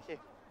 Thank you.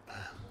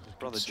 His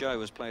brother Joe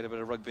has played a bit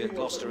of rugby at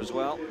Gloucester as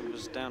well. He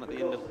was down at the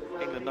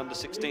England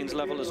under-16s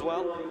level as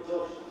well.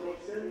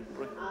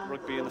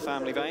 Rugby in the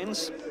family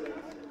veins.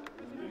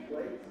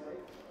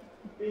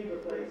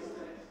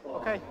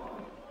 Okay.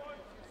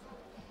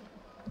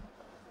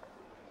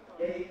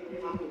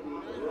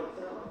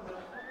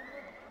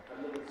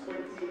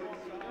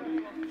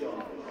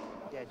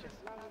 Yeah, just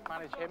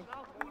manage him.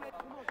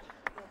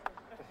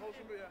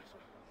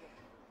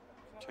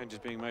 Changes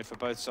being made for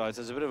both sides.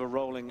 There's a bit of a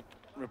rolling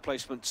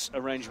replacements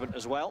arrangement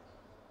as well.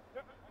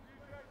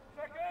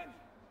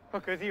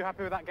 Hookers, are you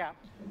happy with that gap?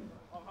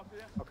 I'm happy,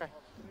 yeah. Okay.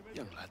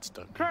 Young lads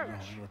don't do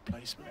rolling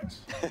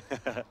replacements.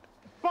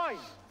 Bind.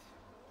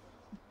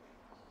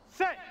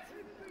 Set.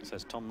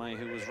 Says Tom May,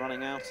 who was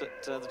running out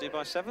at the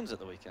Dubai Sevens at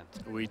the weekend.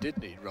 We did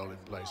need rolling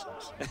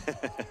placements.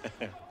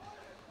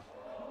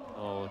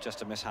 Oh,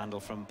 just a mishandle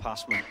from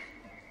Passman.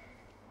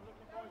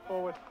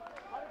 Forward.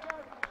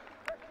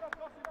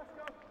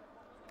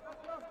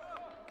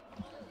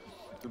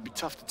 It'll be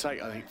tough to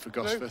take, I think, for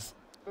Gosforth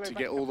to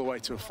get all the way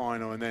to a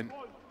final and then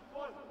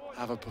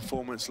have a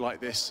performance like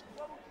this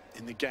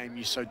in the game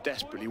you so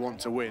desperately want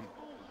to win.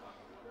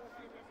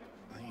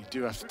 I think you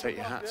do have to take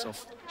your hats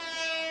off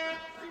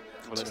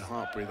to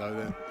Hartpury,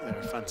 though. They're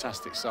a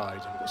fantastic side.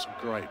 They've got some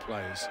great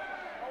players.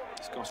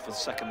 It's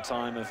Gosforth's second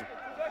time of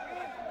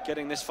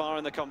getting this far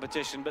in the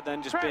competition, but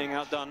then just being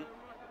outdone.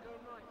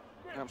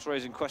 Perhaps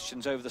raising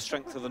questions over the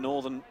strength of the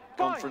Northern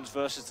Conference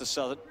versus the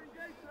Southern.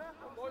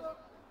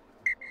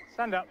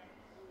 Stand up.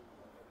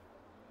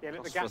 Yeah,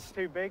 look, the gap's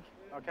too big.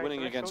 Okay,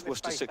 winning against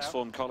Worcester Sixth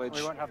Form College,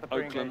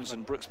 Oaklands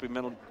and Brooksby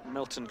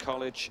Milton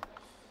College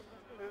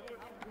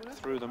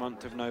through the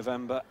month of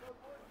November.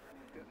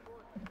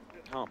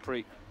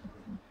 Hartpury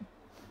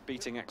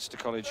beating Exeter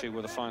College, who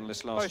were the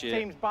finalists last year. Both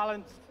teams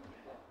balanced.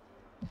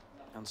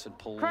 And St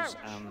Paul's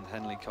and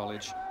Henley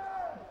College.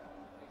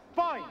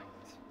 Bind.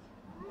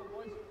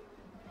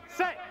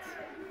 Set.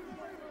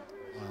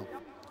 Well,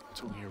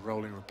 talking of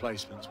rolling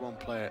replacements, one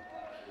player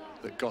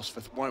that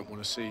Gosforth won't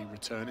want to see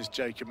return is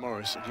Jacob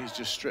Morris, and he's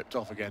just stripped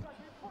off again.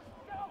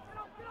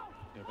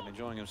 He's been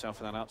enjoying himself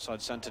in that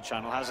outside centre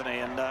channel, hasn't he?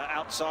 And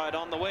outside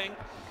on the wing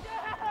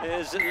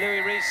is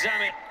Louis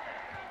Rees-Zammit.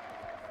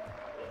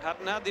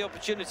 Hadn't had the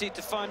opportunity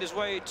to find his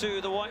way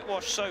to the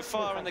whitewash so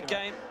far in the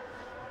game.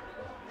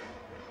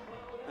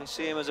 I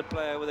see him as a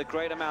player with a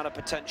great amount of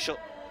potential.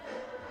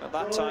 At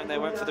that time, they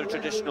went for the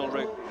traditional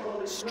route,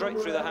 straight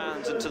through the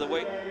hands into the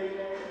wing,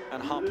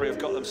 and Hartpury have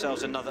got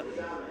themselves another.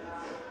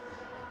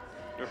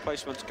 The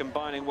replacements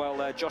combining well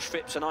there, Josh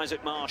Phipps and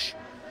Isaac Marsh,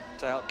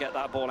 to help get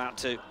that ball out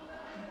to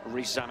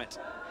Rees-Zammit.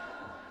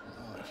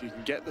 If you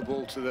can get the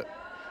ball to the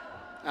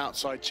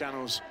outside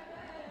channels,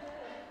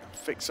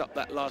 fix up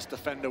that last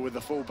defender with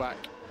the fullback,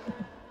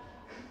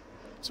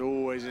 it's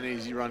always an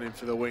easy run in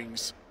for the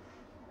wings.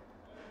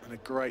 And a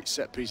great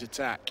set-piece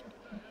attack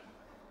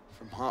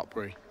from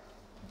Hartpury.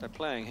 They're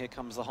playing Here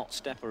Comes the Hot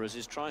Stepper as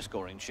his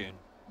try-scoring tune.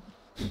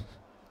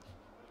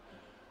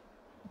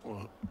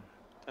 Well,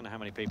 don't know how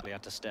many people he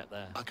had to step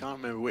there. I can't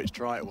remember which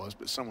try it was,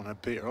 but someone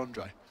had Peter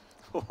Andre.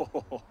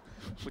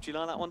 Would you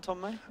like that one,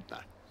 Tom May? No.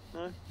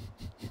 No?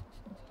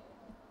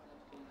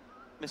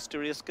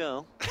 Mysterious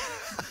girl?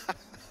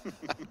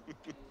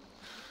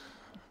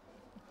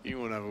 You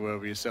want to have a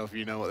word with yourself,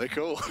 you know what they're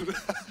called.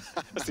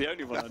 That's the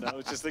only one I know. I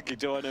was just thinking,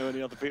 do I know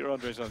any other Peter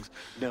Andre songs?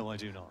 No, I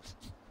do not.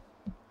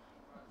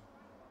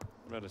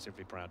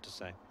 Relatively proud to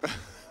say.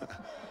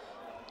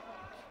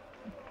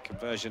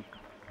 Conversion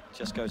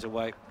just goes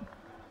away.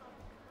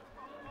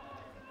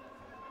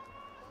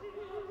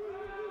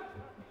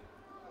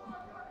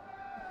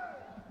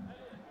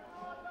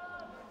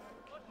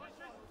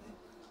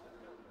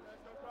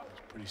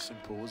 Pretty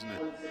simple, wasn't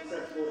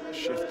it?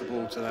 Shift the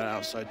ball to that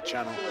outside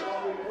channel.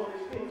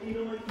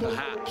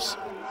 Perhaps,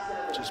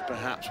 just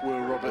perhaps, Will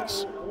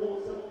Roberts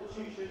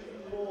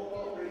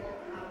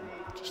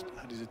just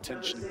had his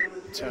attention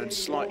turned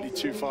slightly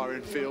too far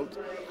infield.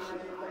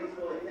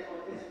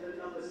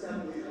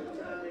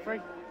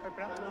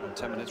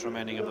 10 minutes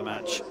remaining of the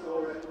match.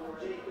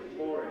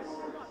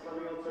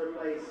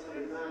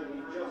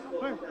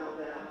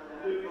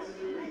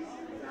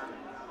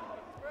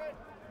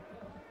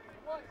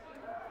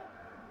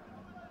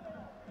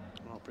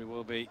 Hartpury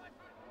will be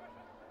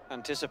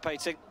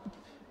anticipating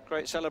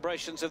great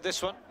celebrations of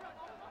this one.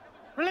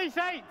 Release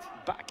 8!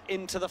 Back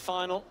into the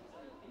final.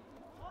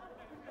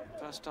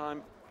 First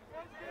time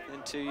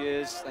in 2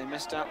 years. They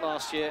missed out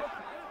last year.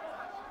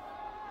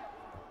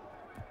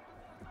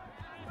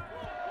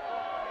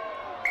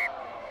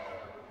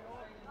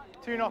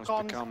 Two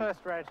knock-ons,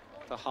 first red.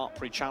 The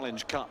Hartpury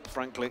Challenge Cup,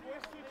 frankly.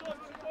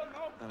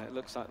 And it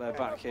looks like they're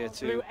back here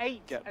to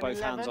get both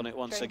hands on it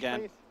once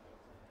again.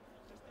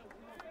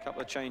 A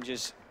couple of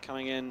changes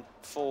coming in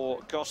for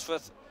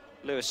Gosforth.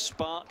 Lewis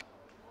Spark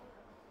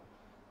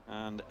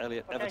and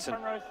Elliot Everton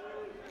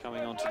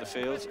coming onto the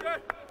field.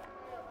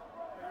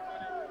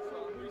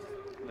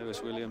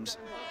 Lewis Williams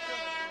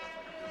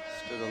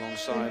stood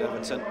alongside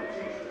Everton.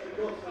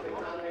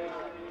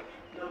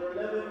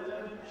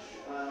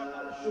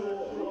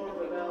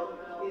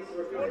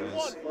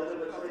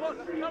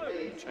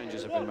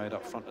 Changes have been made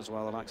up front as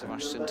well. The likes of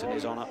Ash Sinton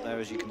is on up there,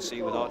 as you can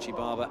see, with Archie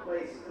Barber.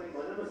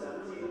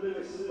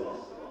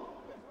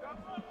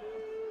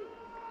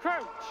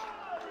 Crouch.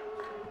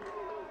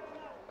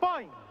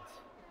 Bind.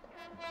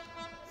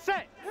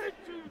 Set.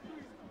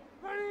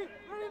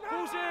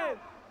 Pulls in.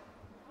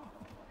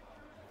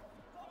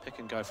 Pick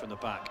and go from the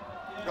back.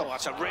 Oh,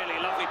 that's a really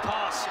lovely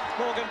pass.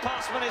 Morgan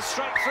Passman is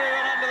straight through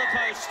and under the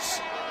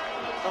posts.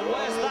 And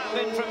where's that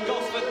been from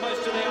Gosforth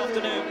most of the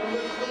afternoon?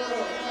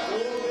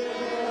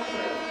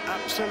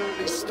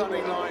 Absolutely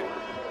stunning line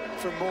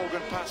from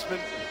Morgan Passman.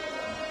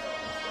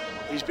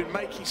 He's been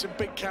making some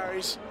big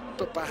carries,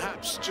 but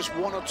perhaps just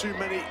one or too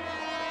many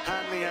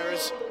handling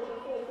errors.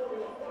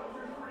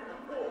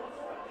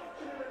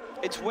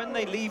 It's when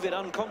they leave it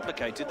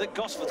uncomplicated that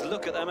Gosforth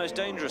look at their most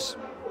dangerous.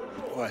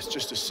 Well, it's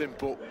just a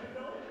simple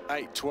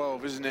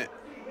 8-12, isn't it?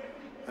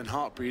 And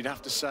Hartpury, you'd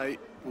have to say,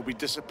 will be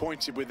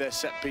disappointed with their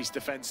set-piece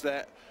defence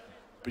there,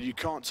 but you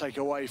can't take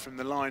away from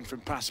the line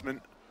from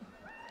Passman.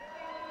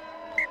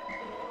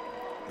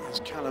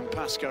 As Callum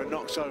Pascoe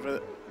knocks over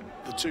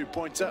the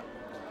two-pointer.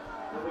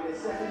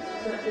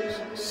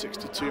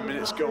 62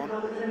 minutes gone,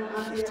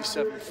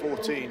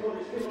 57-14,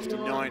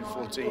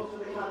 59-14.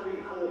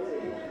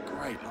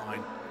 Great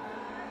line.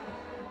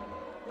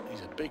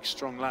 He's a big,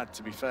 strong lad,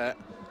 to be fair.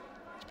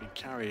 He's been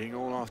carrying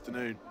all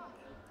afternoon.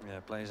 Yeah,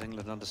 plays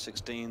England under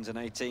 16s and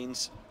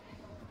 18s.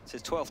 It's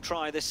his 12th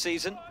try this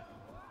season.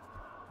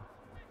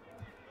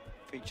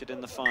 Featured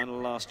in the final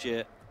last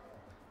year.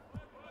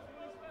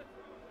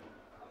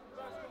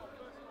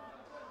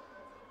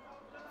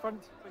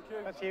 Front.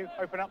 That's you.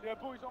 Open up. Yeah,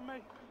 boys, on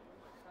me.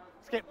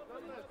 Skip.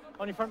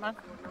 On your front, man.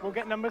 We'll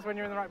get numbers when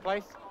you're in the right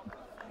place.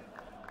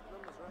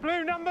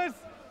 Blue numbers.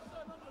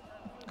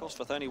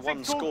 Gosforth only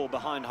one score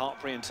behind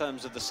Hartpury in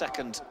terms of the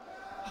second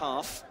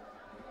half.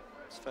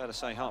 It's fair to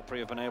say Hartpury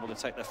have been able to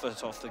take their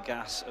foot off the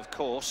gas, of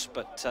course,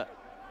 but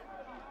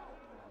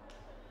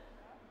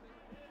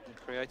they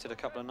created a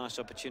couple of nice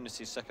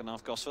opportunities second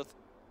half, Gosforth.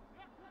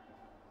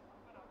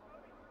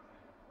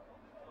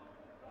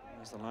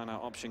 Where's the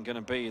line-out option going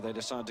to be? They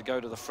decide to go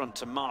to the front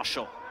to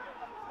Marshall.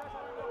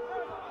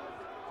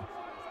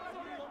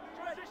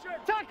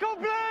 Tackle,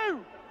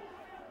 blue!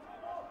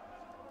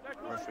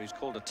 The referee's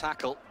called a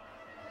tackle.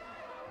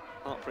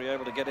 Hartpury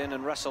able to get in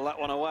and wrestle that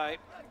one away.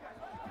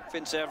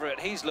 Vince Everett,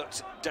 he's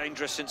looked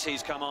dangerous since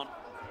he's come on.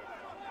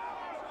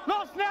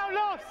 Lost now,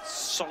 lost!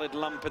 Solid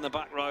lump in the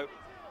back row.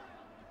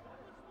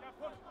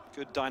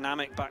 Good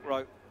dynamic back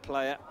row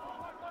player.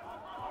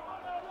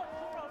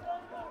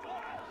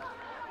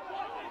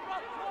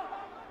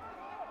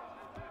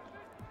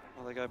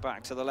 Well, they go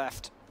back to the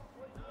left.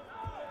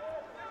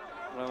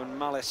 Rowan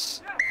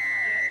Mullis.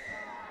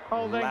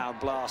 Holding. Loud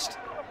blast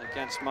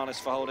against Mullis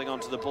for holding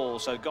onto the ball.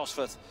 So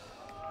Gosforth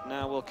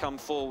now will come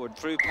forward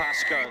through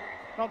Pascoe.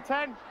 Not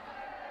 10.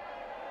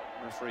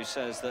 Referee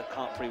says that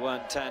Hartpury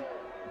weren't 10.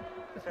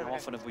 How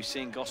often have we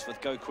seen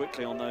Gosforth go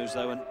quickly on those,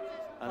 though, and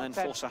then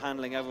force a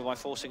handling over by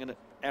forcing an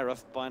error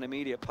by an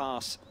immediate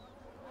pass?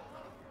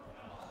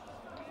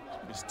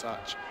 Missed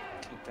touch.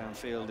 Kick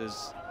downfield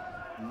is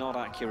not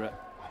accurate.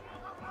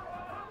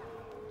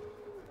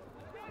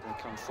 They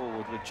come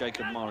forward with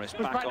Jacob Morris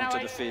back onto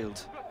the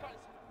field.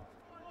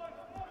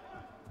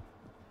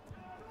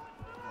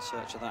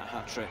 search of that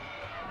hat-trick.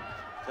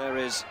 There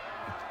is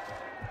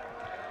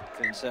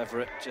Vince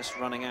Everett just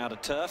running out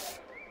of turf.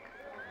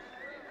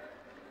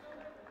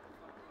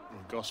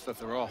 Well,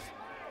 Gosforth are off.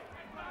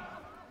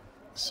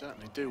 They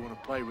certainly do want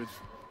to play with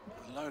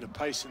a load of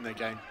pace in their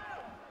game.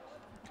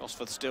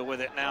 Gosforth still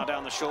with it now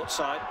down the short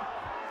side.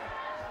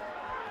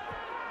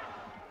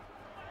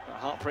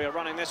 But Hartpury are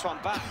running this one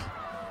back.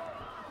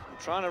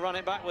 Trying to run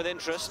it back with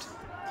interest.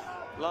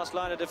 Last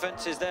line of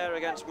defence is there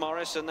against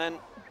Morris, and then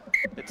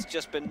it's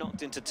just been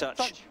knocked into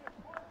touch.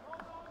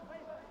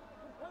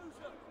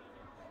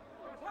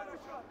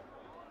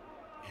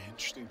 Yeah,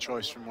 interesting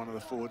choice from one of the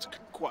forwards.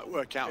 Couldn't quite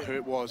work out who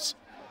it was.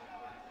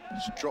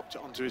 Just dropped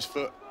it onto his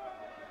foot.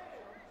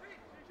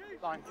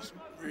 Line. Wasn't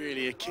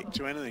really a kick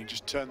to anything,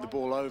 just turned the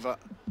ball over.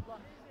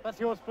 That's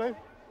yours, Blue.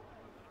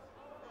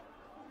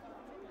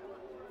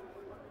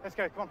 Let's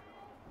go, come on.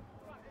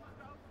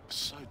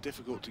 So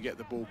difficult to get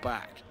the ball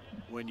back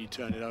when you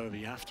turn it over.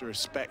 You have to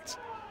respect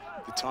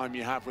the time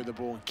you have with the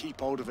ball and keep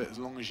hold of it as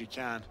long as you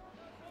can.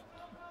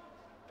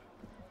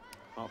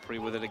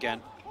 Hartpury with it again.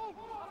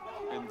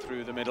 In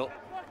through the middle.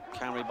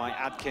 Carried by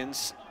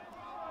Adkins.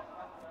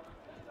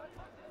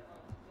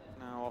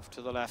 Now off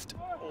to the left.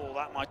 Oh,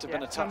 that might have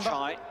been a touch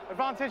high.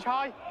 Advantage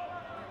high.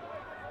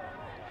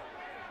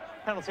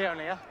 Penalty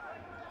only, yeah?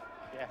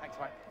 Yeah, thanks,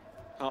 mate.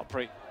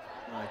 Hartpury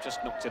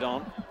just knocked it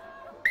on.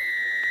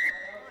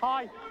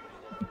 High.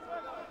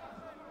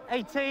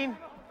 18.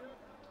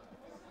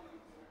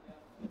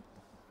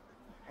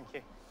 Thank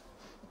you.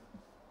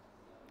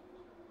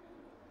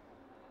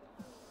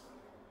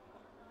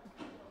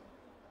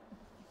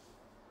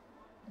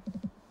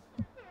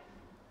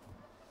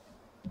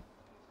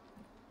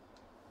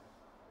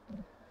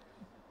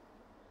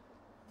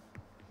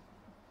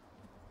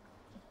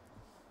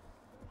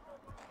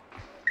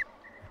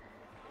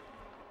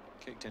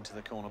 Kicked into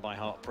the corner by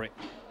Hartpury.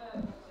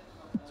 So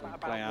we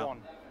About play out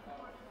one.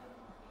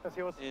 That's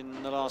yours.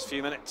 in the last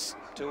few minutes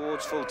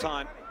towards full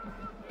time.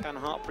 Can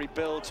Hartpury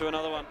build to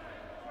another one?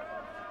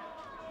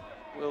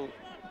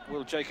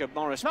 Will Jacob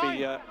Morris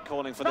be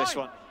calling for this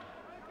one?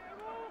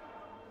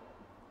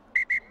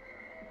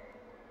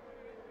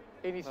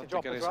 He needs to Love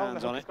drop to get as his well.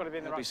 hands The on hook's it. got to be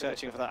in the He'll be right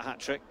searching for that hat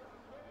trick.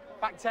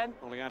 Back 10.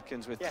 Ollie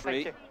Adkins with Yeah,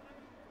 3. thank you.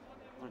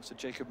 Thanks to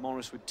Jacob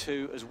Morris with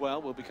 2 as well.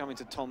 We'll be coming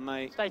to Tom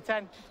May Stay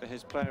 10. for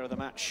his player of the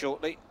match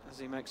shortly as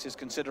he makes his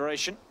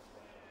consideration.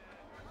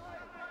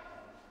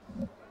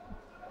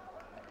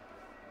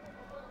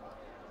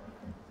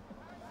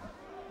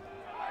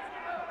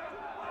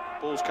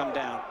 Ball's come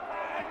down.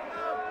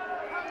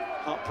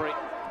 Hartpury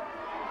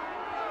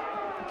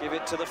give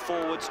it to the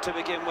forwards to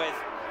begin with.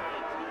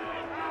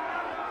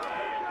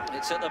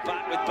 It's at the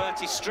back with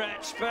Bertie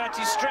Stretch.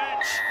 Bertie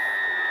Stretch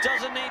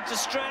doesn't need to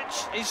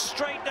stretch. He's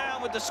straight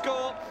down with the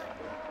score.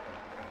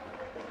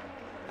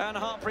 And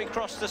Hartpury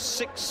crossed the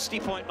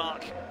 60-point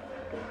mark.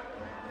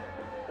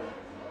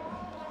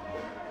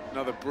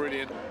 Another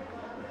brilliant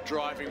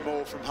driving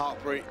ball from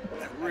Hartpury.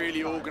 They're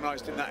really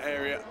organised in that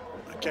area.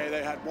 Okay,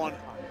 they had one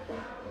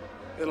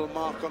little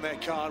mark on their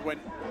card when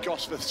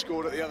Gosforth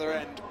scored at the other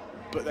end,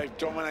 but they've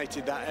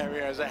dominated that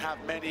area as they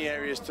have many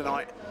areas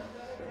tonight.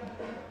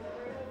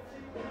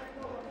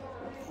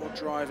 All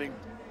driving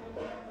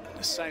in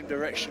the same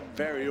direction,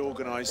 very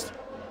organised.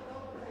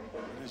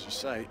 And as you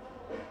say,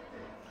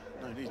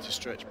 no need to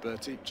stretch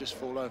Bertie, just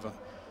fall over.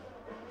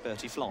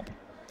 Bertie flop.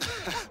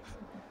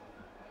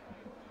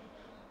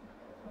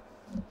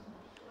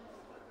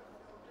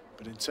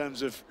 But in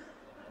terms of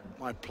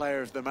my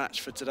player of the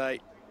match for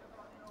today,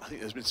 I think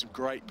there's been some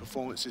great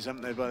performances,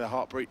 haven't there, by the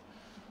Hartpury.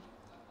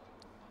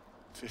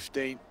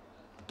 15.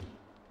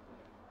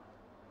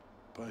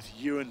 Both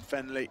Ewan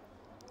Fenley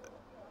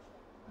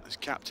as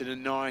captain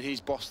and 9,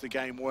 he's bossed the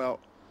game well.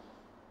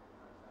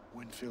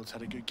 Winfield's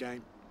had a good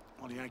game.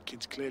 Ollie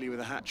Adkins clearly with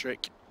a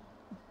hat-trick.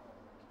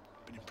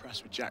 Been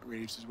impressed with Jack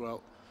Reeves as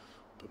well.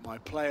 But my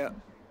player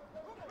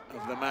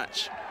of the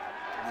match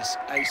in this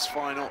AASE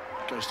final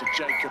goes to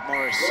Jacob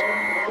Morris.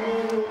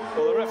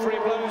 Well, the referee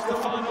blows the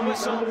final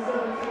whistle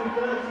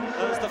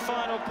as the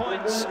final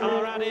points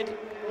are added,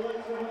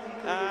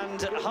 and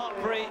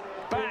Hartpury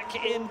back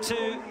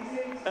into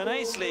an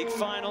AASE League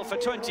final for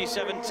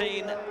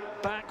 2017,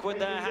 back with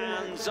their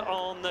hands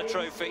on the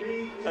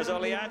trophy as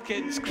Ollie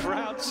Adkins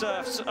crowd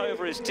surfs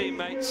over his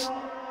teammates.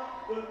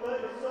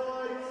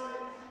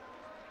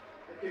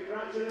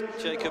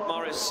 Jacob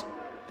Morris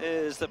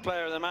is the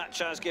player of the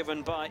match as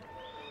given by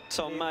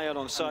Tom May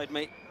alongside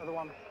me,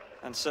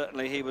 and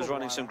certainly he was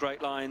running some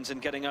great lines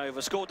and getting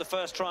over. Scored the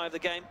first try of the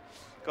game,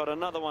 got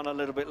another one a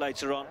little bit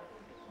later on.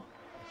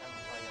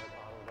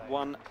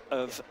 One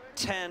of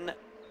 10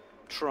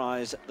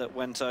 tries that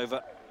went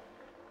over.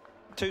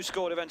 2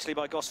 scored eventually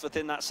by Gosforth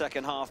in that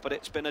second half, but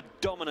it's been a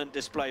dominant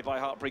display by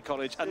Hartpury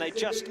College, and they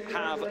just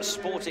have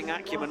sporting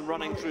acumen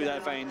running through their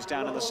veins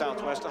down in the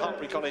southwest.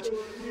 Hartpury College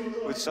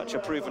with such a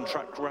proven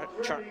track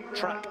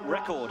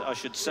record, I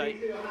should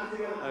say.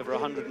 Over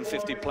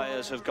 150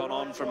 players have gone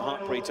on from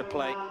Hartpury to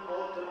play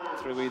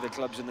through either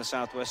clubs in the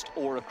southwest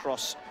or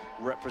across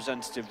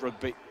representative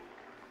rugby.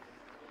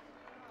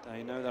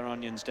 They know their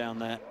onions down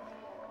there.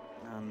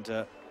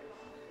 And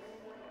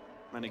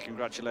many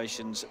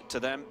congratulations to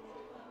them.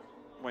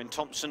 Wayne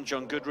Thompson,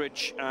 John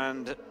Goodrich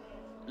and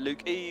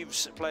Luke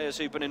Eves, players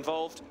who've been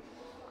involved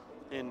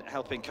in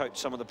helping coach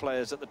some of the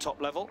players at the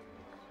top level.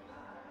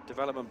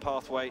 Development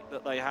pathway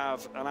that they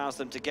have allows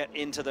them to get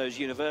into those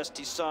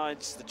university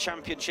sides, the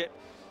championship.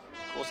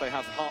 Of course, they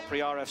have Hartpury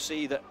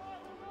RFC that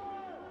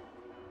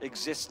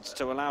exists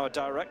to allow a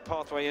direct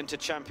pathway into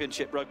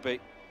championship rugby.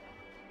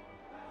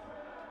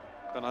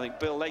 And I think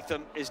Bill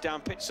Latham is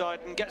down pitch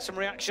side and get some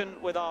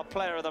reaction with our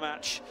player of the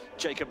match,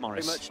 Jacob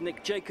Morris. Very much,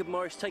 Nick. Jacob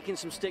Morris taking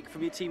some stick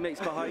from your teammates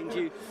behind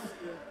you.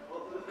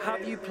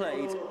 Have you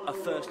played a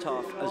first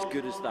half as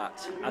good as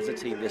that as a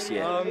team this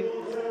year?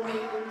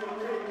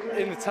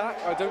 In attack,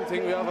 I don't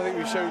think we have. I think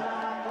we showed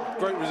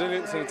great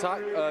resilience in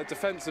attack.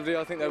 Defensively,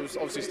 I think there was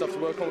obviously stuff to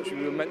work on, which we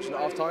mentioned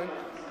at half-time.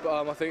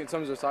 But I think in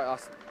terms of attack,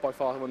 that's by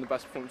far one of the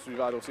best performances we've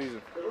had all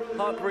season.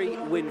 Hartpury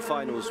win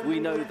finals, we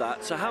know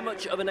that. So how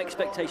much of an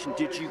expectation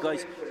did you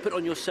guys put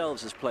on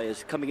yourselves as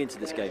players coming into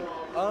this game?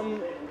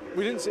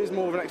 We didn't see it as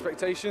more of an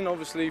expectation,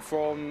 obviously,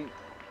 from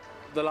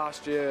the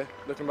last year,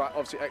 looking back,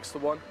 obviously, Exeter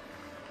won.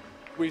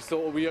 We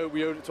thought we owed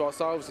it to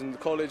ourselves and the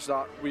college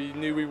that we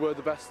knew we were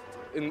the best.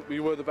 We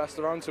were the best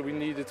around, so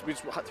we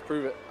just had to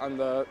prove it, and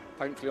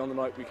thankfully on the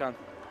night we can.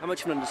 How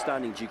much of an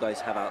understanding do you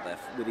guys have out there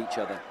with each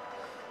other?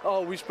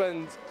 Oh, we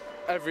spend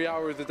every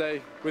hour of the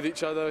day with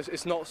each other.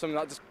 It's not something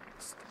that just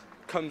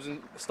comes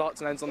and starts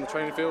and ends on the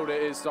training field.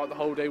 It is like the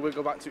whole day. We'll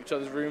go back to each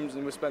other's rooms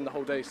and we'll spend the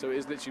whole day, so it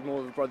is literally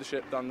more of a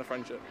brothership than the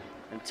friendship.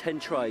 And 10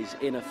 tries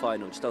in a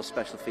final, just how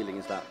special feeling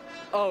is that?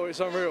 Oh, it's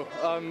unreal.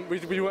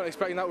 We weren't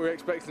expecting that. We were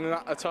expecting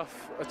a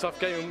tough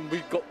game, and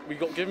we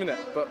got given it.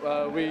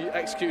 But we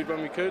executed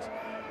when we could,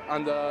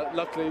 and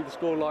luckily the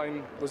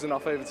scoreline was in our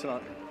favour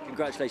tonight.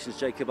 Congratulations,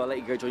 Jacob. I'll let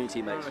you go join your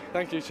teammates.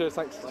 Thank you. Cheers.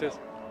 Thanks. Cheers.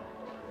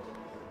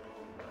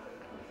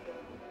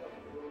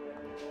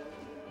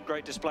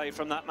 Great display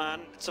from that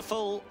man. It's a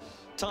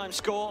full-time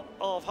score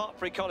of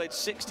Hartpury College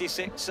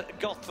 66,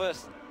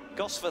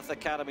 Gosforth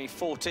Academy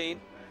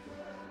 14.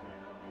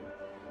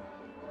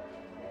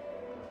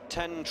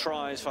 10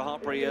 tries for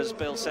Hartpury, as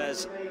Bill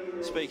says,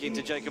 speaking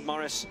to Jacob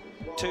Morris,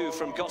 2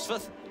 from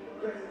Gosforth.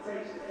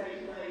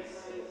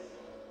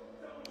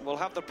 We'll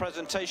have the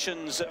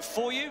presentations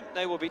for you.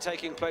 They will be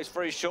taking place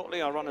very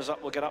shortly. Our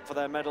runners-up will get up for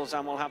their medals,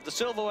 and we'll have the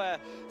silverware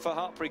for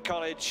Hartpury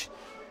College.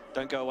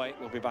 Don't go away.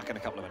 We'll be back in a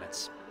couple of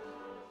minutes.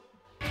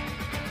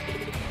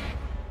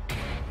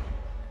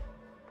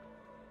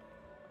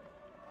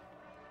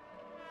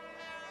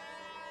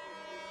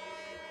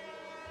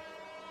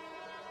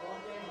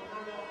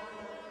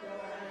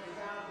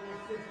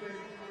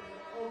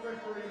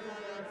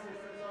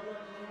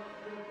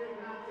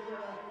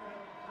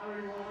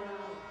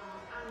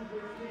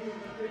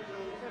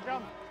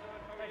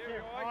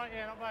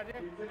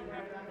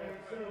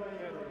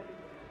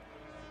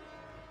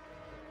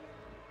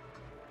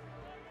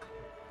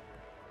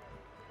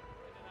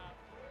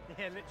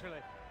 Yeah, literally.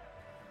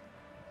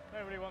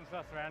 Nobody wants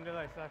us around, do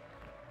they? So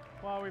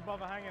why are we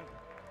bother hanging?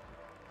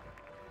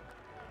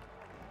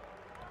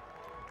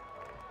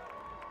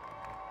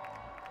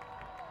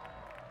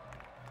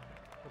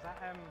 Was that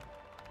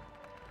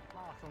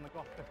last on the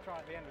Gosforth try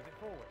at the end? Was it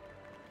forward?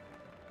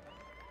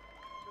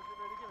 Does it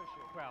really give a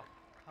shit? Well,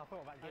 I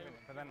thought about giving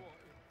it, but then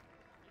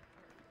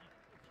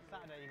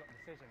Saturday you got a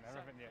decision there,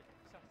 haven't you?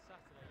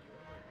 Saturday you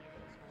would give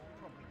it.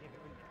 Probably give it,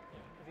 wouldn't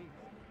you?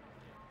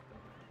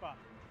 But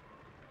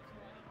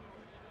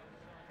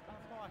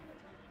that's why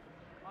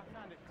I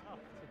found it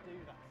tough to do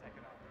that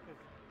second half, because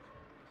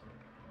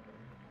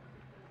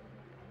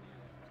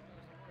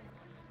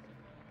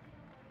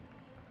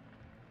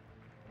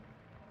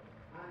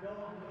and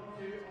on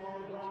to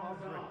all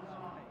runners-up.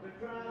 The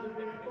crowd have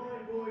been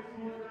fine boys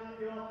throughout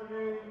the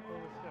afternoon,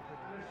 and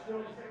a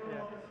strong second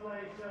half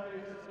display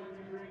shows that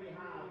we really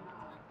have.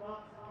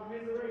 But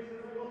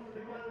commiserations to Gosforth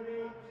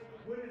Academy,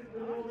 winners of the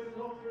Northern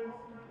Conference,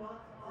 but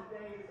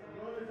today's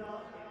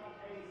runners-up in the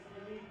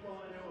AASE League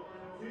final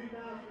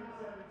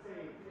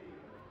 2017.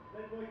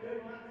 Led by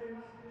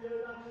co-captains Joe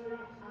Lashley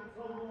and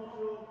Tom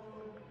Marshall.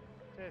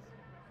 cheers.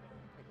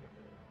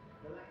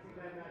 Collecting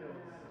their medals.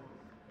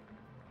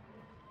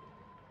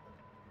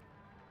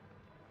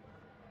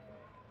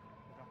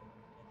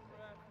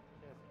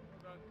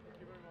 Thank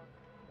you very much.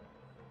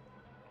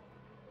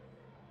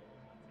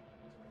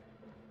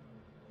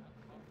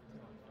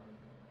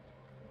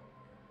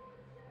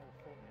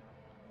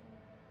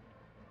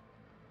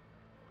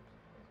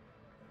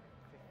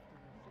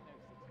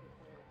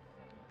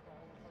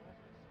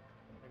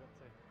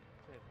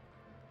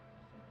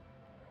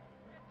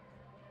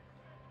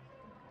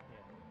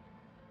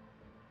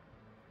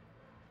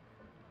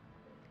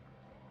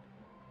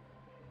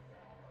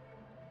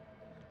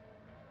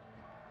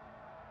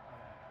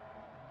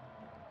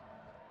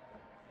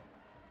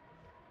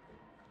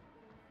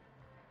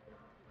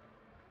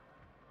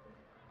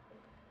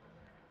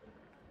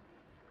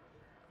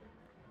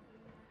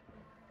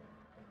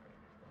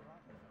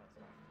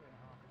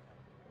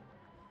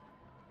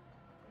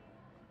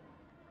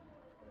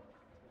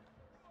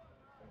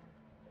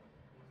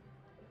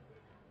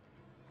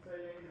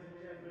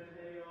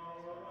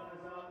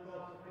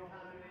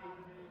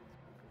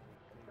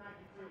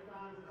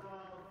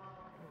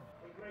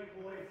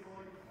 boys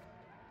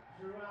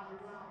throughout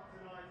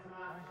tonight's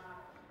match.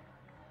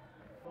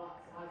 But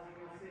as you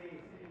can see,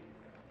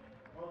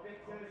 our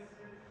victors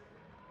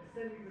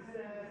ascending the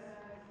stairs,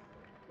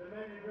 the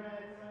men in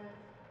red.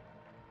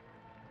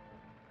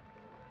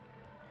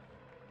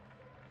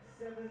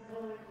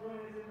 7-time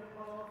winners in the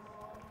past.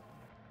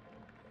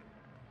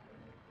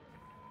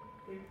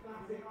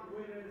 Emphatic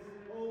winners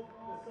of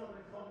the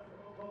Southern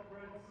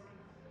Conference.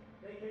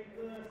 They came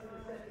first in the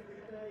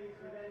secondary stage,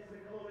 with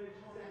Edison College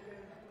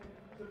second,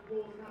 St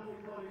Paul's Catholic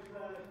College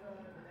third,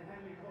 and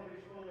Henley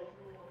College fourth.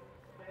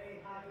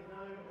 They had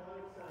no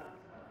answer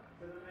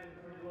to the men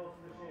from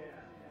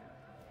Gloucestershire.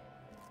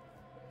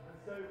 And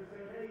so was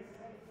the case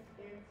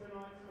in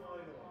tonight's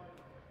final.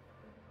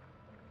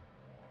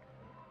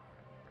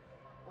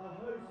 A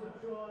host of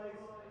tries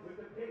with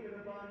the pick of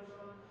the bunch,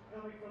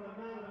 coming from the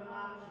man of the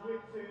match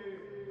with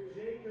 2,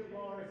 Jacob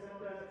Morris at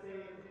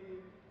 13.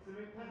 Some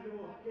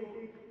impeccable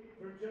kicking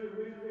from Joe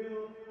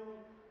Winfield.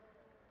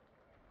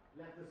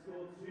 Left the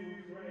score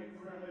 2 breaks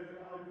over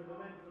the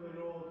men from the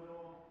north.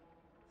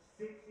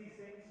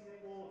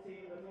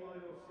 66-14 the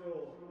final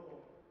score.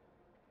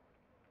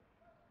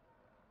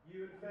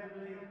 Ewan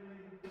Fenley.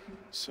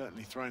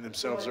 Certainly throwing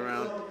themselves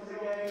around.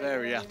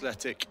 Very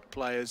athletic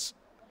players.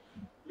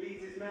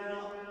 Leads his men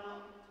up.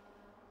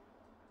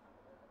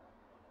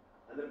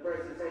 And the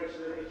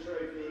presentation of the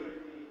trophy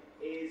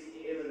is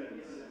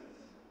imminent.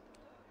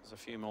 There's a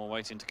few more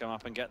waiting to come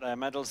up and get their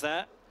medals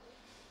there.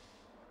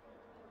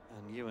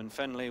 And Ewan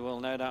Fenley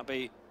will no doubt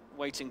be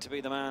waiting to be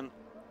the man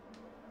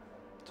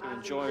to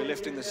enjoy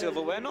lifting the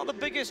silverware. Not the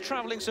biggest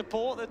travelling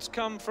support that's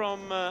come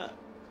from the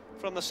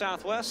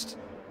southwest.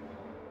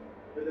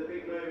 But the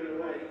big moment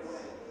awaits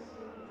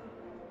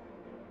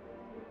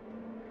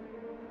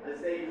as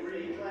they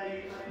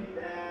reclaim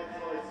their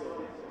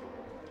title.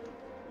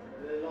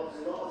 They lost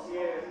last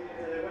year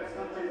to the West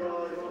Country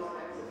Riders lost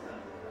Exeter.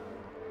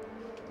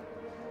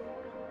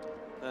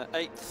 Their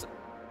 8th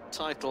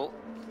title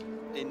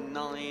in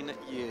 9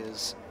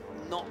 years.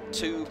 Not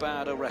too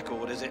bad a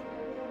record, is it?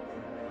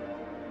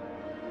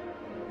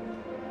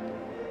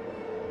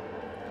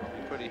 I'll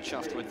be pretty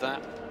chuffed with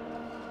that.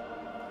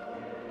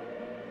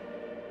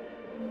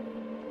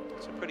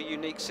 It's a pretty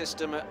unique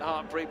system at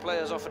Hartpury.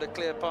 Players offered a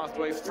clear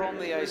pathway from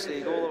the AASE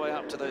League all the way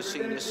up to those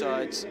senior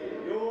sides.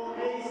 Your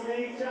AASE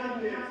League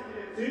champions,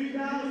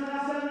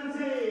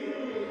 2017,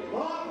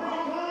 Hartpury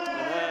College!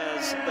 And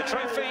there's the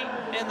trophy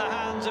in the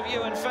hands of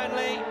Ewan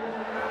Fenley.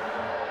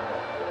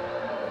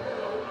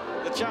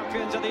 The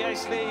champions of the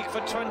AASE League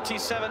for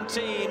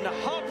 2017,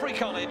 Hartpury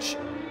College.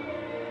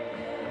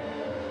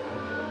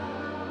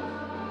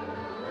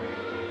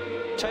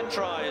 10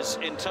 tries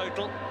in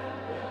total.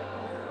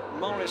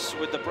 Morris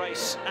with the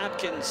brace,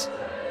 Adkins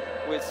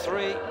with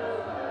 3.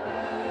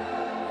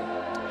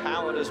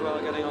 Howard as well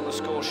getting on the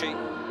score sheet.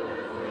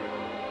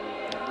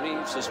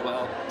 Reeves as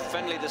well.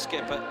 Fenley the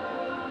skipper.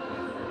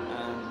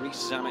 And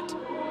Reece Zammit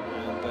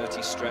and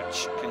Bertie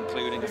Stretch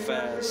concluding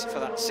affairs for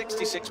that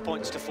 66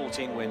 points to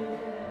 14 win.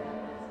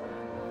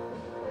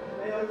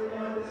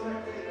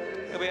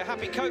 He'll be a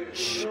happy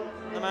coach.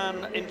 The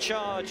man in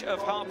charge of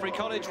Hartpury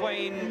College,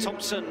 Wayne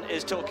Thompson,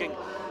 is talking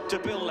to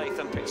Bill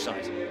Latham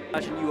pitchside.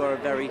 Imagine you are a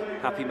very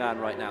happy man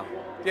right now.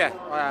 Yeah,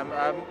 I am.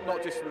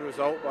 Not just for the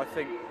result, but I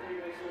think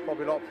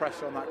probably a lot of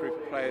pressure on that group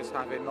of players,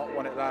 having not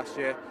won it last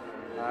year,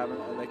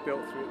 and they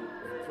built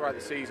throughout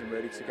the season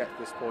really to get to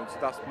this point. So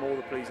that's more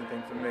the pleasing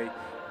thing for me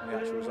than the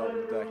actual result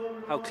of the day.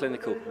 How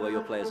clinical were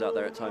your players out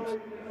there at times?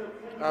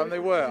 They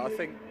were. I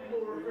think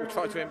we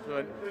tried to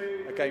implement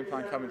a game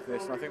plan coming to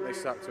this, and I think they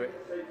stuck to it.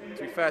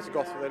 To be fair to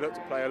Gosforth, they looked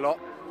to play a lot.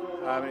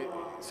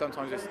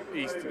 Sometimes it's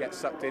easy to get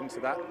sucked into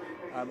that.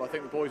 I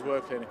think the boys were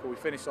clinical. We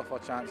finished off our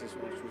chances,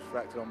 which was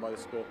reflected on by the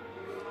score.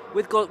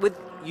 With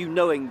you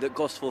knowing that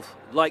Gosforth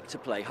like to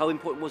play, how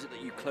important was it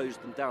that you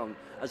closed them down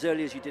as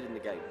early as you did in the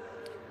game?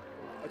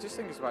 I just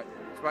think it's about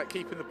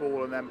keeping the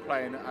ball and then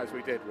playing as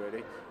we did,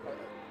 really.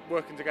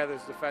 Working together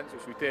as a defence,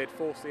 which we did,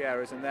 force the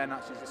errors, and then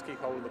actually just keep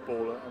hold of the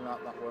ball, and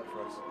that worked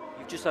for us.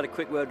 You've just had a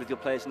quick word with your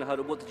players in the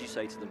huddle. What did you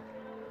say to them?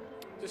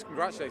 Just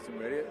congratulate them,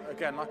 really.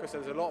 Again, like I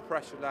said, there's a lot of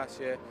pressure last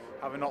year,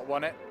 having not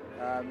won it.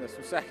 There's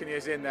some second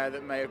years in there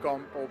that may have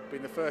gone or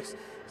been the first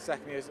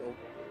second years or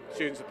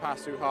students have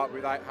passed through Hartpury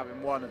without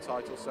having won a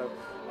title, so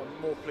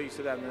I'm more pleased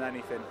for them than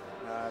anything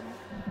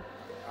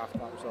after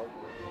that result.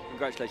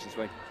 Congratulations,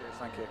 Wayne. Cheers,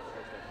 thank you.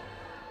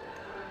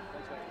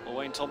 Well,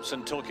 Wayne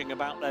Thompson talking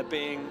about there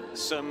being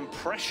some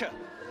pressure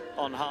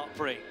on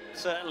Hartpury.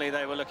 Certainly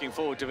they were looking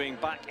forward to being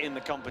back in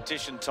the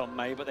competition, Tom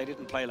May, but they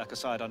didn't play like a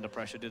side under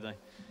pressure, did they?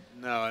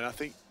 No, and I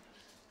think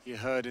you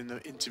heard in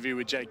the interview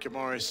with Jacob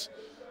Morris,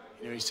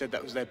 he said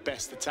that was their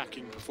best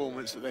attacking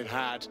performance that they've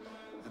had,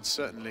 and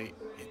certainly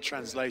it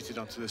translated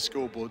onto the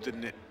scoreboard,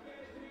 didn't it?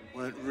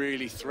 Weren't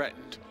really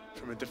threatened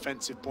from a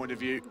defensive point of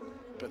view,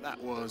 but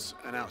that was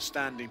an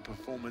outstanding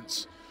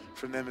performance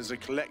from them as a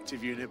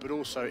collective unit, but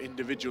also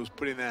individuals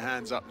putting their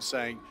hands up and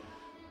saying,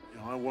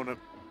 I want to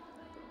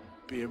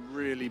be a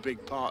really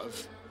big part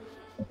of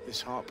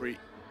this Hartpury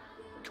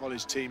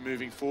College team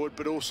moving forward,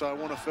 but also I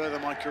want to further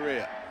my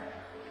career.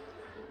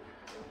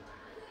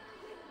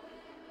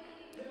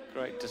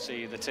 Great to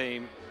see the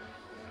team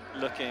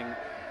looking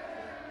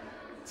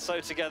so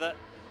together.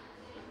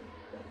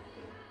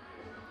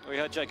 We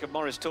heard Jacob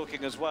Morris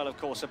talking as well, of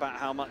course, about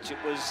how much it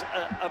was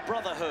a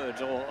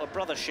brotherhood or a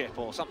brothership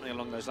or something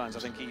along those lines, I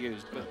think he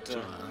used. But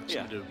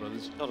yeah,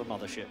 not a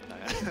mothership,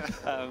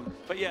 no.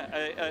 But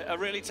yeah, a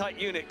really tight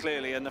unit,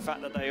 clearly, and the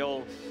fact that they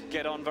all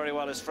get on very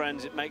well as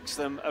friends, it makes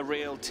them a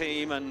real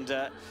team. And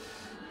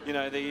you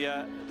know,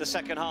 the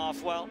second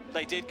half, well,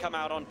 they did come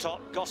out on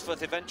top.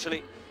 Gosforth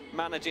eventually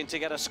managing to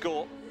get a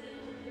score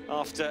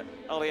after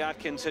Ollie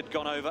Adkins had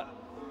gone over.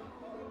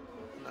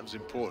 That was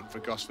important for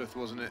Gosforth,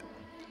 wasn't it?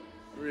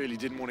 Really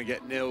didn't want to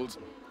get nilled.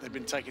 They've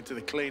been taken to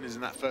the cleaners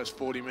in that first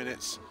 40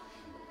 minutes.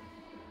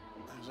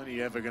 There was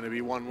only ever going to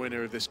be one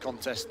winner of this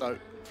contest, though,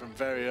 from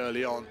very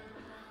early on.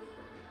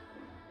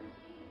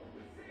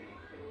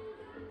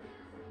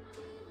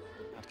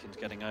 Adkins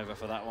getting over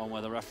for that one,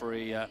 where the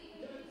referee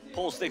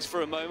paused things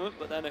for a moment,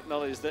 but then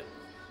acknowledged that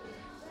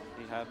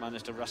he had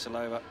managed to wrestle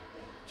over,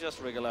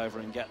 just wriggle over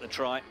and get the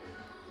try.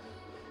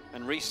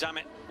 And Rhys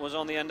Zammit was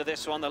on the end of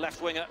this one, the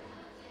left winger.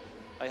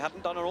 They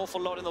hadn't done an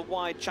awful lot in the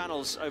wide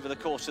channels over the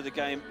course of the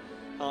game,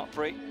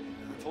 Hartpury.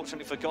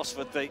 Unfortunately for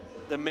Gosforth, the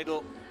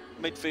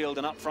midfield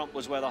and up front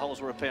was where the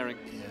holes were appearing.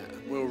 Yeah,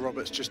 and Will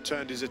Roberts just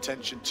turned his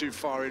attention too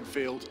far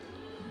infield.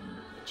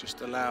 Just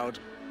allowed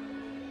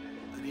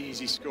an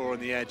easy score on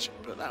the edge,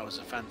 but that was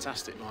a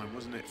fantastic line,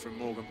 wasn't it, from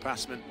Morgan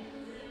Passman.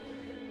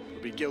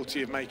 He'll be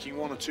guilty of making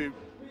one or two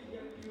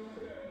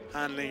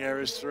handling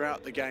errors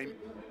throughout the game,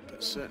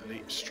 but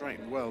certainly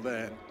straightened well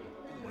there,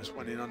 almost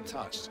went in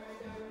untouched.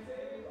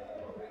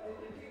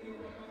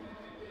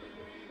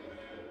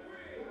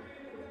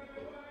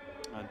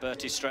 And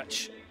Bertie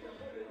Stretch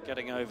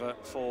getting over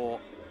for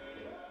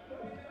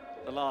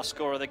the last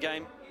score of the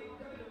game.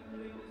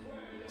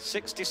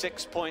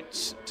 66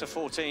 points to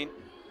 14.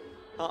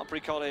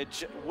 Hartpury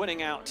College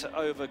winning out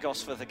over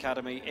Gosforth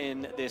Academy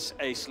in this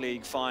AASE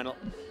League final.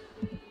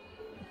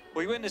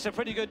 We witnessed a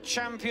pretty good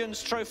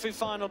Champions Trophy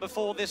final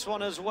before this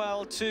one as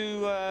well.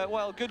 Two,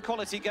 well, good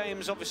quality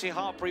games. Obviously,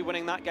 Hartpury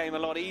winning that game a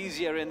lot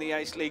easier in the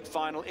AASE League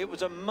final. It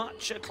was a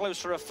much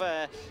closer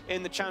affair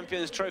in the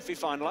Champions Trophy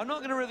final. I'm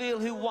not going to reveal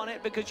who won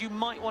it because you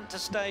might want to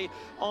stay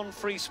on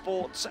Free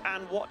Sports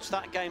and watch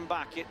that game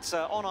back. It's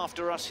on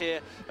after us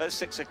here at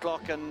 6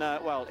 o'clock, and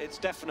well, it's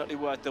definitely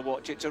worth the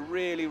watch. It's a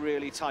really,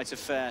 really tight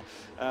affair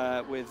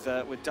with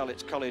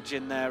Dulwich College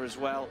in there as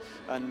well,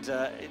 and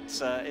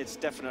it's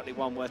definitely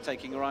one worth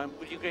taking around.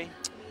 Would you agree?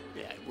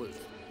 Yeah,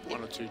 with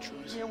one or two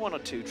tries. Yeah, one or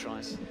two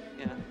tries.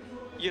 Yeah,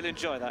 you'll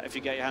enjoy that if you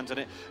get your hands on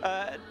it.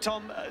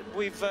 Tom,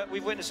 we've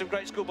witnessed some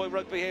great schoolboy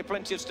rugby here.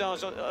 Plenty of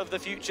stars of the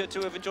future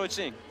to have enjoyed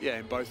seeing. Yeah,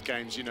 in both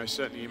games. You know,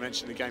 certainly you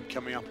mentioned the game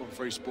coming up on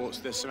Free Sports.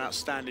 There's some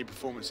outstanding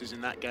performances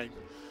in that game.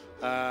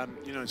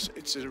 You know,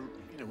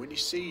 you know, when you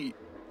see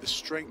the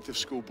strength of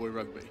schoolboy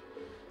rugby,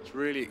 it's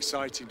really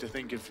exciting to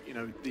think of, you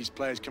know, these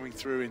players coming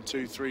through in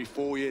 2, 3,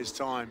 4 years'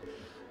 time.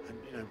 And,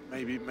 you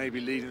know,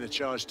 maybe leading the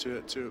charge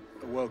to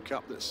a World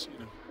Cup that's, you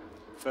know,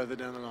 further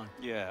down the line.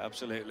 Yeah,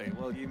 absolutely.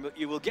 Well,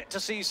 you will get to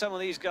see some of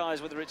these guys,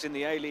 whether it's in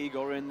the A-League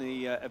or in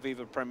the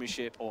Aviva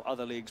Premiership or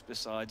other leagues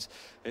besides.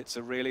 It's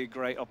a really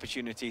great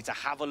opportunity to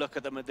have a look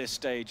at them at this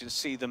stage and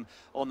see them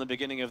on the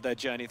beginning of their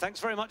journey. Thanks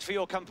very much for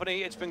your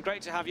company. It's been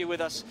great to have you with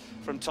us.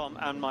 From Tom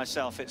and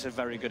myself, it's a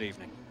very good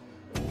evening.